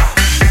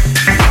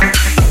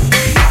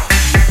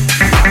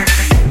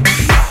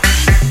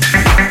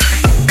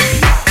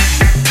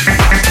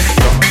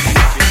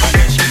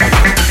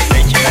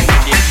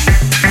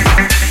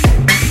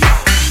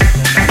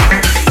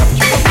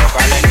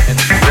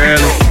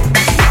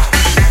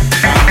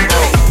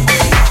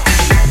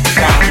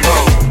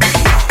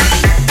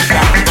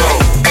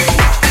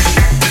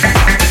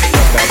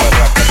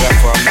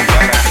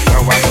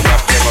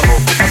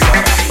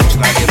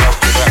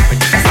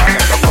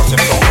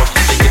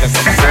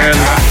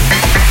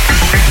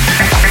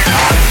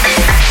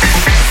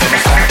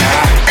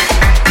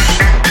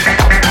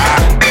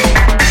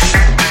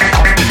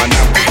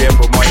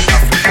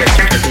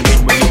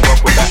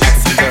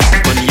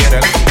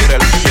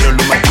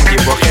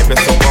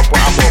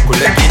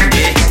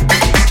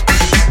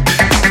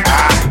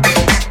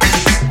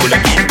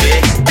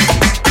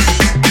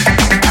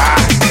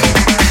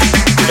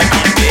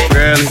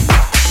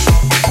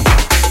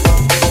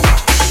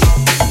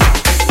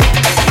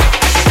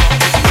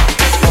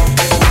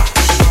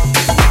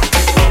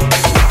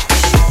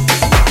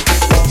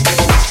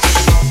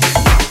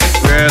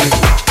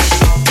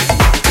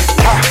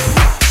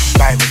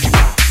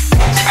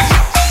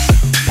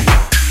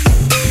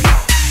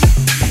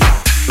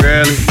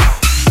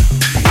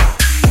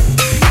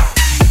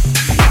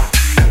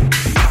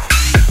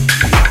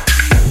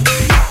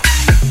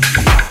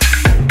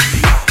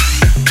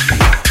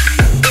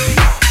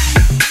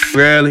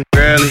 Really?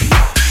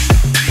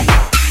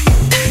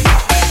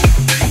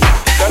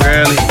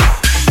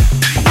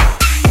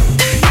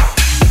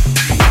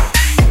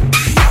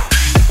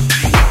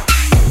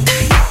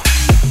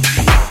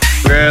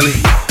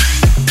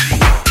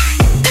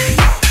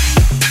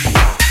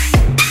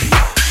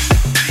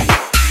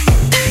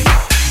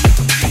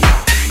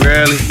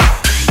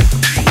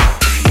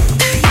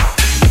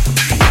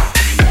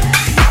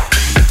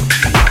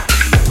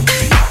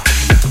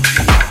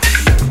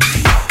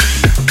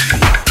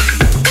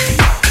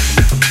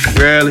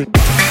 Really?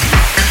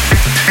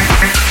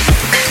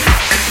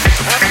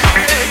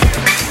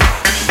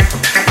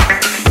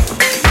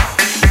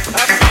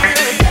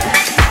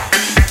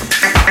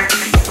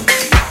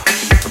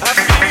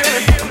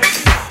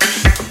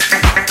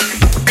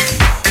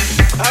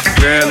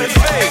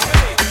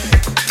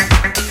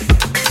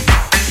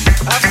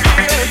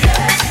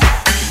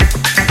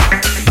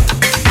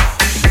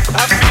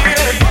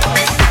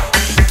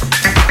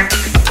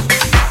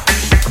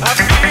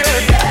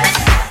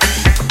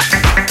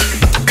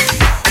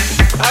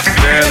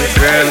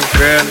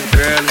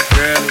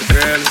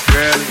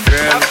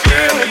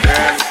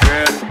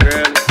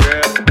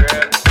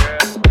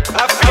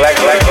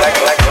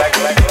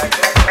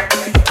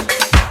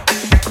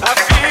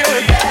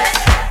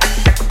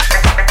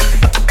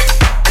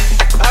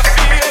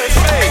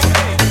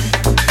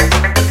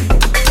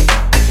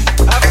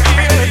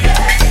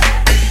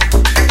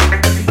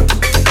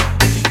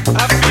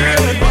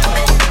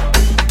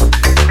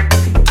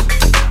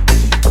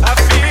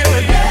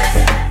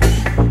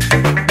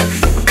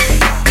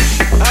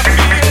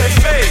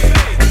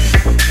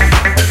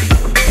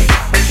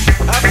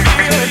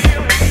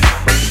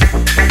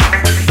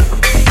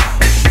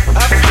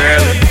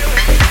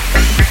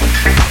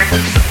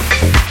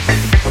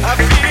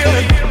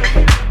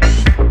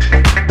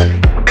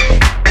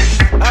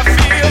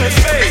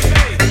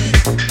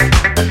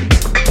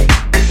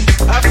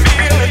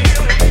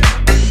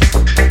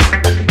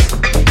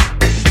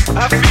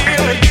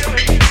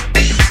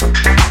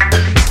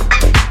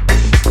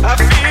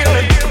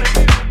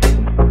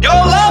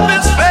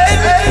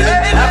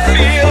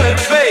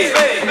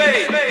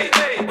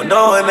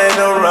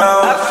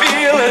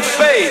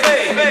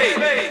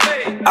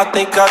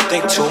 I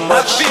think too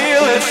much. I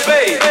feel it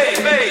fade.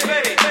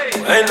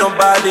 Ain't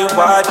nobody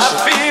watching. I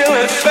feel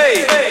it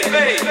fade.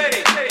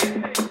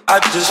 I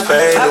just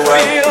fade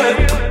away.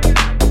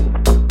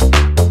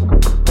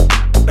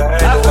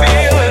 I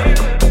feel it.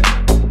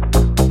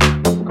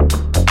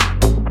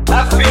 I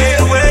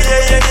feel it.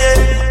 Yeah.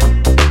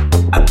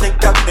 I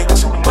think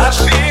too much. I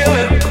feel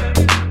it.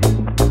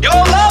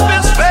 Your love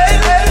is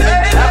fade.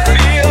 I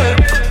feel it.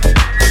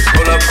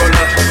 Hold up.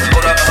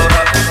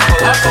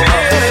 I feel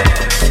it.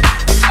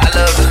 I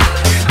love it.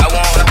 I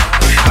want it.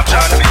 I'm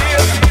trying to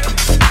feel it.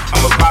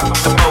 I'ma rock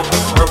the boat,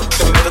 work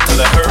the middle till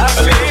it hurt. I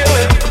feel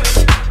it.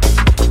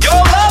 Your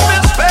love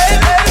is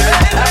fade.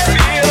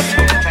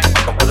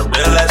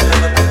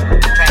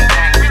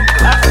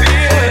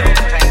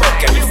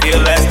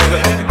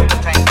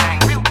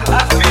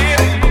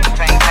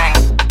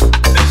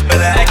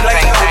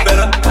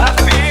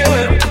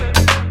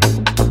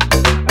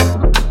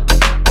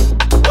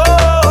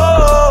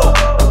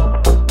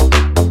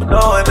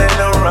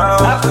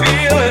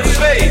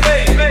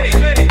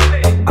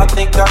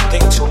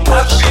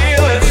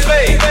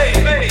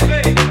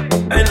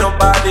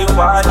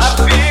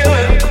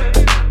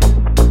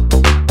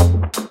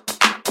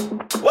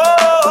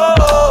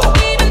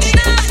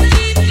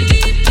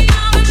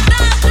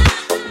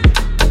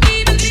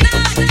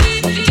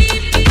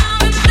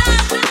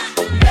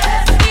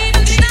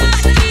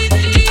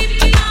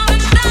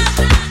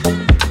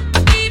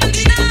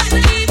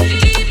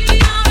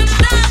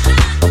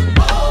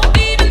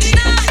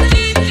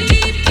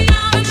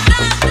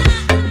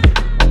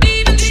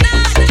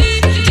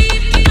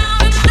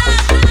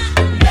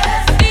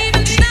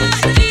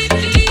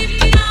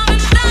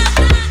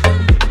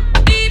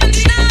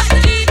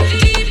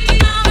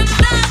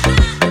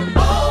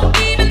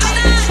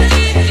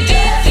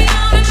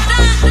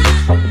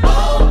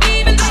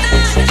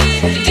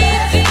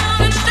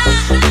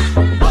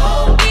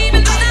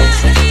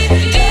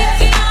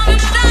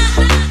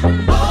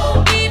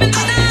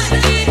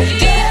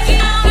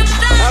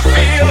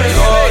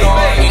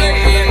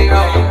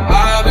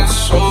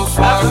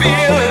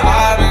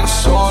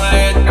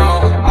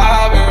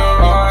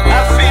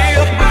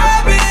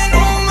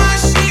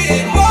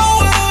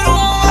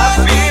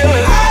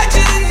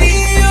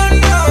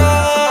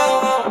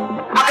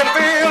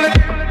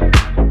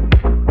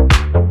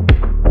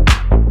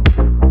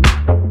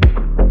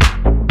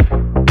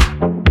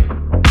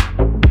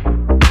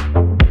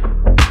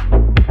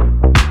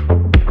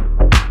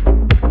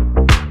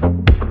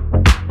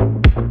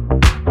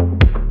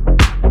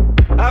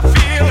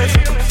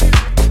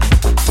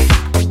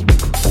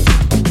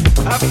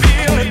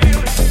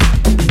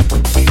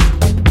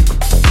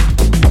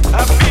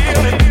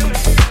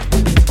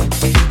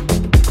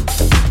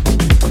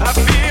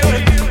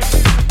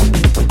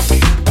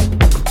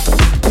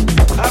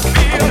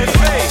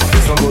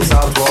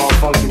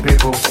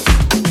 people.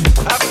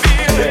 I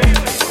feel it.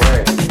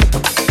 Right.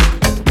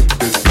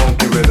 This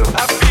funky rhythm.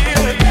 I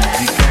feel it.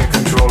 You can't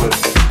control it.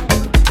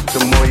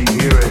 The more you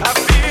hear it, I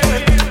feel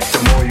it.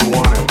 The more you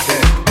want it.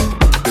 Okay.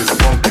 This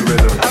funky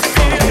rhythm. I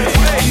feel it.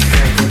 You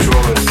can't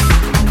control it.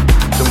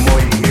 The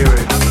more you hear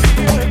it, I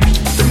feel it.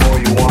 The more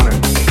you want it.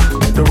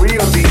 The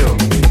real deal.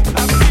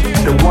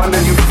 The one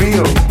that you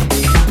feel.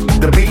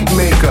 The beat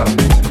maker.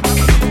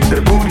 The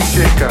booty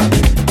shaker.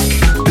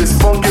 This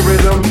funky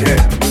rhythm,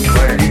 yeah,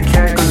 right. You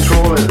can't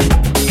control it.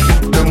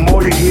 The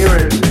more you hear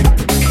it,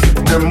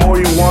 the more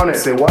you want it.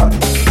 Say what?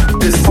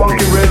 This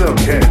funky rhythm,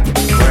 yeah,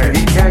 right.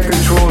 You can't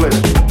control it.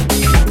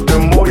 The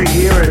more you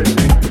hear it,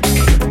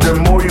 the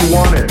more you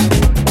want it.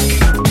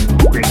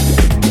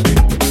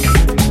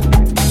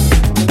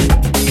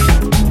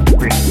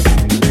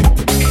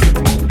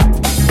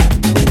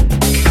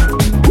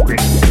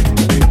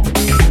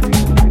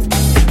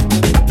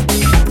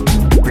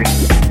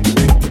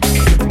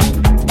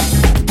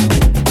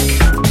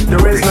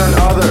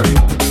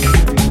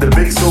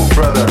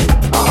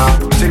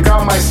 Check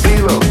out my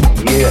stilo.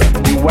 Yeah.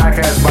 You whack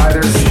ass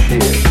biters.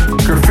 Shit.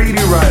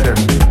 Graffiti writer.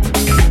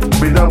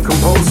 Rhythm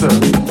composer.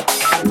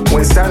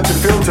 When it's time to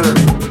filter,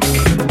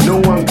 no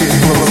one gets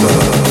closer.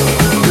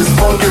 This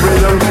funky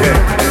rhythm, yeah.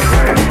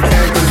 You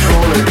can't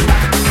control it.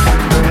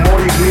 The more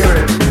you hear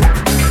it,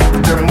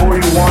 the more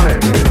you want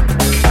it.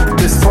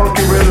 This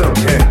funky rhythm,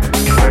 yeah.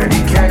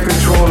 You can't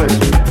control it.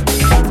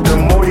 The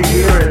more you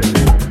hear it,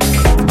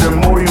 the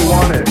more you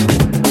want it.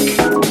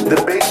 The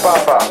big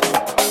papa.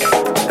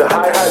 The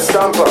hi-hat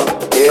stomper,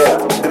 yeah.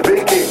 The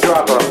big kick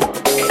dropper,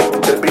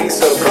 the beat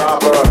so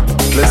proper.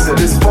 Listen,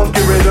 this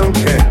funky rhythm,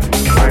 yeah.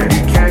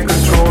 You can't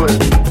control it.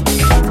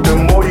 The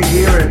more you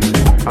hear it,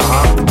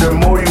 the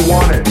more you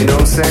want it. You know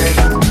what I'm saying?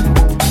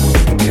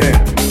 Okay,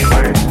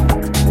 right.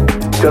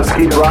 Just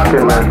keep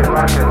rocking, man.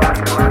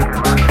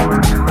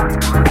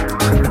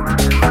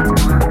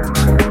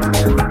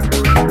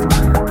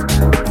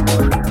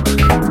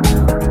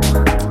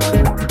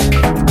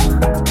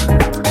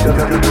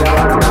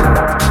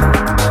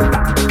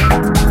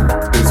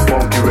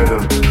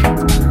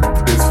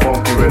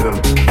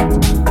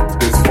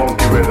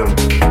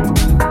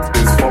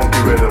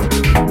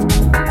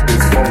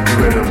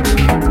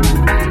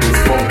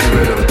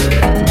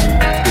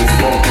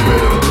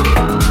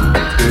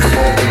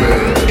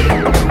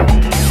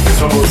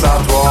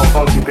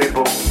 Funky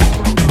people.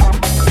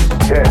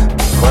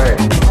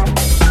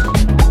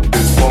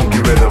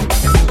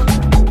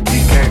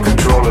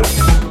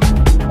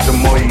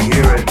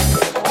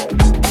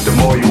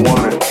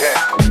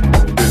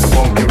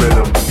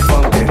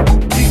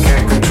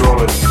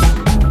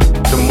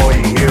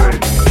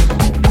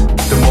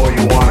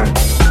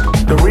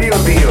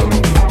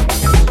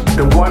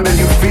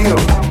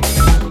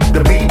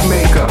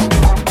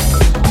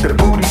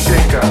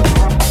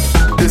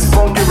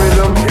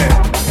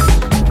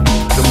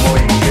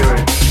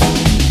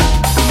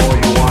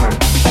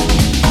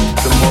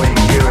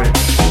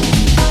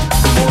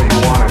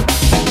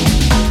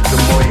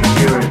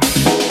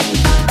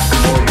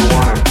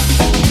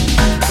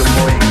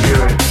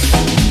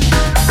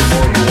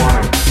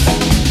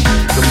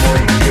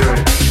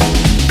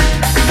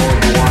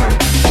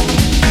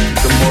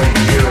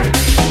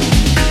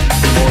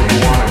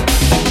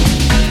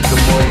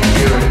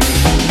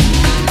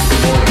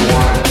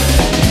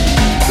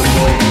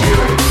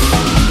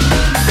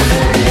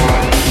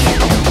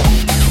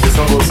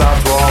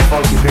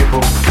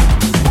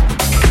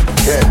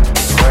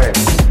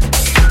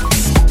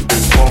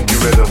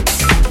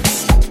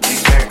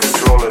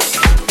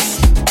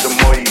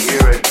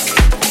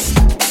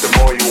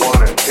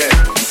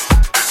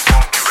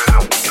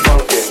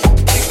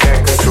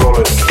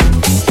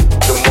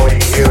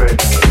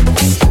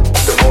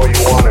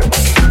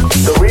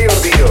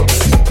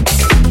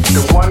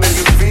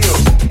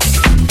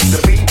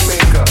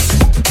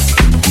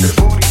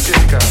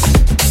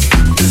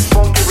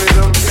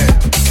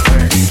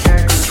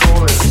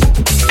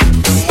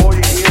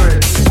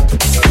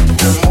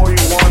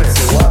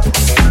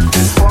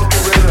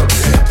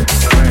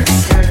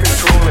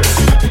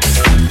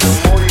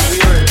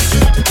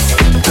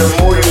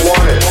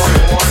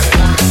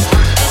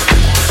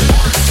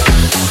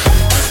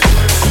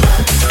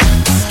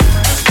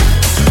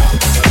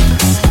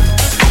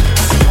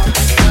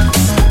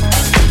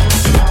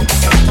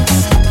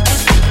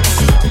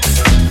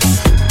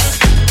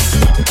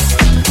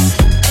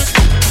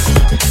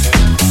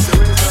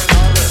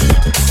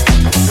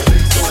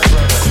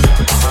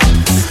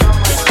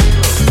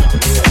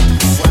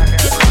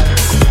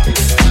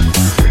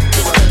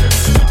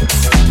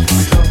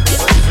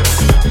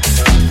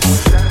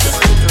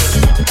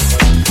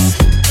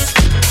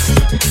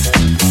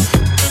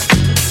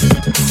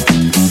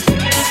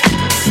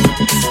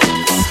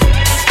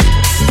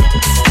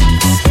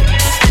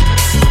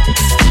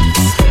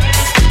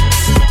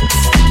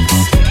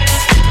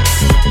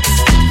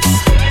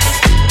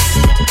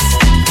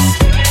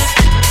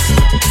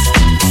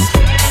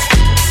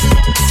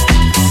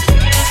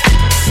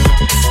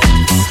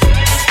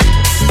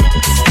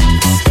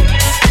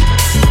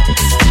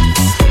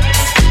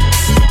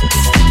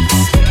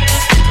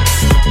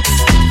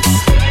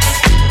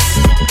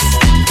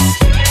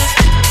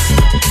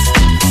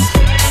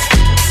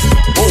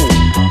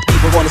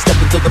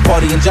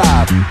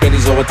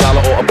 pennies or a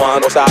dollar or a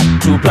bond or side.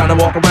 Too blind to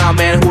walk around,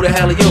 man, who the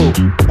hell are you?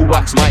 Who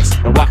rocks mics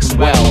and rocks them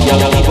well? Yo,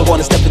 even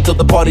wanna step into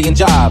the party and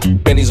job.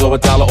 Pennies or a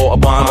dollar or a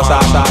bond or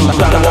side. I'm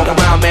trying to walk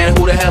around, man,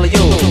 who the hell are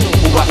you?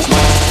 Who rocks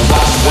mics and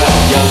rocks them well?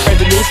 Yo, heard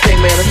the new thing,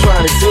 man, I'm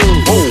trying to do.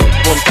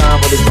 One time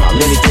with this round,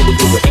 let me do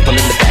it. People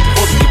in the back,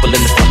 for the people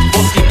in the front,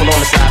 for the people on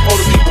the side, for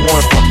the people on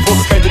the front.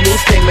 Heard the new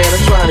thing, man,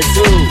 I'm trying to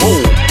do.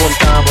 One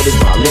time with this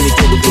round, let me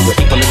do it.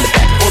 People in the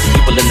back, for the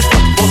people in the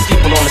front, for the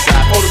people on the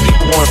side, for the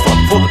people on the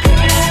front, for the people.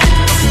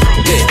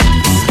 Yeah.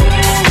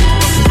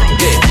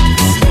 Yeah.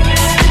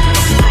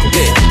 Yeah.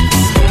 Yeah.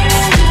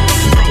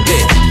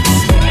 Yeah.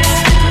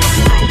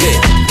 Yeah.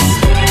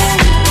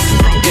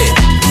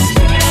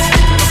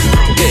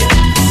 Yeah. Yeah.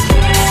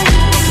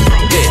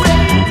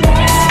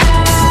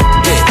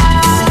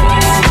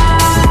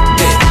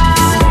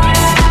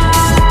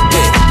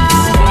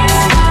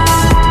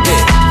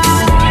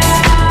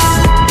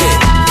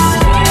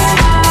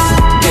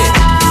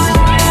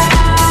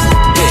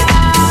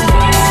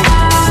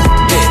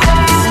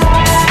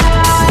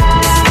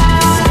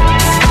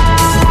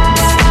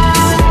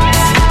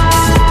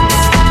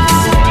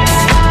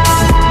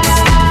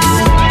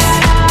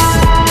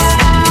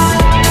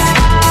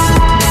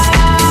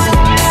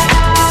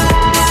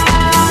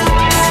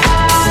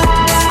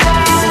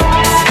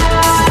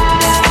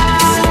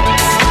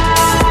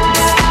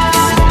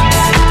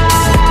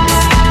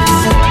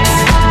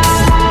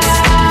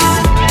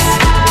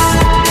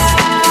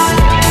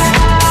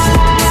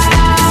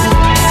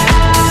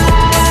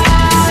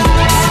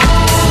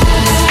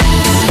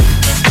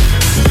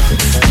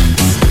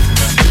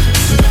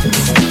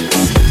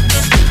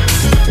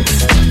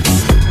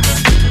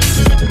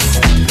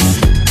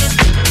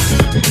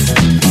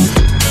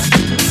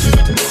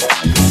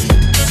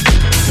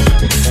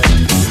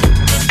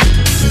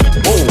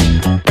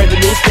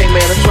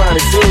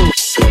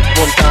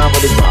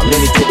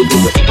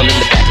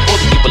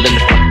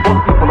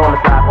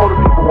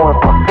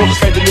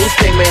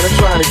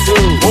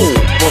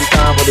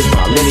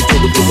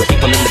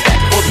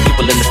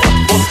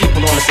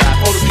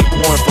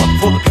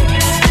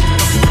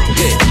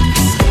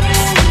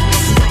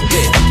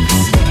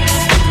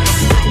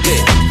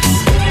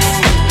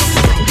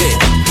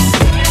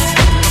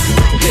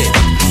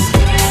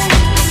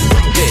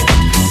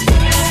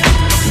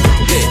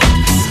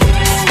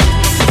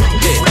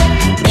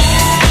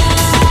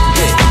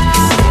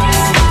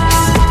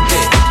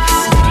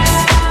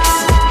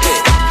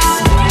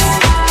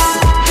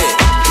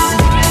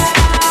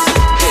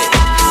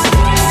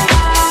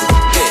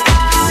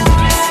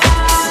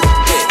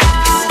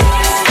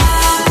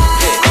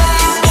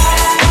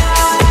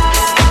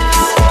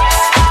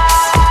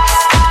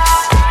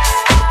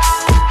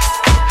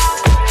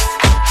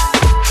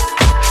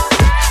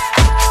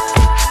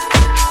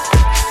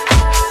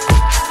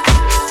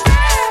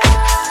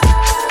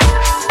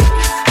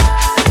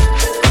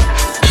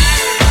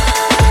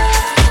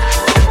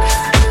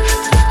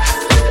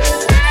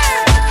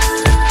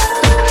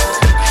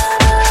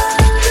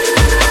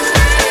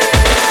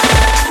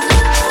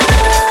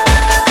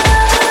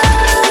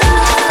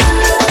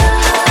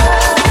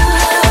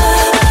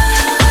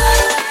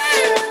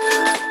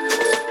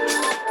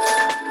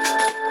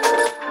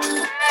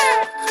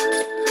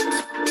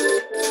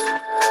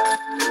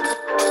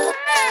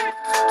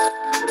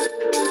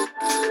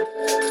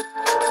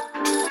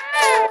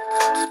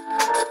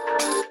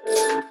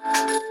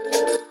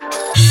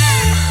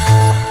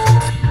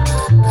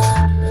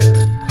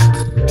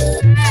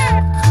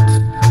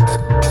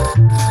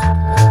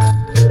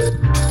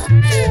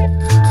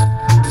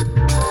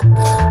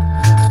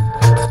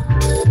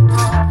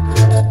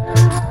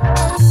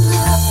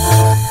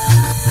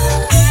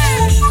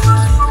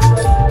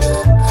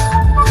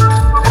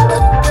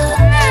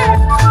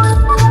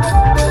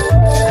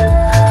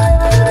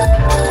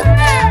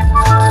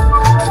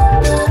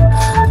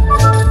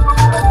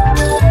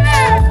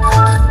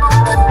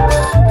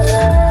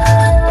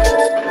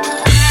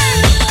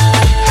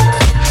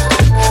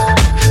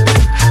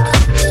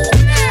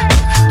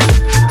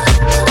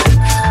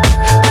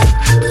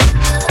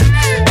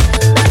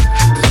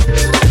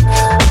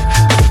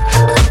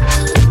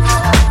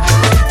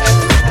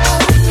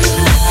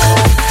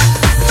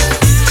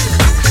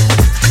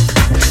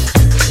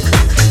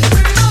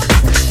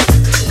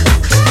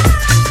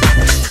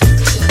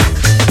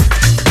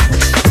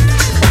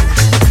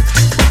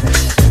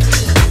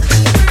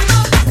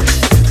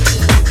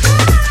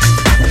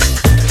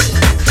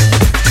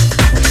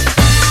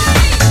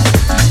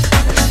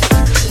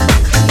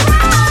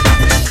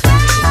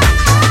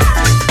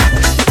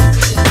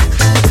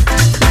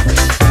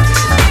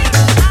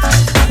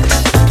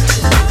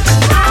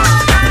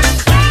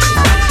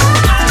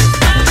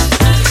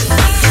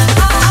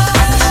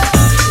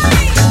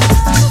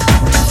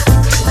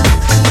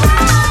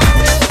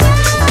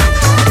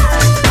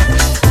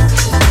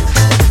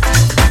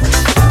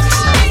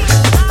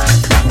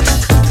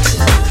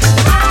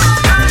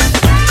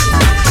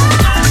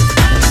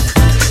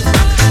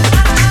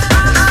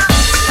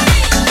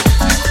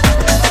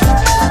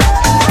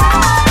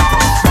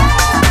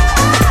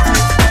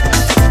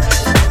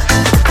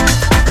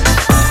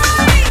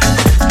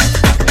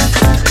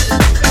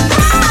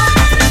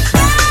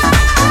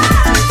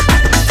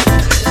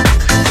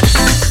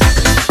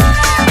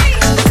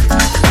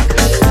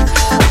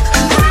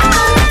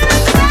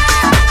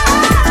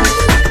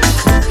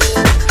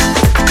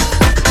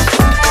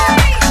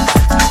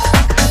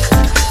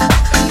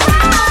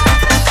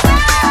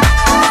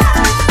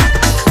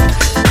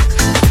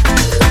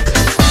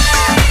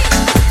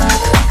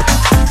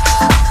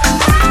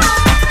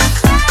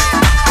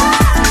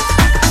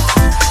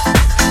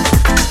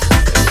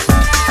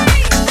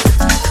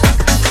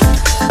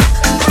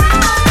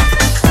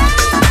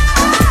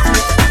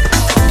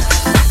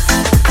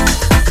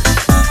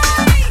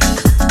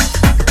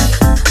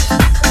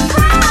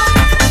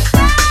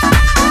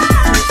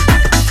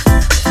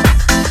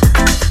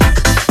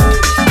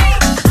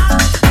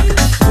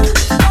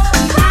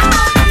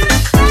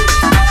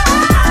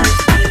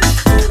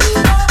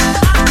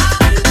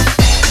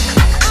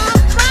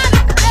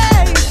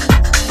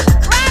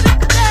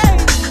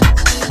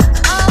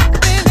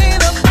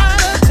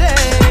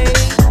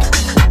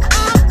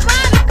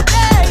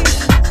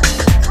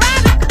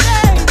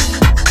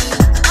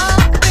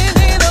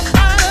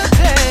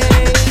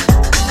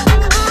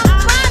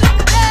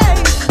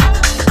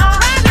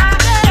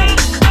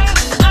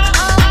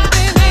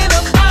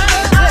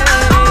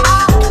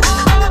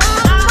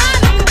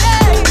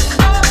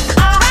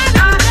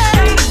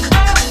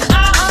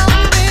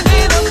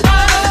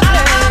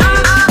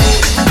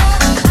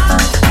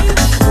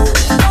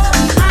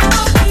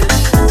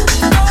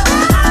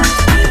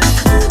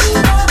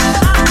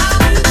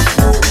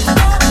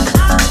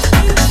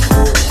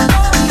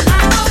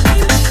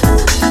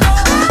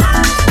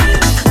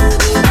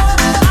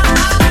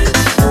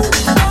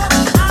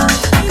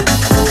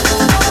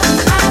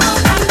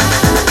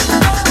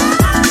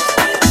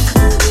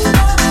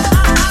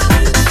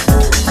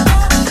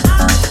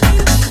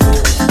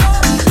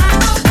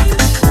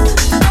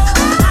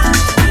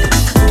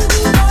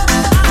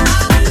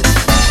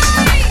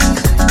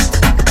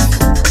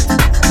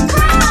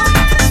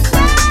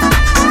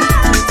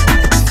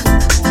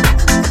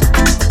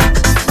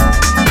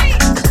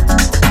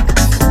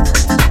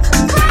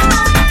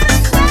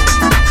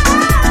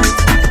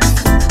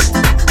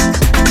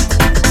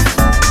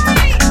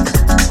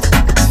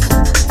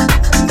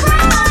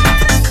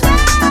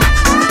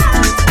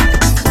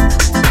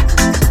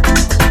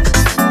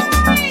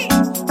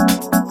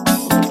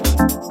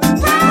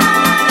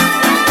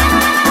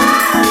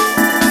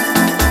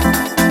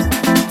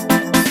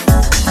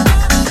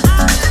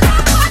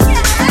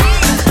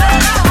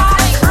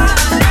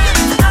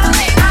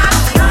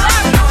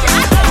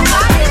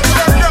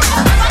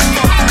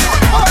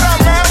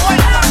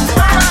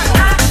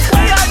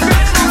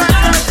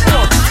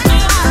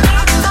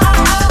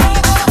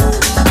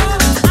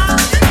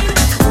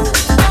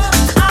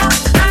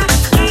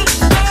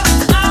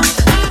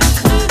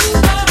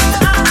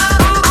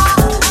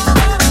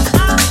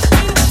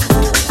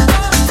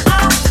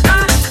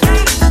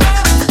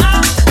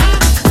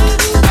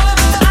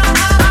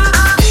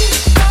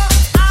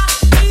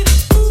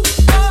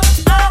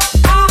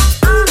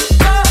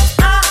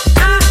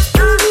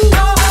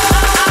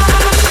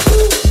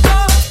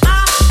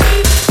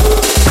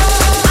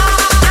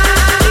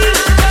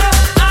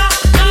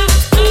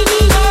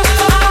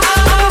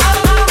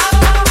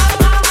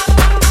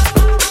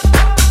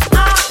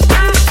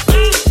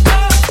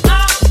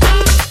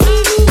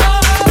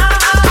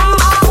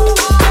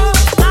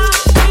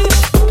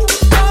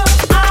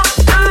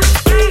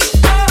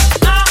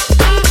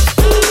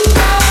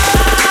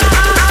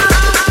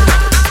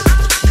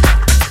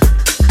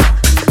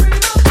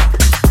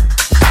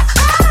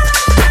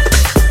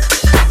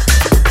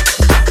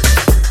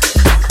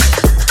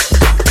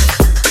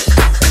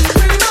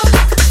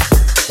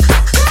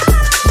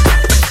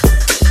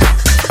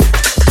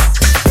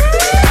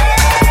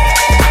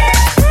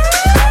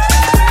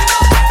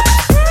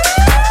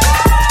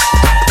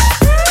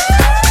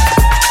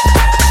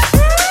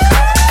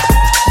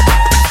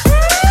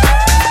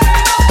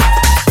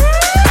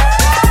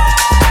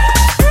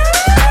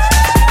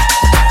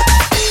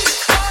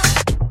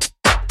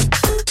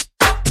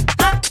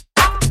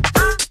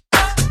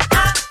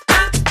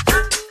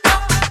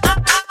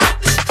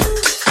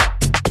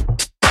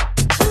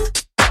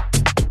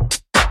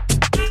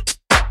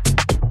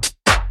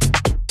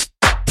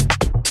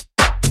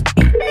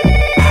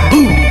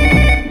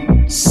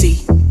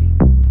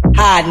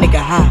 Hide,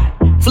 nigga,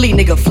 hide. Flee,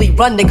 nigga, flee.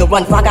 Run, nigga,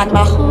 run. For I got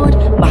my hood,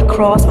 my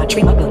cross, my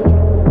tree, my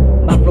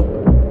gun, my rope,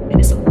 and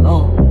it's a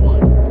long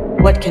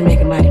one. What can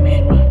make a mighty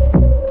man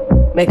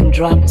run? Make him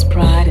drop his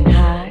pride and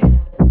hide.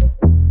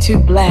 Too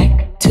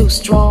black, too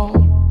strong.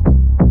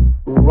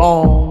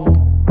 Wrong.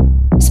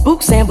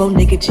 Spook Sambo,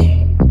 nigga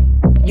G.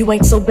 You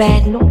ain't so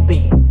bad nor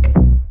big.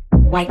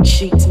 White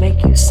sheets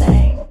make you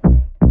sing.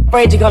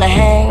 Afraid you're gonna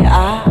hang?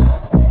 Ah,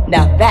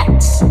 now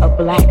that's a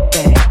black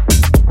thing.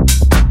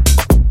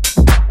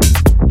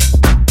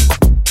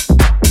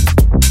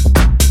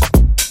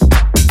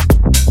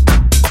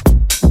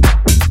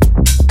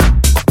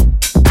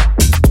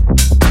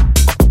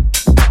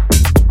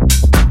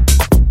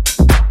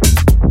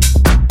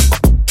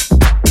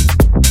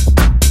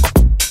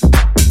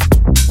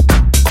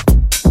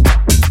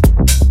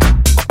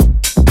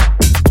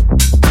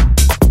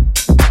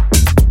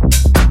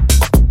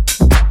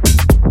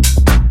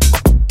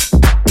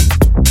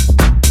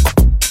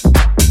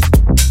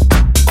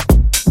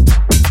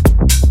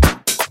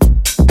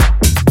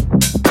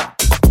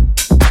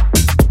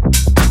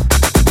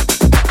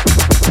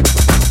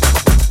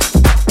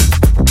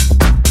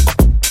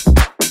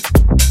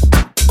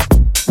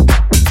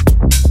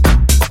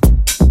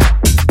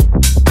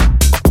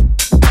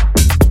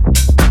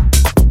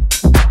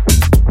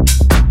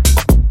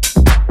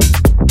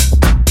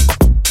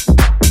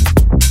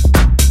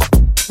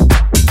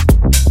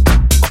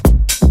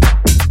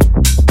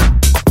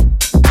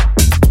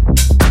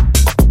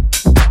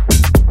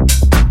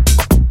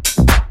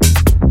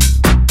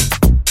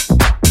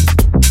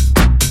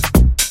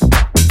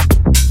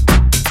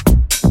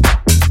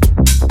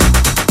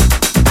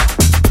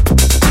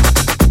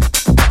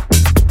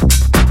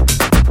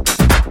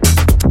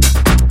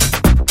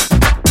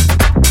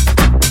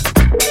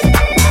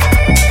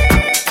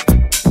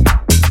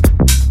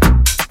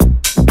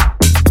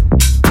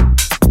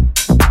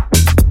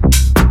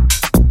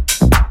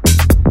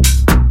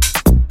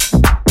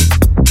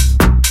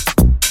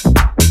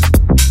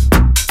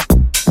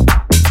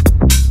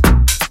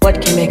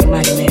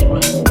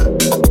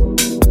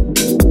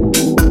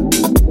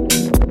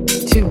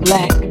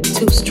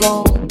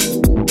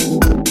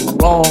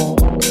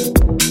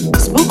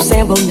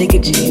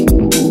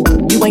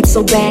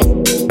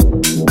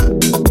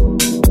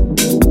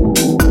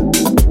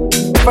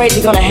 Afraid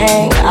you're gonna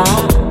hang?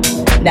 Ah,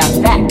 now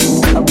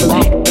that's a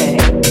black thing.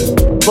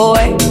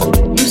 Boy,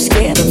 you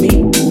scared of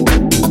me?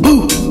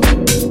 Boo!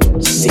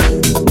 See,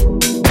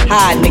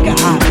 hide, nigga,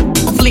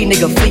 hide. Flee,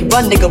 nigga, flee.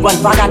 Run, nigga, run.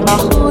 For I got my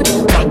hood,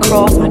 my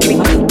cross, my tree,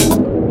 my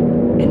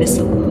gun, and it's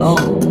a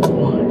long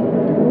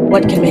one.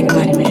 What can make a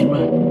mighty man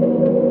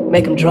run?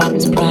 Make him drop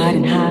his pride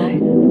and hide.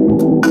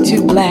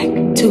 Too black,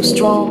 too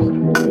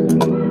strong.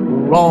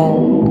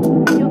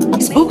 Wrong.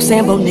 Spook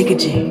Sambo, nigga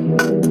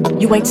G.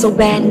 You ain't so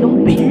bad, no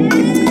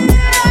big.